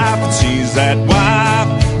wife, and she's that wife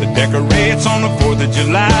that decorates on the 4th of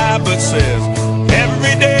July, but says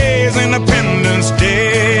every day is Independence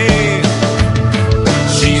Day.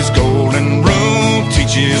 She's golden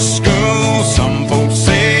teaches school. Some folks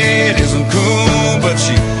say it isn't cool, but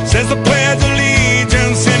she says the Pledge of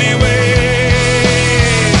Allegiance anyway.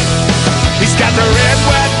 got the